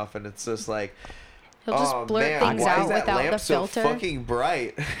turn off, and it's just like, He'll just oh blurt man, things why out is that without lamp the so filter. fucking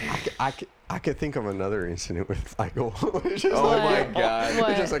bright? I could think of another incident with Michael. It's just Oh like- my god. What?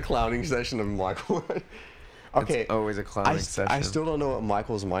 It's just a clowning session of Michael. Okay. It's always a clowning session. I still don't know what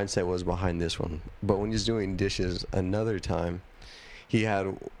Michael's mindset was behind this one. But when he's doing dishes another time, he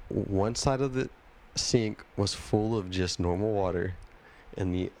had one side of the sink was full of just normal water,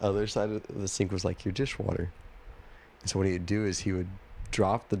 and the other side of the sink was like your dishwater. And so what he would do is he would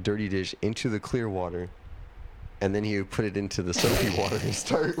drop the dirty dish into the clear water, and then he would put it into the soapy water and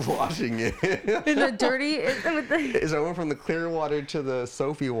start washing it. In the dirty, with the, So I went from the clear water to the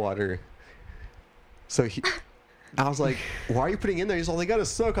soapy water. So I was like, why are you putting it in there? He's all, they got to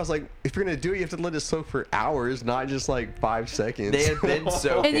soak. I was like, if you're going to do it, you have to let it soak for hours, not just like 5 seconds. They had been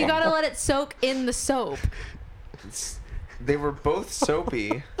soaking. and you gotta let it soak in the soap. They were both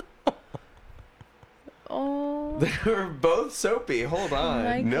soapy. Oh. They were both soapy. Hold on.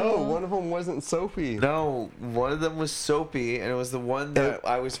 my- No, Cool. one of them wasn't soapy. No, one of them was soapy, and it was the one that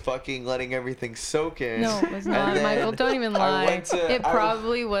I was fucking letting everything soak in. No, it was And not, then Michael. Don't even I lie. went to- It I-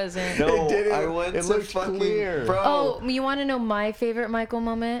 probably wasn't. No, It didn't. I went It to looked fucking clear. bro. Oh, you want to know my favorite Michael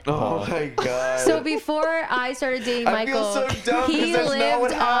moment? Oh my god. So before I started dating I feel Michael, so dumb 'cause he that's not what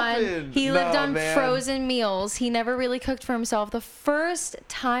lived on happened. he lived No, on man. frozen meals. He never really cooked for himself. The first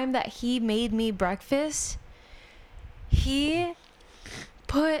time that he made me breakfast, he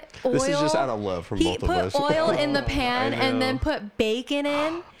put oil. This is just out of love from He both of us. put oil in the Oh, pan I and then know. put bacon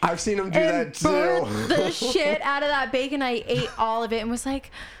in. I've seen him do And that burned too. the shit out of that bacon. I ate all of it and was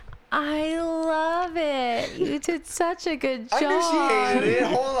like, I love it. You did such a good job. I knew she hated it.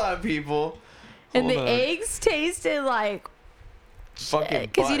 Hold on, people. And Hold the on. eggs tasted like Fucking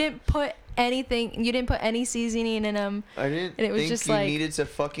because you butt. didn't put anything. You didn't put any seasoning in them. I didn't and it was think just you like- needed to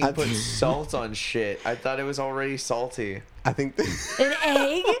fucking put salt on shit. I thought it was already salty. I think An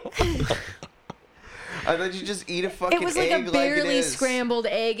egg. I thought you just eat a fucking egg It was like a it barely is. scrambled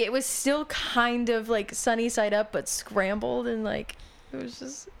egg. It was still kind of like sunny side up, but scrambled and like it was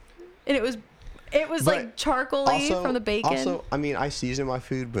just. And it was But like charcoaly from the bacon. Also, I mean, I season my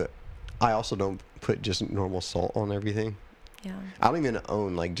food, but I also don't put just normal salt on everything. Yeah. I don't even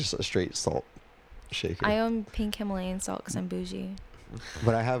own like just a straight salt shaker. I own pink Himalayan salt because I'm bougie.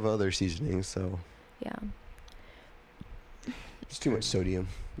 But I have other seasonings, so Yeah. it's too much sodium.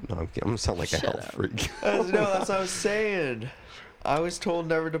 No, I'm kidding. I'm gonna sound like a Shut health up. freak. No, that's what I was saying. I was told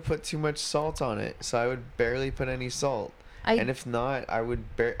never to put too much salt on it, so I would barely put any salt. And if not, I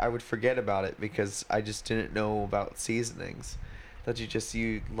would forget about it because I just didn't know about seasonings. That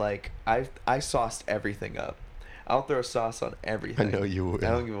I sauced everything up. I'll throw sauce on everything. I know you would. I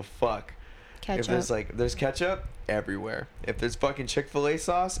don't give a fuck. ketchup. If there's ketchup everywhere. If there's fucking Chick-fil-A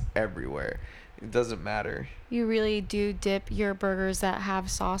sauce everywhere. It doesn't matter. You really do dip your burgers that have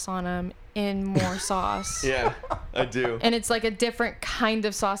sauce on them in more sauce. Yeah, I do. And it's like a different kind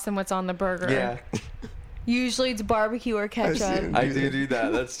of sauce than what's on the burger. Yeah, Usually it's barbecue or ketchup. seen- I do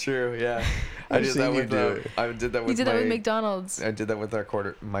that. That's true. Yeah, I I've did seen that you with. do it. I did that with. You did that with McDonald's. I did that with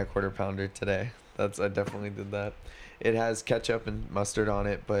my quarter pounder today. I definitely did that. It has ketchup and mustard on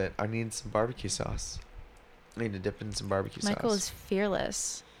it, but I need some barbecue sauce. I need to dip in some barbecue Michael sauce. is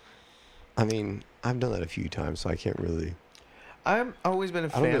fearless. I mean, I've done that a few times, so I can't really. I've always been a I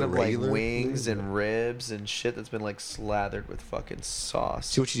don't fan do of like regular wings things, and ribs and shit that's been like slathered with fucking sauce.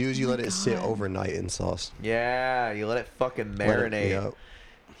 See, what you do is you Oh let my it sit God. overnight in sauce. Yeah, you let it fucking Let it- marinate. Yep.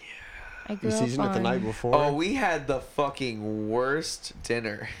 I grew You up season it the on- night before. Oh, we had the fucking worst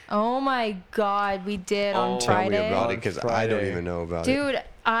dinner. Oh my God, we did Oh, on Tell me Friday. about On it, because I don't Friday. even know about it. Dude,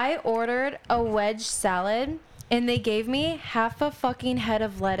 I ordered a wedge salad and they gave me half a fucking head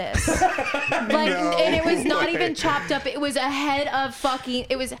of lettuce. And it was not even chopped up. It was a head of fucking,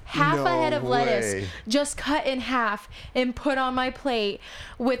 it was half a head of lettuce way. just cut in half and put on my plate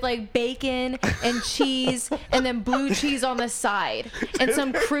with like bacon and cheese and then blue cheese on the side and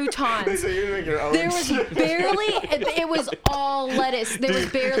some croutons. There was barely, it was all lettuce. There was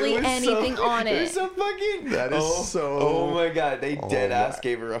barely anything on It it. was so fucking. That is so- Oh my god, they Oh dead ass my-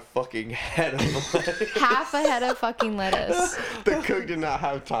 gave her a fucking head of lettuce. Half a head of fucking lettuce. The cook did not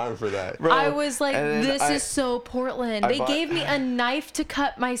have time for that. Bro, I was like, and then this I- is so Portland. I They bought- gave me a knife to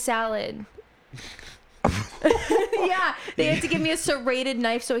cut my salad. Yeah, they had to give me a serrated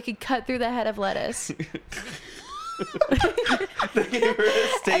knife so I could cut through the head of lettuce. They gave her a And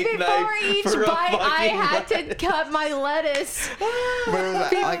steak before knife each for a bite, I fucking had to lettuce. cut my lettuce. But it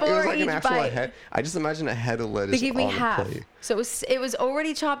was like an Before actual each bite. head. I just imagine a head of lettuce They gave me on half. a plate. So it was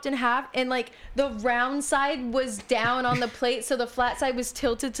already chopped in half, and like the round side was down on the plate, so the flat side was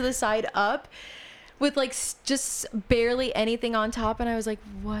tilted to the side up, with like just barely anything on top. And I was like,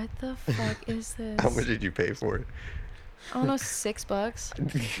 "What the fuck is this?" How much did you pay for it? I don't know,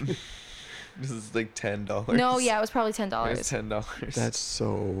 $6. This is like $10. No, yeah, it was probably $10. It was $10. That's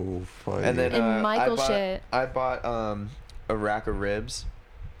so funny. And then And Michael I bought, shit. I bought a rack of ribs,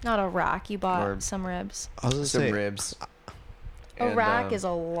 Not a rack. You bought Or- some ribs. I was gonna some say, ribs. A And, rack is a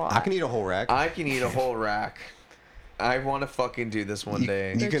lot. I can eat a whole rack. I can eat a whole rack. I want to fucking do this one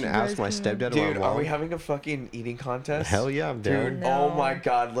day. You Bet can you ask guys my can. stepdad or Dude, my are mom. we having a fucking eating contest? Hell yeah, I'm down. Dude, No. oh my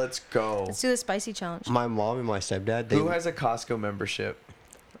god, let's go. Let's do the spicy challenge. My mom and my stepdad. They, Who has a Costco membership?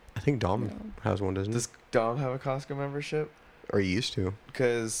 I think Dom No. has one, doesn't he? Does Dom have a Costco membership? Or he used to.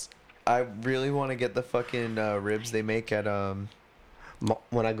 Because I really want to get the fucking ribs they make at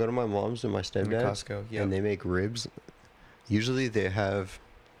When I go to my mom's and my stepdad, Costco. Yeah. and they make ribs, usually they have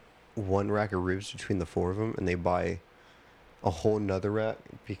one rack of ribs between the four of them, and they buy a whole nother rack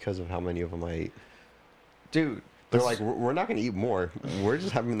because of how many of them I eat. Dude, They're like, we're not going to eat more. We're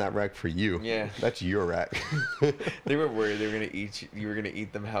just having that rack for you. Yeah. That's your rack. they were worried they were gonna eat. You were gonna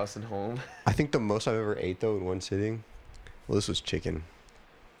eat them house and home. I think the most I've ever ate, though, in one sitting, well, this was chicken.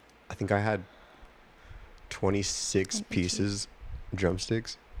 I think I had 26 pieces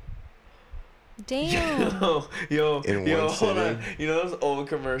drumsticks. Damn. Yo, In yo, one hold on. sitting. You know those old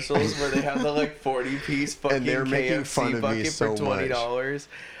commercials where they have the like 40-piece fucking And they're KFC making fun of me bucket so for much. $20?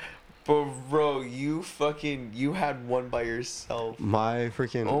 But bro, you had one by yourself. My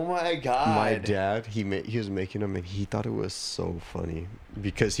freaking. Oh my god. My dad, he was making them, and he thought it was so funny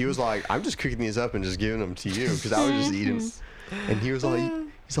because he was like, "I'm just cooking these up and just giving them to you," because I was just eating. And he was like,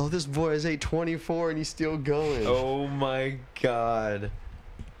 "This boy has ate 24 and he's still going." Oh my god.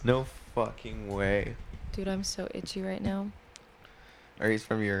 No fucking way. Dude, I'm so itchy right now. Are you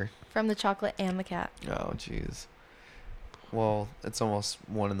from the chocolate and the cat. Oh jeez. Well, it's almost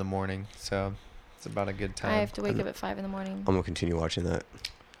 1 a.m, so it's about a good time. I have to wake up at 5 a.m. I'm gonna continue watching that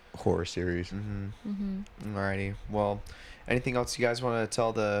horror series. Alrighty. Well, anything else you guys want to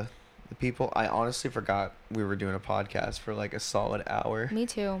tell the people? I honestly forgot we were doing a podcast for like a solid hour. Me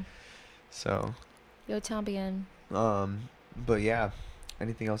too. So. Yo, Tambien. But yeah,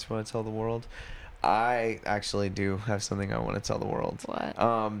 anything else you want to tell the world? I actually do have something I want to tell the world. What?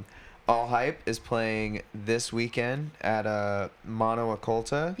 All Hype is playing this weekend at Mono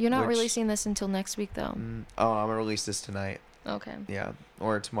Occulta. You're not releasing this until next week, though. I'm gonna release this tonight. Okay. Yeah,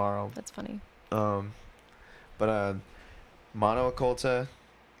 or tomorrow. That's funny. But Mono Occulta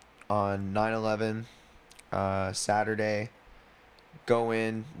on 9/11, Saturday. Go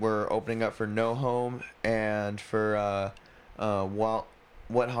in. We're opening up for No Home and for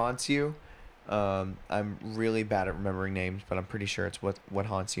What Haunts You. I'm really bad at remembering names, but I'm pretty sure it's what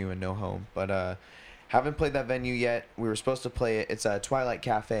Haunts You and No Home. But haven't played that venue yet. We were supposed to play it. It's a Twilight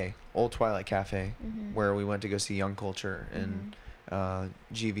Cafe, old Twilight Cafe, where we went to go see Young Culture and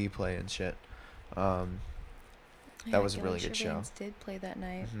GV play and shit. That was a really good show. Bands did play that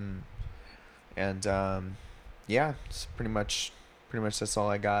night. And yeah, it's pretty much that's all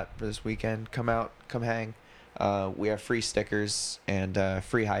I got for this weekend. Come out, come hang. We have free stickers and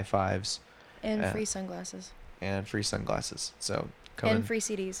free high fives. And free sunglasses. So come and in. free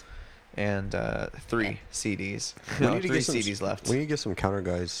CDs. And 3 CDs. We No, need to 3 get some CDs left. We need to get some Counter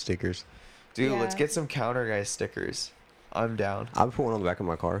Guys stickers. Dude, Yeah. let's get some Counter Guys stickers. I'm down. I'll put one on the back of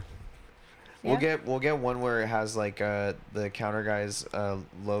my car. We'll get one where it has like the Counter Guys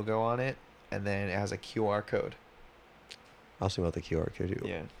logo on it, and then it has a QR code. I'll see about the QR code too.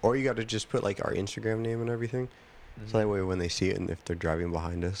 Yeah. Or you got to just put like our Instagram name and everything, so that way when they see it and if they're driving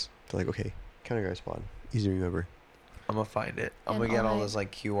behind us, they're like, okay, Counter Guys Pod, easy to remember. I'm gonna find it. I'm And gonna get all I- those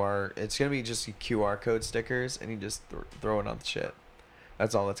like QR. It's gonna be just QR code stickers, and you just throw it on the shit.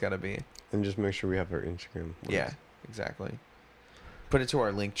 That's all it's gotta be. And just make sure we have our Instagram. Yeah, exactly. Put it to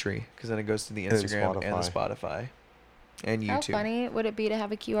our link tree, because then it goes to the And Instagram and the Spotify. Spotify and How YouTube. funny would it be to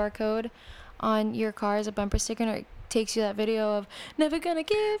have a QR code on your car as a bumper sticker, and it takes you that video of "Never gonna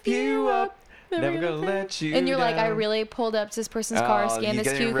give you up, Never gonna let you and you're like, I down. really pulled up to this person's car, Oh, scanned you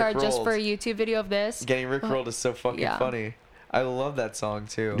this getting QR card just for a Rickrolled. YouTube video of this. Getting Rickrolled is so fucking Yeah. funny. I love that song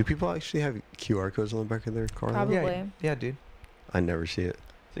too. Do people actually have QR codes on the back of their car? though? Probably. Yeah, dude. I never see it.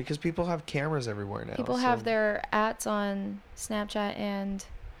 Because people have cameras everywhere now. People so- have their @s on Snapchat and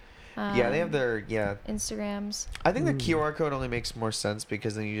Yeah, they have their Instagrams. I think the QR code only makes more sense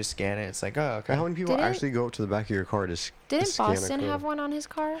because then you just scan it. It's like, oh, okay. How many people Didn't- actually go up to the back of your car to Didn't scan a Boston code? have one on his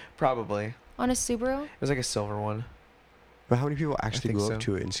car? Probably. On his Subaru? It was like a silver one. But how many people actually think go so. up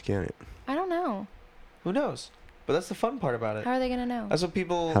to it and scan it? I don't know. Who knows? But that's the fun part about it. How are they gonna know? That's what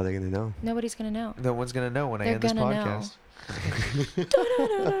people. How are they gonna know? Nobody's gonna know. No one's gonna know when I They're end this gonna know. podcast.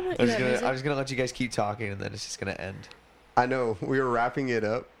 I'm just gonna let you guys keep talking, and then it's just gonna end. I know we were wrapping it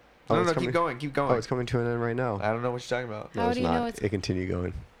up. No, it's no, coming- keep going, keep Oh, going. it's coming to an end right now. I don't know what you're talking about. How it's do you not. know it's- It continue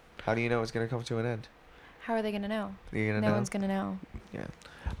going. How do you know it's gonna come to an end? How are they gonna know? You're gonna No know. one's gonna know. Yeah.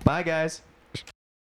 Bye, guys.